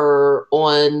for her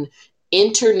on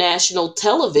international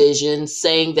television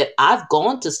saying that I've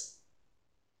gone to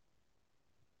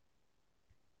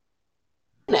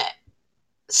that.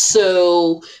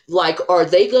 So, like, are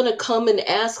they going to come and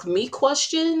ask me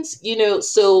questions?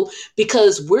 So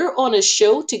because we're on a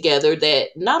show together that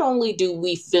not only do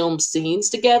we film scenes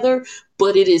together,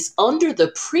 but it is under the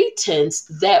pretense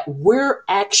that we're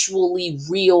actually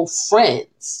real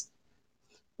friends.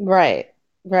 Right.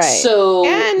 Right. So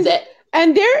And that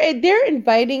and they're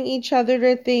inviting each other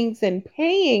to things and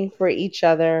paying for each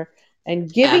other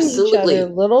and giving each other absolutely,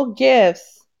 little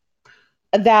gifts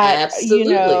that,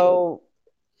 absolutely.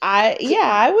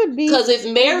 I would be Because if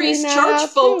figuring Mary's that church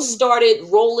out folks too. started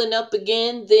rolling up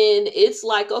again, then it's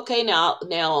like, okay, now,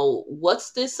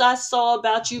 what's this I saw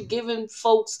about you giving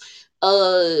folks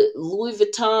Louis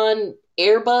Vuitton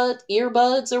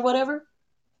earbuds or whatever?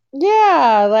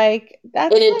 Yeah, like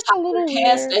An that's like a entire little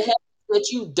cast weird. of heaven that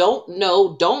you don't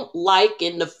know, don't like,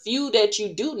 and the few that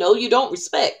you do know, you don't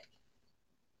respect.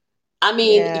 I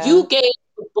mean, Yeah. you gave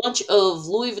a bunch of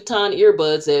Louis Vuitton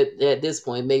earbuds at this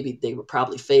point. Maybe they were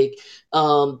probably fake.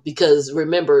 Because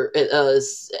remember,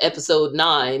 episode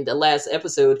 9, the last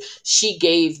episode, she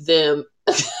gave them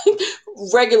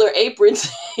regular aprons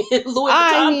and Louis I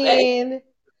Vuitton bags. mean,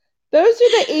 those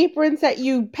are the aprons that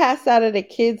you pass out at a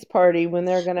kid's party when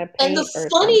they're gonna And paint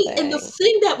or something.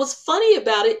 thing that was funny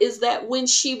about it is that when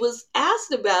she was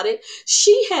asked about it,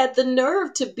 she had the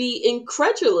nerve to be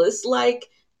incredulous. Like,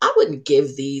 I wouldn't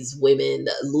give these women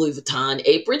Louis Vuitton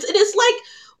aprons. And it's like,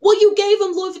 well, you gave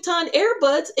them Louis Vuitton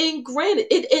earbuds, and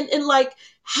granted, and like,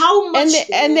 how And much?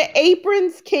 the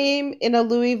aprons came in a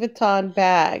Louis Vuitton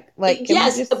bag. Like, can we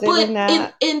Yes, just sit in but in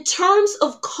that? in terms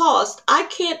of cost, I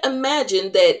can't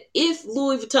imagine that if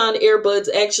Louis Vuitton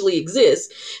earbuds actually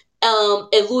exist,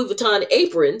 and Louis Vuitton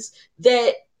aprons,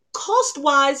 that cost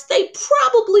wise they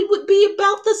probably would be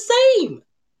about the same.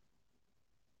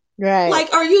 Right.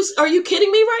 Like, are you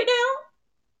kidding me right now?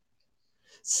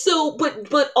 So,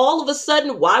 but all of a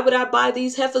sudden, why would I buy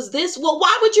these heifers this? Well,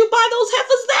 why would you buy those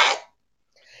heifers that?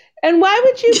 And why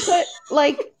would you put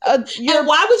like And your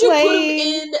why would you put them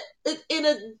plain in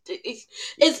a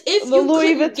as if the you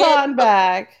Louis couldn't get Vuitton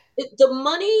bag? the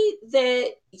money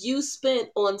that you spent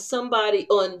on somebody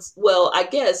on, well, I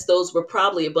guess those were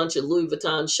probably a bunch of Louis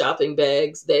Vuitton shopping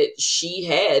bags that she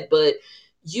had, but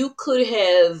you could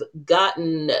have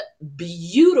gotten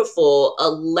beautiful,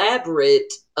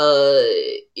 elaborate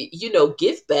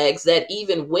gift bags that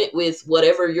even went with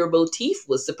whatever your motif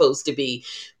was supposed to be.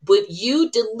 But you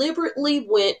deliberately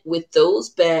went with those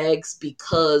bags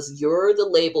because you're the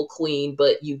label queen,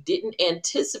 but you didn't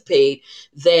anticipate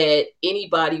that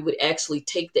anybody would actually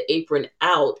take the apron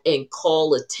out and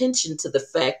call attention to the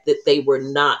fact that they were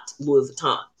not Louis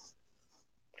Vuitton.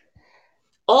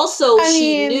 Also, I she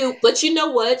mean, knew, but you know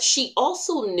what? She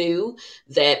also knew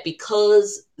that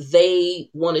because they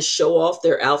want to show off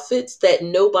their outfits, that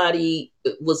nobody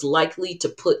was likely to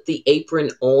put the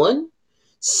apron on.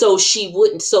 So she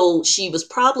wouldn't, so she was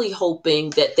probably hoping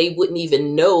that they wouldn't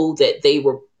even know that they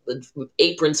were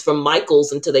aprons from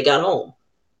Michael's until they got home.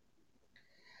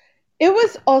 it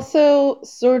was also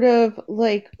sort of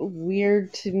like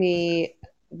weird to me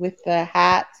with the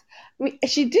hats. I mean,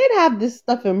 she did have this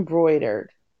stuff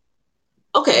embroidered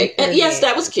Okay, with and her yes,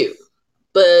 that was names. cute.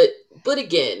 But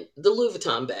again, the Louis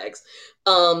Vuitton bags.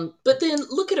 But then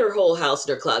look at her whole house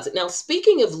and her closet. Now,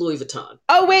 speaking of Louis Vuitton,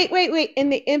 Oh, wait, wait, wait.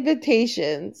 And the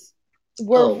invitations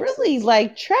were oh really please.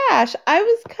 like trash. I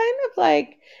was kind of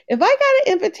like, if I got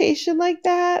an invitation like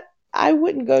that, I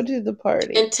wouldn't go to the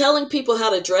And party. telling people how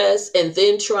to dress and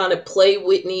then trying to play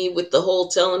Whitney with the whole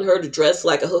telling her to dress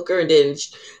like a hooker. And then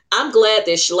I'm glad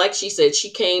that she, like she said, she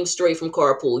came straight from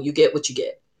carpool. You get what you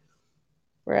get.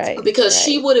 Right, Because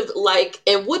she right. would have like,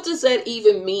 and what does that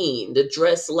even mean? To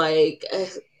dress like,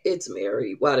 it's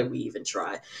Mary. Why did we even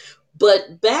try?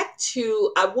 But back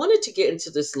to, I wanted to get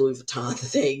into this Louis Vuitton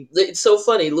thing. It's so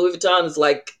funny. Louis Vuitton is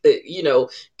like,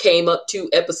 came up 2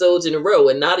 episodes in a row,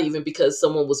 and not even because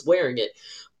someone was wearing it.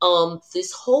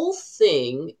 This whole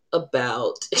thing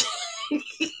about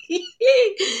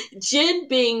Jen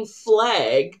being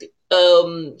flagged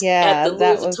at Yeah, the Louis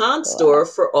that was Vuitton a lot. store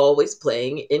for always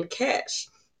playing in cash.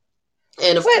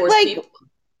 And of But course, like, people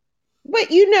but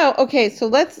okay, so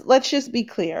let's just be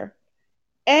clear.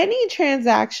 Any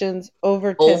transactions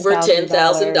over ten over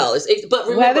thousand $10,000. dollars, But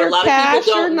remember, a whether lot of people cash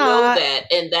or don't know not, that,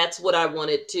 and that's what I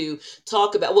wanted to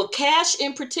talk about. Well, cash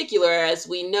in particular, as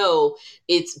we know,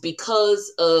 it's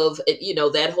because of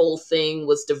that whole thing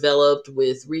was developed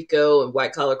with RICO and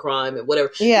white collar crime and whatever.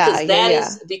 yeah, Because yeah, that yeah.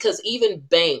 is because even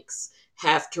banks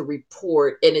have to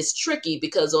report, and it's tricky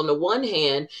because on the one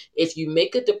hand, if you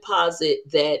make a deposit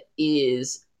that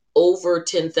is over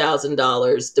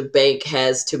 $10,000, the bank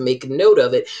has to make a note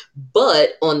of it.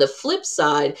 But on the flip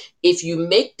side, if you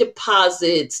make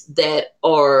deposits that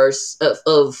are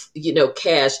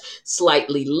cash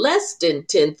slightly less than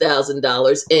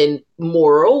 $10,000, and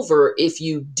moreover, if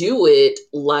you do it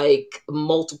like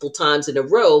multiple times in a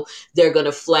row, they're going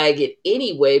to flag it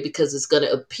anyway because it's going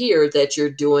to appear that you're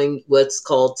doing what's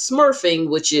called smurfing,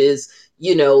 which is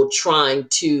trying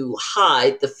to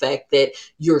hide the fact that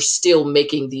you're still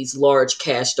making these large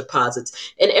cash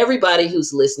deposits. And everybody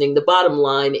who's listening, the bottom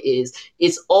line is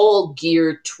it's all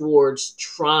geared towards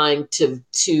trying to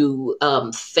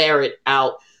ferret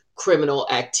out criminal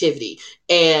activity.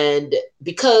 And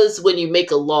because when you make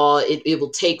a law, it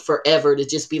will take forever to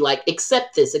just be like,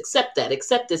 accept this, accept that,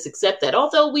 accept this, accept that.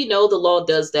 Although we know the law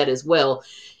does that as well,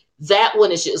 that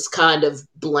one is just kind of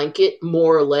blanket,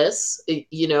 more or less,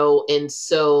 and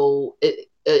so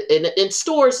in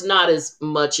stores not as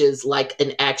much as like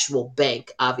an actual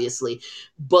bank, obviously,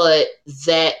 but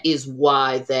that is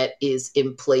why that is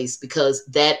in place, because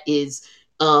that is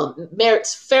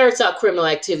merits ferrets out criminal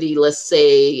activity. Let's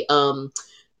say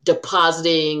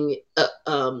depositing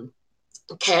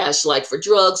cash like for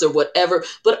drugs or whatever.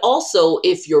 But also,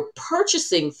 if you're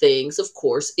purchasing things, of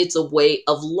course it's a way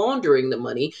of laundering the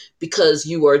money, because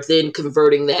you are then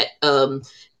converting that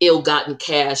ill-gotten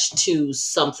cash to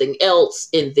something else,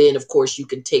 and then of course you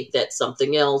can take that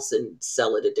something else and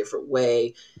sell it a different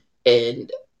way.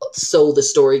 And so the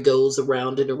story goes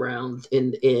around and around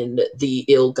in the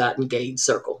ill-gotten gain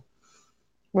circle.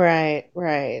 Right,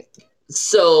 right.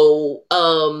 So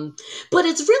but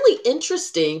it's really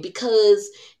interesting because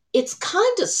it's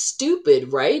kind of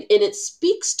stupid, right? And it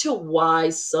speaks to why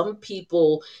some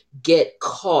people get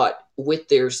caught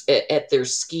with at their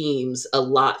schemes a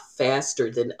lot faster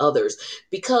than others,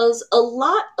 because a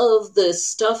lot of the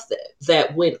stuff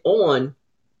that went on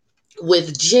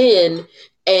with Jen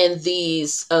and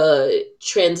these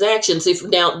transactions, if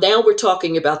now we're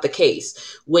talking about the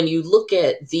case, when you look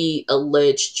at the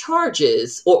alleged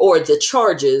charges, or the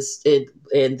charges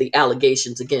and the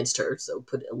allegations against her, so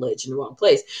put alleged in the wrong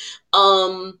place,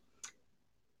 um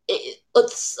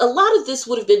a lot of this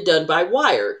would have been done by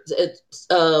wire.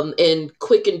 And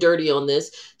quick and dirty on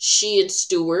this, she and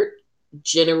Stewart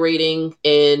generating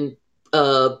and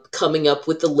coming up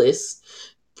with the list,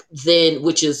 then,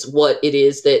 which is what it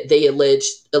is that they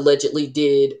allegedly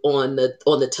did on the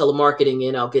telemarketing,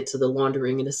 and I'll get to the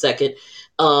laundering in a second.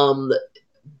 um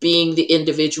Being the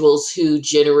individuals who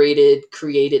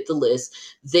created the list,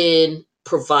 then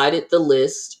provided the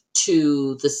list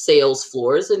to the sales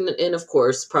floors, and of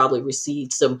course probably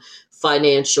received some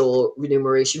financial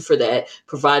remuneration for that,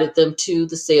 provided them to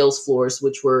the sales floors,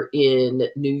 which were in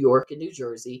New York and New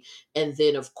Jersey. And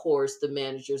then of course the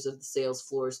managers of the sales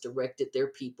floors directed their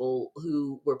people,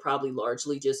 who were probably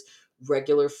largely just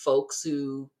regular folks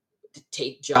who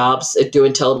take jobs at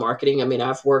doing telemarketing. I mean,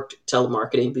 I've worked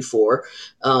telemarketing before.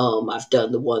 I've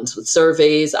done the ones with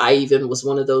surveys. I even was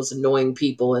one of those annoying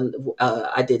people, and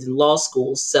I did in law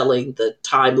school selling the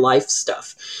Time Life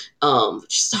stuff,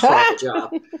 which is a horrible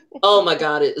job. Oh my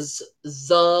God, it is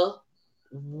the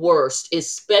worst,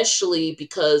 especially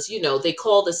because, they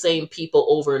call the same people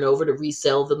over and over to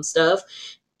resell them stuff.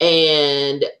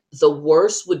 And the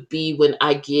worst would be when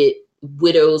I get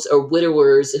widows or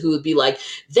widowers who would be like,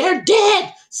 they're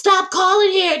dead. Stop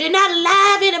calling here. They're not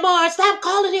alive anymore. Stop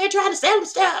calling here trying to sell them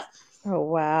stuff. Oh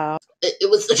wow. It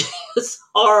was it was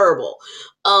horrible.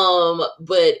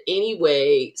 But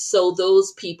anyway, so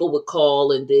those people would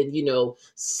call and then,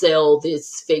 sell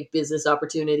this fake business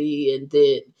opportunity, and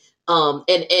then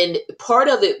And part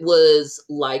of it was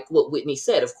like what Whitney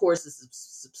said. Of course, it's a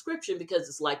subscription because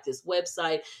it's like this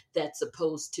website that's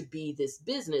supposed to be this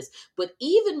business. But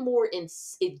even more,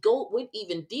 went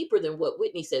even deeper than what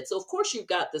Whitney said. So of course you've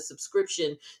got the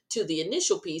subscription to the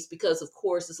initial piece because of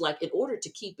course it's like in order to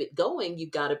keep it going, you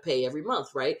got to pay every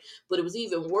month, right? But it was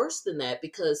even worse than that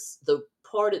because the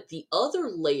part of the other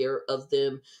layer of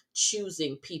them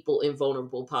choosing people in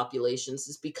vulnerable populations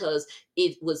is because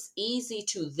it was easy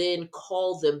to then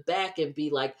call them back and be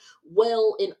like,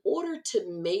 well, in order to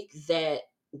make that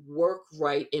work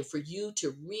right and for you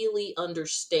to really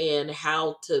understand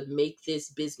how to make this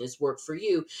business work for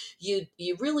you, you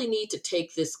really need to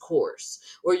take this course,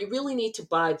 or you really need to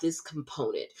buy this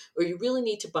component, or you really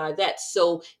need to buy that.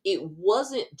 So it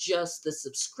wasn't just the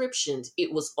subscriptions,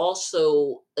 it was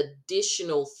also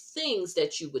additional things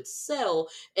that you would sell.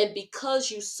 And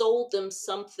because you sold them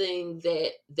something that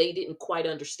they didn't quite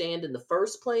understand in the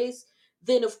first place,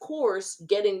 then of course,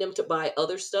 getting them to buy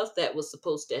other stuff that was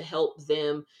supposed to help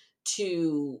them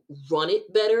to run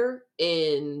it better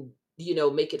and,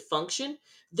 make it function,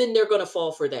 then they're going to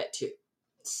fall for that too.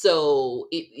 So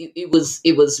it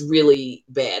was really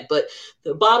bad. But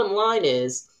the bottom line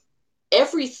is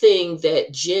everything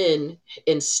that Jen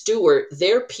and Stuart,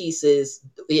 their pieces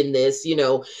in this,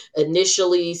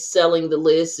 initially selling the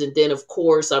list. And then, of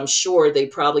course, I'm sure they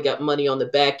probably got money on the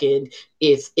back end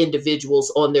if individuals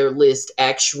on their list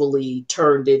actually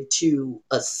turned into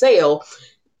a sale,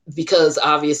 because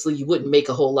obviously you wouldn't make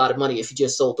a whole lot of money if you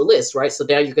just sold the list, right? So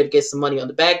now you're going to get some money on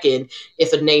the back end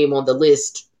if a name on the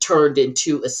list turned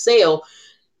into a sale.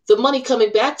 The money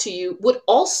coming back to you would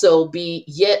also be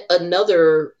yet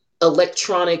another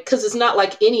electronic, because it's not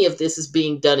like any of this is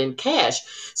being done in cash.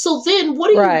 So then what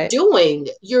are you Right. doing?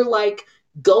 You're like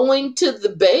going to the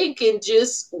bank and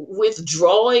just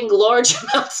withdrawing large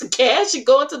amounts of cash and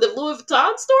going to the Louis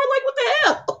Vuitton store? Like, what the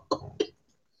hell?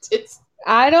 It's,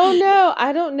 I don't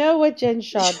know what Jen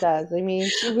Shaw does. I mean,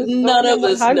 she was none throwing of the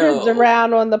us hundreds know.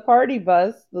 around on the party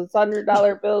bus, those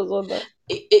 $100 bills on the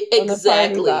party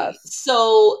Exactly. bus.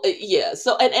 So yeah.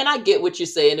 So and I get what you're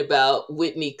saying about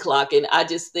Whitney clocking. I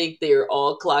just think they're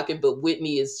all clocking, but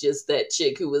Whitney is just that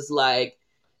chick who was like,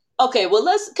 okay, well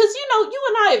let's, because you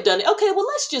and I have done it. Okay, well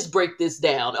let's just break this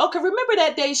down. Okay, remember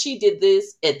that day she did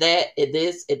this and that and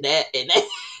this and that and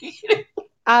that.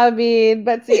 I mean,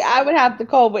 but see, I would have to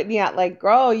call Whitney out like,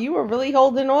 girl, you were really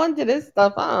holding on to this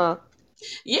stuff, huh?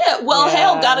 Yeah, well,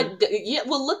 hell, Yeah. gotta, yeah.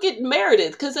 Well, look at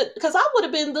Meredith, because I would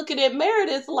have been looking at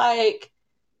Meredith like,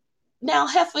 now,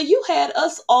 heifer, you had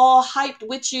us all hyped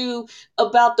with you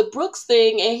about the Brooks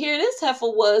thing, and here this heifer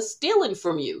was stealing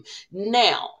from you.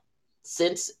 Now,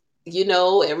 since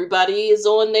everybody is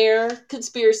on their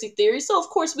conspiracy theory, so of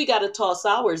course we got to toss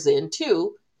ours in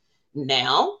too.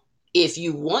 Now, if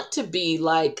you want to be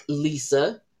like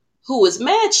Lisa, who is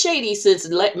mad shady since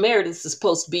Meredith is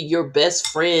supposed to be your best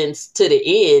friends to the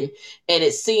end, and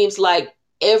it seems like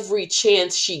every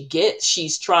chance she gets,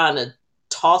 she's trying to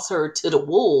toss her to the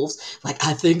wolves. Like,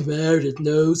 I think Meredith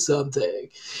knows something,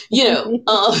 you know.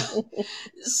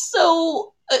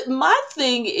 So my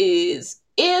thing is,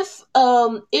 if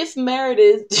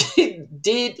Meredith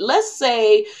did, let's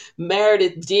say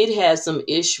Meredith did have some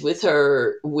ish with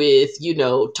her with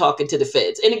talking to the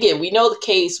feds, and again we know the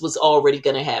case was already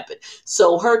going to happen,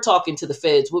 so her talking to the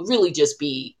feds would really just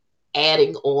be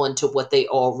adding on to what they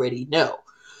already know.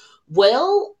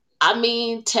 Well, I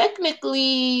mean,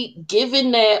 technically,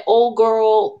 given that old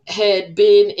girl had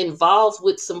been involved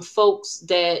with some folks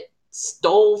that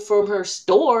stole from her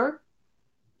store,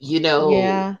 you know.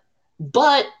 Yeah.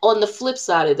 But on the flip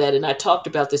side of that, and I talked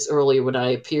about this earlier when I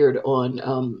appeared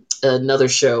on another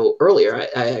show earlier.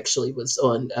 I actually was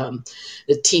on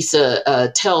the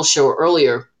Tisa Tell show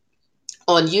earlier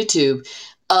on YouTube.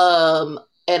 And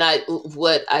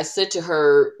what I said to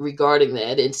her regarding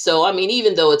that, and so I mean,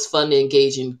 even though it's fun to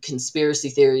engage in conspiracy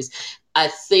theories, I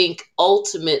think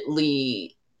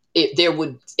ultimately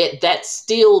that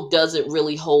still doesn't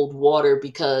really hold water,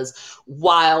 because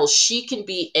while she can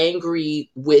be angry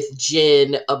with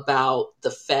Jen about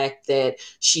the fact that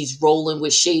she's rolling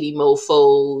with shady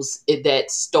mofos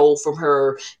that stole from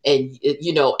her, and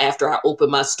after I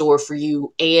open my store for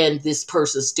you and this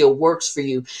person still works for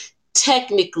you,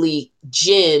 technically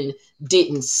Jen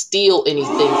didn't steal anything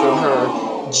from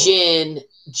her. Jen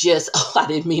just oh, I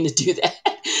didn't mean to do that.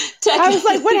 I was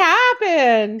like, what Technically,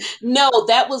 happened? no,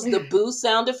 that was the boo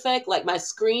sound effect. Like my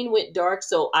screen went dark,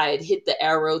 so I had hit the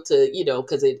arrow to,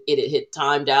 because it had hit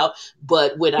timed out.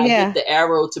 But when I hit Yeah. the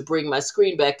arrow to bring my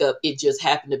screen back up, it just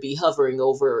happened to be hovering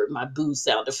over my boo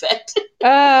sound effect.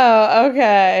 Oh,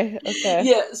 okay. Okay.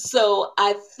 Yeah, so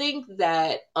I think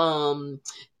that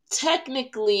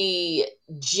technically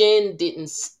Jen didn't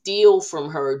steal from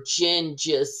her. Jen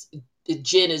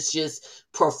is just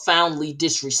profoundly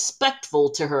disrespectful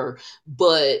to her,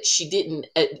 but she didn't.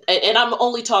 And I'm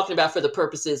only talking about for the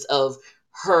purposes of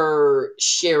her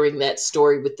sharing that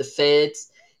story with the feds.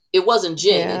 It wasn't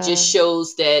Jen. It just Yeah.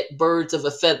 shows that birds of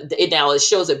a feather. Now it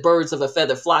shows that birds of a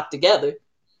feather flock together.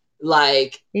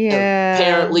 Like, Yeah.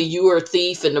 apparently you are a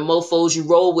thief and the mofos you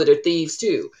roll with are thieves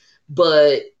too.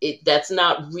 But that's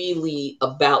not really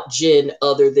about Jen,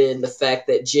 other than the fact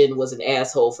that Jen was an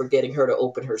asshole for getting her to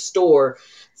open her store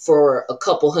for a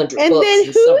couple hundred And bucks then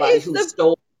and somebody who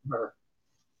stole from her.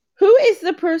 who is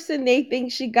the person they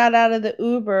think she got out of the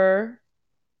Uber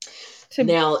to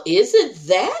Now, isn't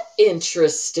that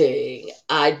interesting?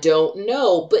 I don't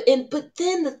know. But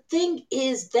then the thing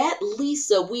is that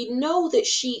Lisa, we know that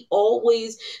she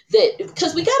always that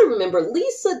because we got to remember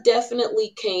Lisa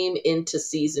definitely came into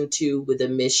season 2 with a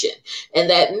mission.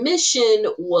 And that mission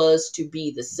was to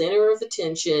be the center of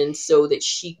attention so that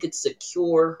she could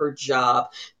secure her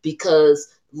job, because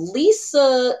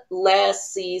Lisa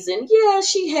last season, yeah,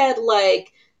 she had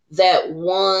like that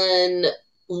one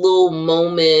little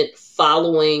moment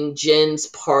following Jen's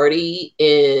party,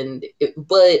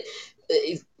 but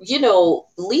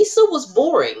Lisa was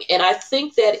boring, and I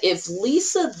think that if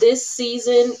Lisa this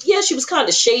season, yeah, she was kind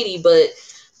of shady, but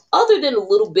other than a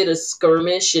little bit of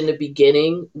skirmish in the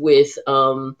beginning with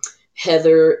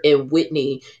Heather and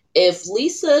Whitney, if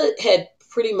Lisa had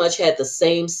pretty much had the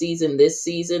same season this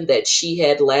season that she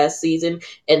had last season,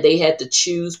 and they had to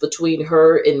choose between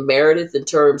her and Meredith in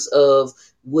terms of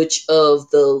which of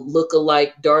the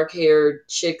look-alike dark-haired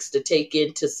chicks to take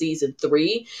into season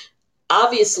 3,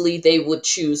 obviously they would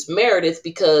choose Meredith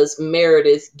because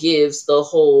Meredith gives the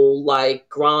whole like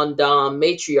grand dame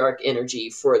matriarch energy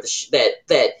for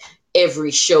that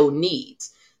every show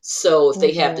needs. So if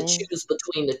they have to Mhm. choose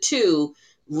between the two,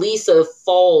 Lisa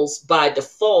falls by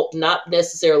default, not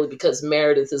necessarily because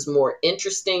Meredith is more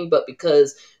interesting, but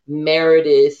because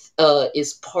Meredith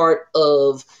is part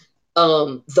of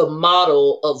the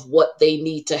model of what they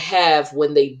need to have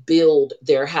when they build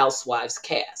their housewives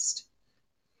cast.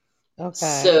 Okay.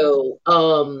 So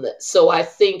I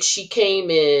think she came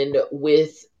in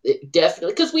with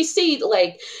definitely, because we see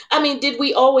like, I mean, did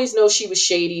we always know she was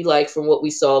shady like from what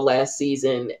we saw last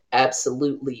season?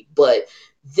 Absolutely. But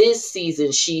this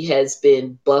season she has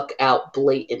been buck out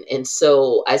blatant. And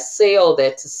so I say all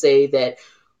that to say that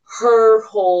her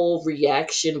whole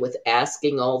reaction with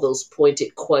asking all those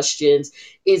pointed questions,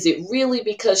 is it really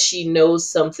because she knows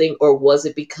something, or was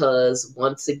it because,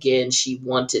 once again, she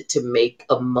wanted to make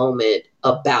a moment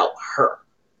about her?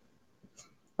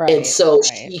 And Right. so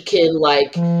Right. she can,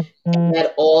 like,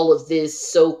 add all of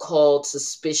this so called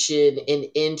suspicion and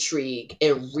intrigue,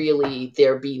 and really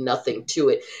there be nothing to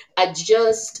it. I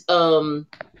just,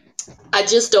 I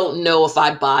just don't know if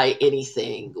I buy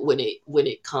anything when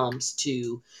it comes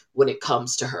to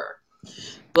her.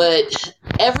 But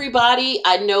everybody,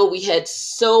 I know we had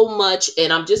so much,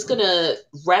 and I'm just gonna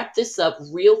wrap this up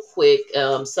real quick.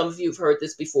 Some of you have heard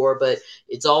this before, but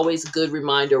it's always a good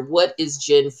reminder. What is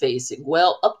Jen facing?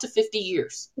 Well, up to 50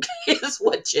 years is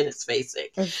what Jen is facing.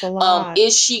 It's a lot.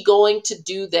 Is she going to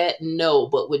do that? No.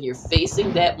 But when you're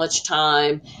facing that much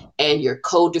time and your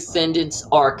co-defendants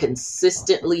are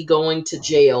consistently going to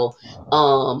jail,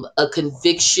 a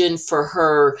conviction for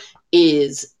her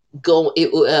is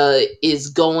is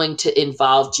going to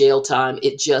involve jail time.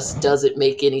 It just doesn't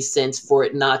make any sense for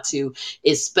it not to,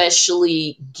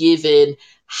 especially given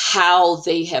how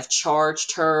they have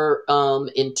charged her,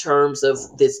 in terms of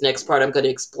this next part I'm going to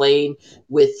explain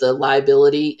with the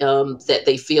liability, that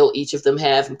they feel each of them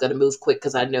have. I'm going to move quick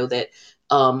because I know that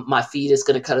my feed is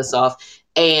going to cut us off.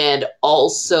 And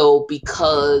also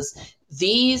because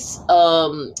these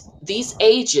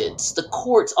agents, the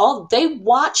courts, all they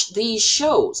watch these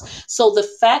shows. So the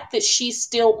fact that she's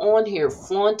still on here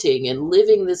flaunting and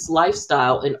living this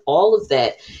lifestyle and all of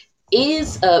that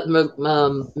is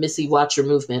Missy, watch your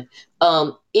movement,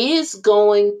 is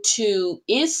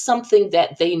something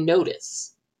that they notice.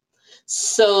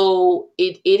 So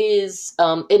it is,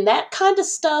 and that kind of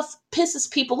stuff pisses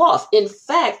people off. In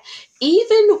fact,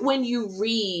 even when you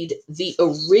read the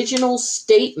original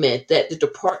statement that the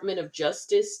Department of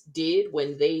Justice did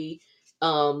when they,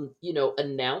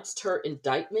 announced her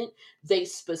indictment, they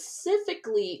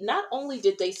specifically, not only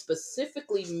did they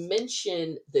specifically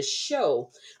mention the show,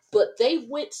 but they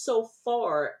went so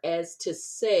far as to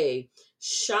say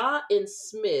Shaw and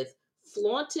Smith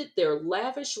flaunted their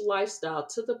lavish lifestyle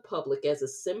to the public as a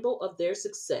symbol of their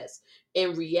success.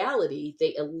 In reality,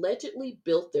 they allegedly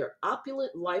built their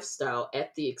opulent lifestyle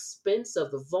at the expense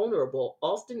of the vulnerable,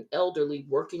 often elderly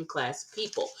working class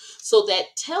people. So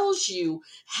that tells you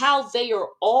how they are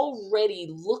already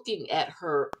looking at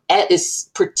her,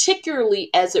 particularly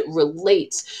as it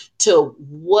relates to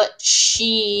what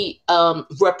she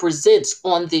represents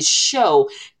on this show.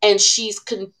 And she's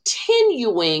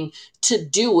continuing to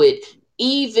do it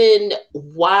even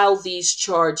while these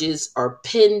charges are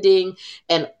pending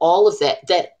and all of that.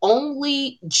 That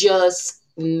only just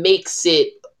makes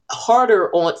it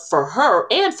harder on for her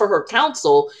and for her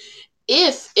counsel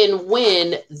if and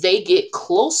when they get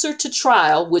closer to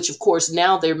trial, which of course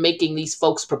now they're making these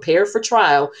folks prepare for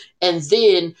trial and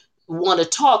then want to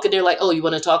talk, and they're like, oh, you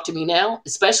want to talk to me now,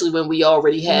 especially when we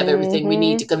already have everything we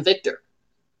need Mm-hmm. to convict her.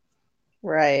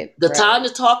 Right, The right. time to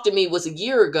talk to me was a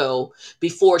year ago,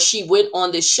 before she went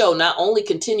on this show, not only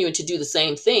continuing to do the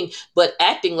same thing, but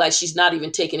acting like she's not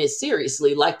even taking it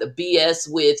seriously, like the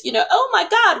BS with, oh my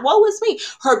God, woe is me.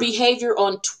 Her behavior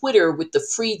on Twitter with the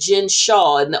free Jen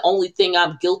Shaw, and the only thing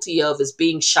I'm guilty of is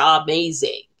being Shaw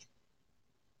amazing.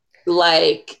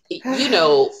 Like,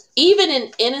 even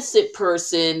an innocent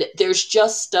person, there's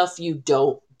just stuff you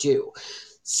don't do.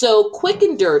 So, quick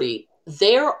and dirty,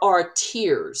 there are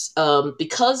tiers.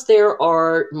 Because there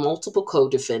are multiple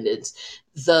co-defendants,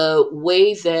 the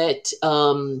way that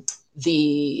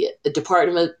the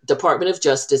Department of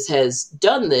Justice has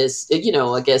done this,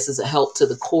 I guess as a help to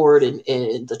the court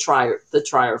and the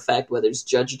trier fact, whether it's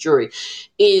judge or jury,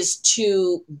 is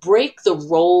to break the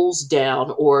roles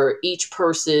down, or each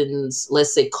person's,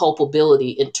 let's say,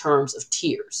 culpability in terms of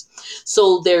tiers.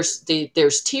 So there's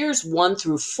tiers 1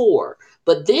 through 4,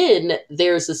 but then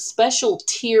there's a special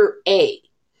tier A,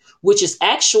 which is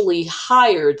actually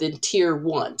higher than tier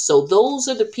 1. So those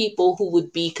are the people who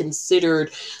would be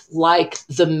considered like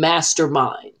the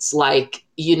masterminds, like,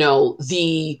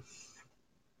 the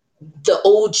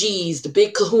OGs, the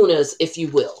big kahunas, if you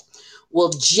will. Well,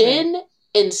 Right. Jen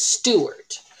and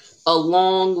Stewart,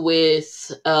 along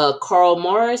with Carl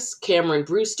Morris, Cameron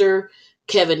Brewster,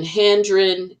 Kevin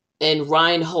Handren, and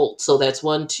Ryan Holt. So that's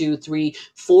 1, 2, 3,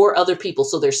 4 other people.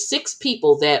 So there's 6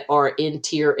 people that are in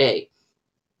tier A.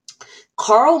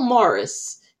 Carl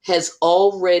Morris has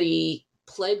already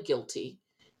pled guilty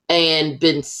and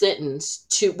been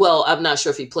sentenced to, well, I'm not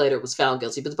sure if he pled or was found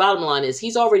guilty, but the bottom line is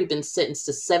he's already been sentenced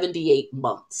to 78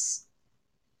 months.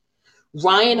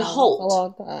 Ryan Wow, that's a Holt,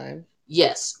 long time.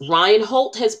 yes, Ryan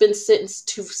Holt has been sentenced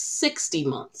to 60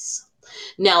 months.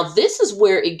 Now, this is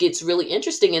where it gets really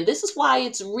interesting, and this is why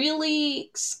it's really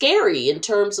scary in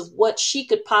terms of what she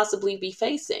could possibly be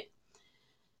facing.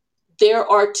 There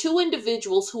are 2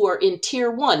 individuals who are in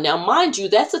tier 1. Now, mind you,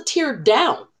 that's a tier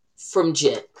down from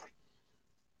Jen.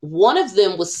 One of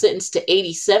them was sentenced to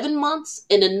 87 months,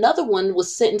 and another one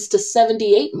was sentenced to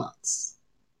 78 months.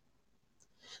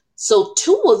 So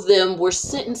 2 of them were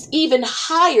sentenced even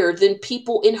higher than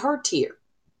people in her tier.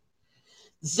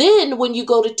 Then, when you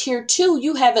go to tier 2,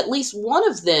 you have at least one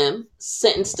of them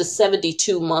sentenced to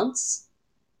 72 months.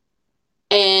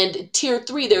 And tier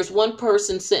 3, there's one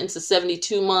person sentenced to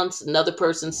 72 months, another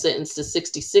person sentenced to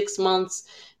 66 months,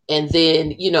 and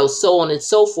then, so on and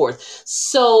so forth.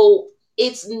 So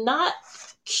it's not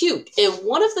cute. And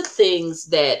one of the things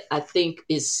that I think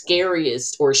is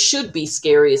scariest, or should be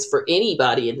scariest for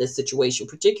anybody in this situation,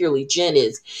 particularly Jen,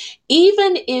 is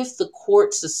even if the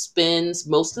court suspends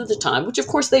most of the time, which of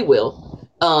course they will,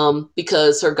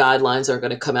 because her guidelines are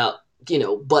going to come out,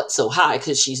 but so high,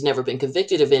 because she's never been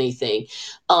convicted of anything,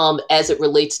 as it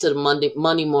relates to the money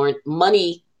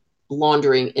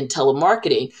laundering and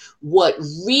telemarketing. What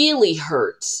really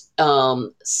hurts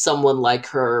someone like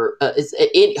her,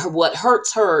 what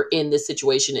hurts her in this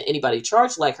situation, and anybody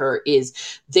charged like her, is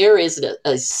there is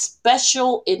a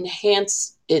special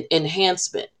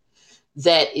enhancement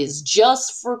that is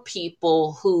just for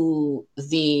people who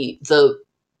the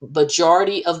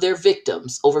majority of their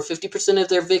victims, over 50% of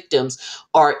their victims,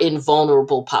 are in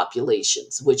vulnerable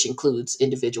populations, which includes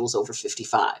individuals over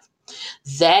 55.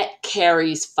 That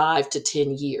carries 5 to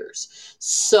 10 years.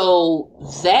 So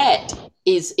that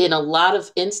is, in a lot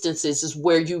of instances, is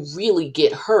where you really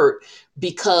get hurt,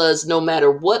 because no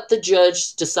matter what the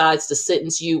judge decides to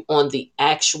sentence you on the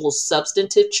actual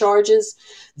substantive charges,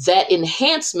 that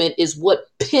enhancement is what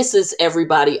pisses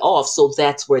everybody off. So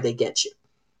that's where they get you.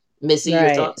 Missy, your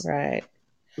Right, thoughts? right.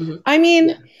 Hmm. I Yeah.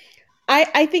 mean,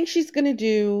 I think she's going to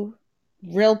do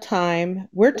real time.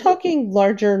 We're Hmm. talking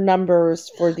larger numbers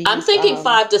for I'm these. thinking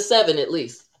 5 to 7 at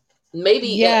least. Maybe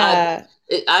Yeah,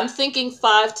 I'm thinking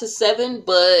 5 to 7,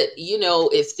 but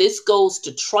if this goes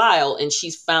to trial and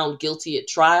she's found guilty at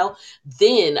trial,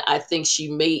 then I think she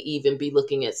may even be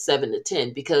looking at 7 to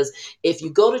 10. Because if you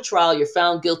go to trial, you're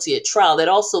found guilty at trial. That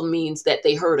also means that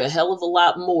they heard a hell of a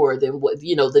lot more than what,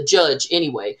 the judge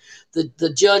anyway.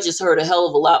 The judge has heard a hell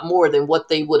of a lot more than what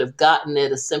they would have gotten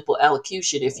at a simple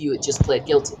allocution if you had just pled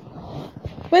guilty.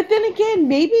 But then again,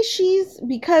 maybe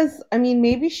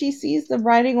maybe she sees the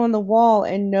writing on the wall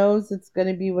and knows it's going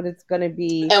to be what it's going to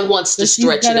be. And wants So to she's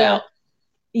stretch going it out. to,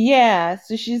 yeah,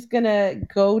 so she's going to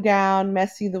go down,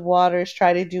 messy the waters,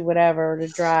 try to do whatever to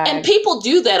And drag people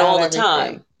do that out all the time.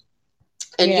 everything.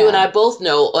 And you and Yeah. I both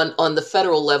know on the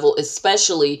federal level,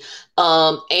 especially,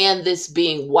 and this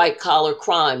being white collar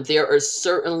crime, there are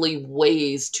certainly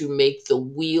ways to make the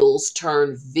wheels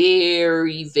turn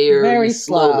very, very Very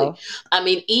slowly. slow. I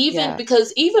mean, even Yeah.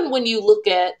 because even when you look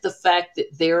at the fact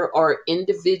that there are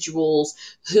individuals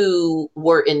who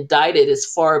were indicted as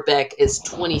far back as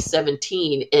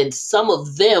 2017, and some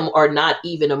of them are not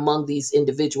even among these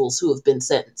individuals who have been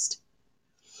sentenced.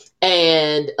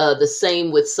 And the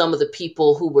same with some of the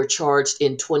people who were charged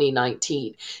in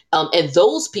 2019. And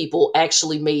those people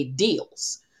actually made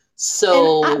deals.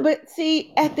 So But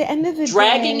see, at the end of the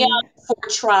dragging day, out for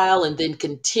trial and then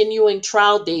continuing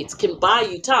trial dates can buy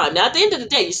you time. Now, at the end of the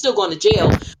day, you're still going to jail,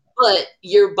 but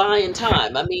you're buying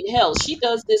time. I mean, hell, she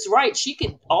does this right. She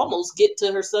could almost get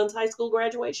to her son's high school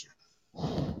graduation,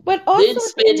 but then also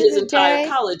spend his entire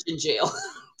college in jail.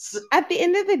 at the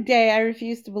end of the day, I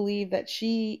refuse to believe that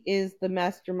she is the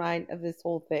mastermind of this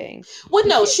whole thing. Well, So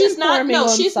no, she's she's not. informing No,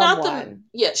 on she's not the. someone.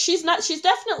 Yeah, she's not. She's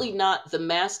definitely not the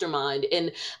mastermind.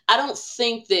 And I don't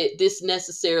think that this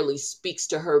necessarily speaks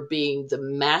to her being the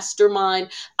mastermind.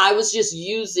 I was just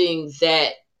using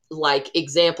that like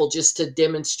example just to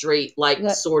demonstrate like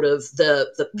But sort of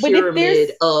the if there's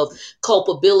pyramid of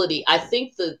culpability. I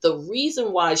think the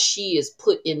reason why she is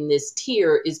put in this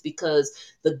tier is because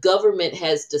the government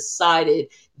has decided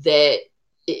that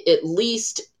at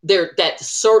least there that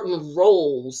certain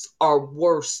roles are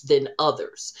worse than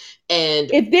others. And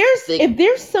the if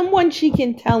there's someone she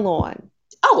can tell on,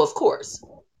 oh, of course.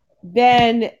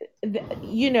 then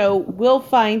we'll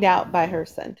find out by her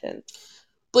sentence.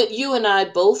 But you and I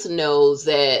both know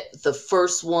that the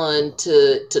first one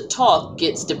to talk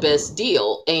gets the best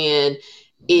deal. And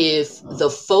if the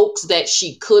folks that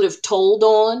she could have told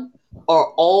on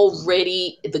are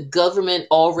already, the government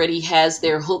already has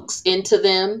their hooks into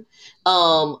them,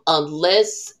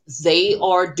 unless they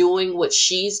are doing what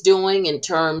she's doing in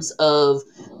terms of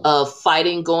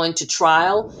fighting going to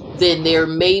trial, then there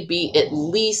may be at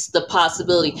least the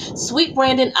possibility. Sweet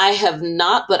Brandon, I have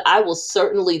not, but I will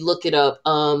certainly look it up.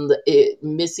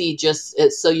 Missy, just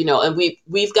so you know, and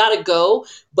we've got to go,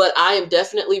 but I am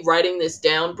definitely writing this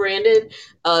down, Brandon.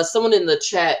 Someone in the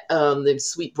chat,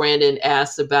 Sweet Brandon,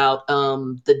 asked about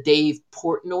the Dave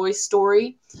Portnoy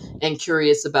story and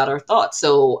curious about our thoughts.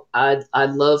 So I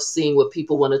love seeing what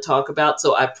people want to talk about.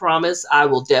 So I promise I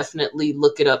will definitely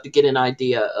look it up to get an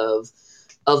idea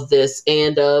of this,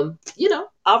 and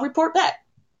I'll report back.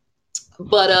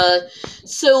 But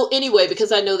so anyway,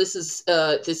 because I know this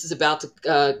is about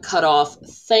to cut off.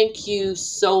 Thank you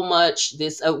so much.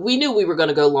 This we knew we were going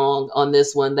to go long on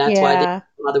this one. That's why I didn't Yeah.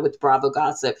 bother with Bravo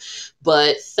gossip.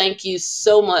 But thank you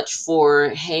so much for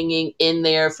hanging in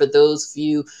there. For those of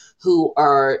you who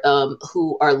are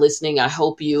listening, I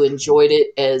hope you enjoyed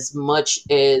it as much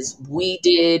as we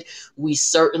did. We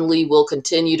certainly will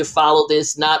continue to follow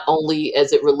this, not only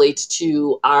as it relates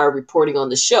to our reporting on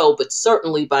the show, but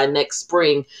certainly by next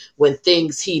spring when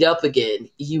things heat up again.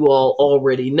 You all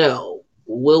already know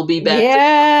we'll be back to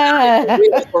Yeah.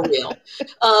 for real.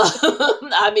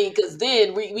 I mean, because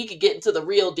then we could get into the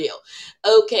real deal.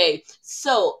 Okay,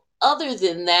 so other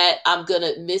than that,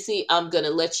 Missy, I'm gonna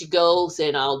let you go,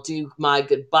 and I'll do my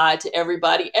goodbye to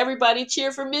everybody. Everybody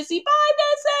cheer for Missy.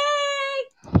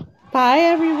 Bye,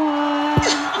 everyone. Bye,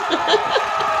 Missy.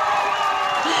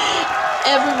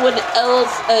 Everyone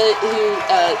else who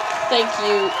thank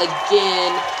you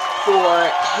again for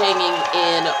hanging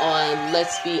in on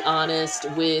Let's Be Honest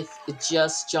with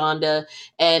Just Jonda.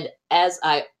 And as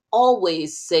I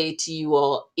always say to you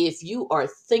all, if you are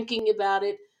thinking about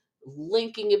it,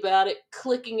 linking about it,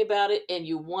 clicking about it, and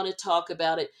you want to talk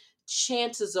about it,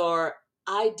 chances are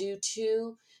I do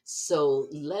too. So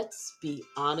let's be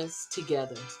honest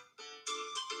together.